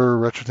the older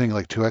retro thing,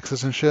 like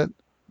 2X's and shit,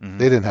 Hmm.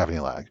 they didn't have any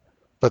lag,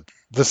 but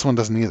this one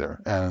doesn't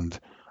either. And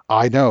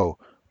I know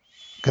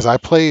Because I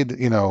played,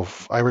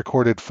 I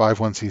recorded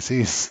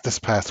 5.1cc's this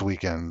past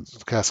week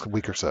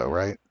or so,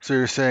 right? So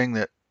you're saying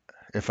that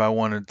if I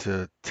wanted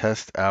to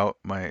test out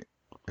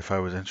if I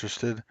was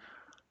interested,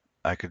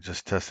 I could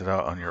just test it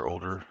out on your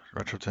older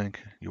retro tank?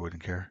 You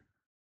wouldn't care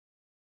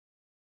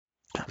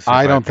to see if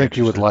I I'd don't be think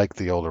you would interested? like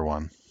the older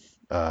one.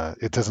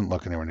 It doesn't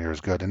look anywhere near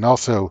as good, and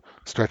also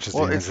stretches the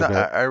Well, image it's a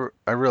not. bit.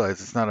 I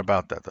realize it's not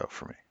about that though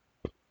for me.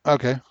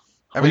 Okay.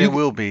 I Well, mean, it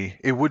will be.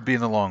 It would be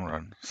in the long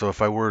run. So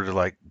if I were to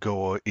like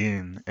go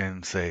in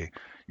and say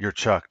you're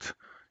chucked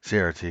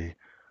CRT,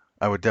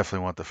 I would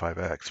definitely want the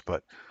 5X.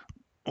 But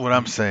what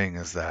I'm saying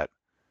is that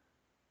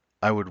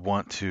I would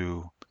want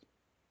to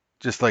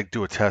just like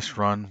do a test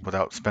run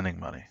without spending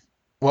money.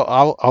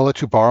 well, I'll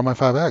let you borrow my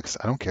 5X.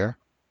 I don't care.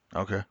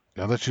 Okay.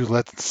 I'll let you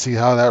see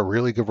how that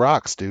really good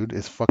rocks, dude.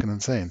 It's fucking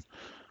insane.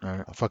 All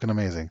right. Fucking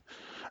amazing.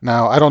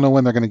 Now, I don't know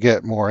when they're going to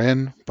get more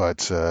in,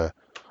 but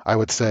I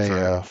would That's all say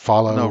right. No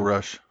follow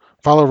rush.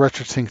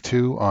 RetroTink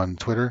 2 on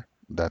Twitter.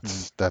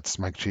 Mm, That's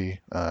Mike G.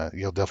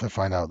 You'll definitely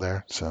find out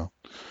there. So,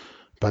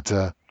 but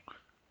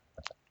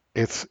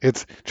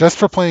it's just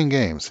for playing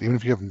games. Even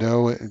if you have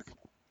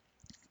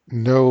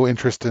no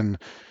interest in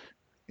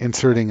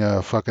inserting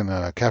a fucking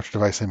capture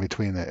device in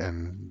between it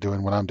and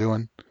doing what I'm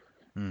doing,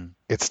 mm.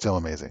 it's still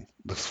amazing.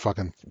 It's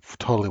fucking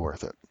totally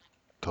worth it.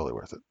 Totally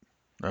worth it.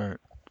 All right.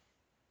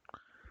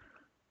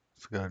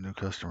 It's got a new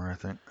customer, I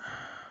think.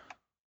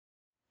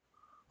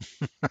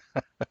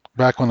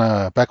 Back when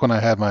I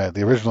had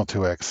the original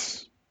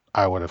 2X,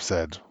 I would have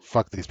said,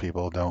 "Fuck these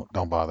people.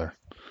 Don't bother."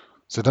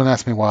 So don't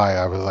ask me why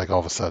I was like all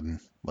of a sudden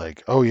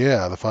like, "Oh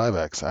yeah, the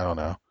 5X." I don't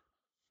know.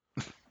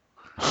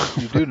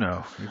 You do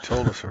know. You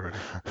told us already.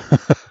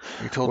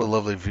 You told the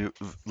Well, lovely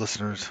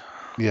listeners.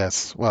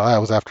 yes. Well, that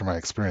was after my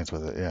experience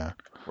with it. Yeah,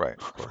 Right,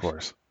 of of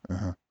course.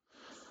 course.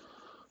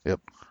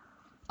 Yep.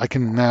 I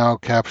can now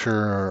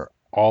capture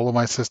all of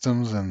my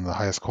systems in the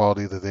highest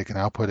quality that they can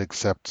output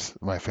except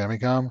my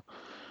Famicom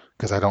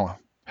because I don't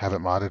have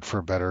it modded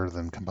for better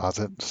than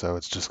composite, so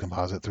it's just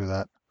composite through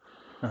that.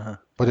 Uh-huh.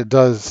 But the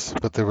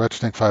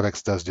RetroTink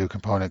 5X does do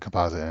component,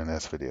 composite, and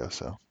S video,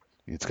 so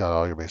it's got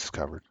all your bases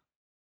covered.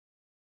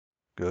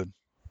 Good.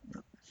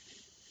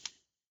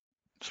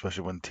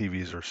 Especially when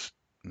TVs are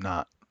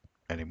not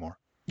anymore.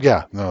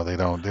 Yeah, no, they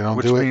don't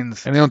Which do it,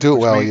 means, and they don't do it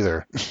which well mean,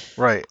 either.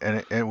 right,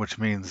 and which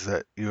means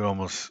that you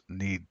almost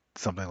need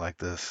something like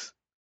this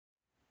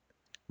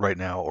right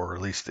now, or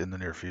at least in the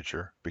near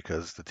future,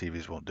 because the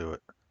TVs won't do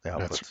it. The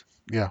That's outputs.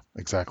 Yeah,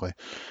 exactly.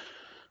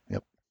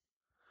 Yep.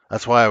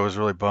 That's why I was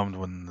really bummed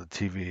when the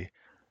TV,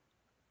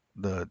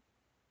 the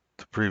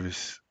the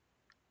previous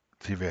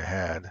TV I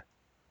had,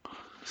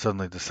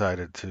 suddenly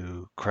decided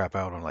to crap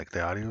out on like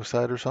the audio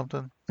side or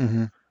something.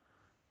 Hmm.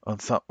 On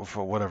some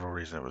For whatever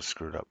reason, it was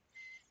screwed up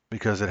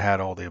because it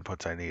had all the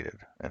inputs I needed,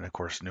 and of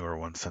course, newer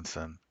ones since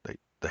then,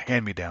 the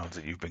hand-me-downs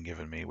that you've been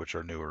giving me, which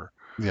are newer,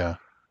 Yeah.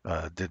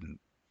 didn't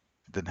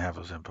have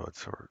those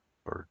inputs, or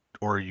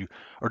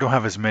don't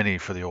have as many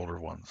for the older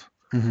ones.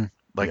 Hmm.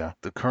 Like Yeah.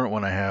 the current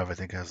one I have, I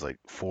think has like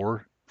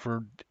four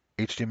for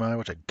HDMI,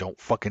 which I don't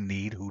fucking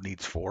need. Who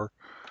needs four?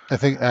 I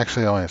think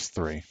actually it only has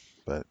three,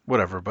 but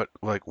Whatever. But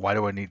like, why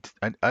do I need?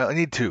 I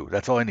need two.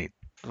 That's all I need.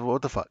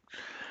 What the fuck?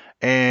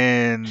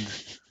 And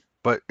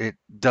but it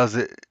does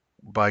it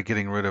by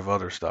getting rid of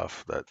other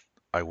stuff that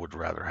I would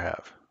rather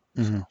have.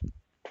 So, hmm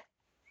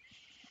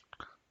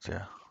so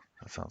yeah,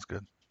 that sounds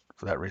good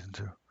for that reason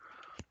too.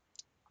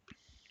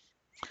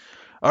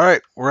 All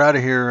right, we're out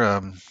of here.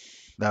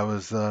 That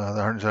was the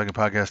Heart and Second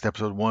Podcast,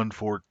 episode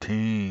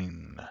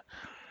 114.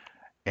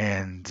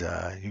 And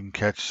you can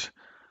catch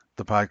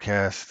the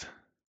podcast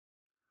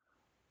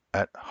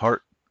at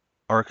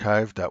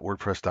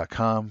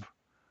heartarchive.wordpress.com.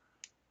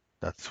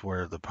 That's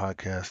where the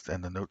podcast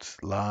and the notes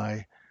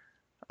lie.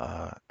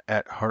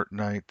 At Heart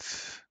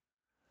Nights,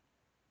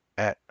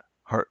 at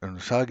Heart and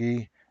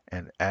Usagi,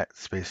 and at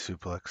Space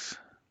Suplex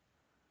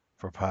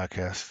for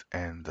podcasts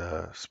and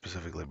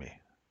specifically me.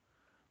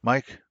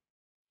 Mike?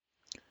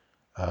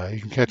 you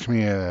can catch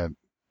me at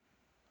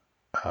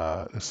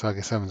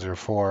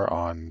Usagi704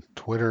 on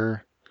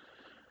Twitter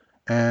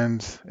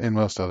and in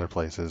most other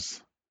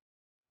places.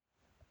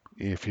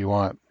 If you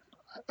want,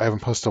 I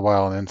haven't posted a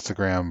while on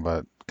Instagram,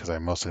 but because I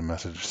mostly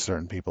message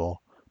certain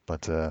people,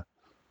 but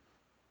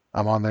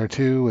I'm on there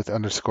too with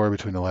underscore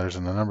between the letters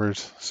and the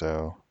numbers.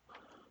 So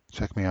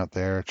check me out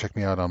there. Check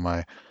me out on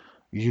my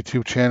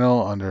YouTube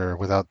channel under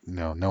without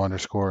no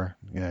underscore.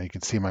 You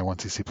can see my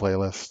 1cc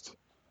playlist.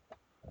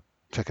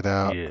 Check it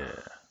out. Yeah.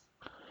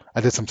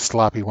 I did some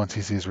sloppy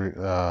 1cc's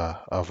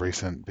of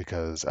recent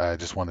because I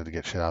just wanted to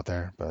get shit out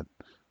there, but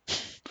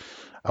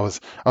I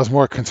was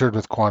more concerned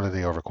with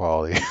quantity over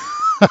quality.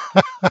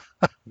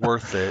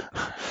 Worth it.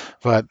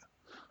 But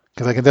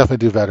because I can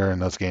definitely do better in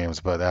those games,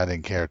 but I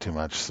didn't care too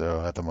much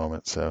so at the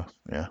moment. So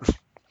yeah,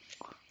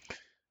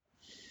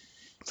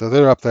 so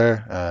they're up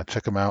there.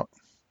 Check them out.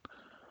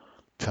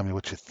 Tell me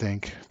what you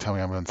think. Tell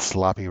me I'm been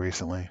sloppy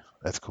recently.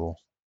 That's cool.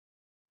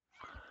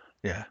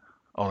 Yeah.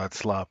 All that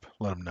slop.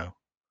 Let them know.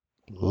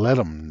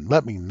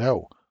 Let me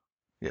know.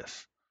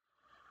 Yes.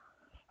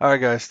 All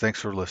right, guys. Thanks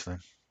for listening.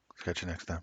 Catch you next time.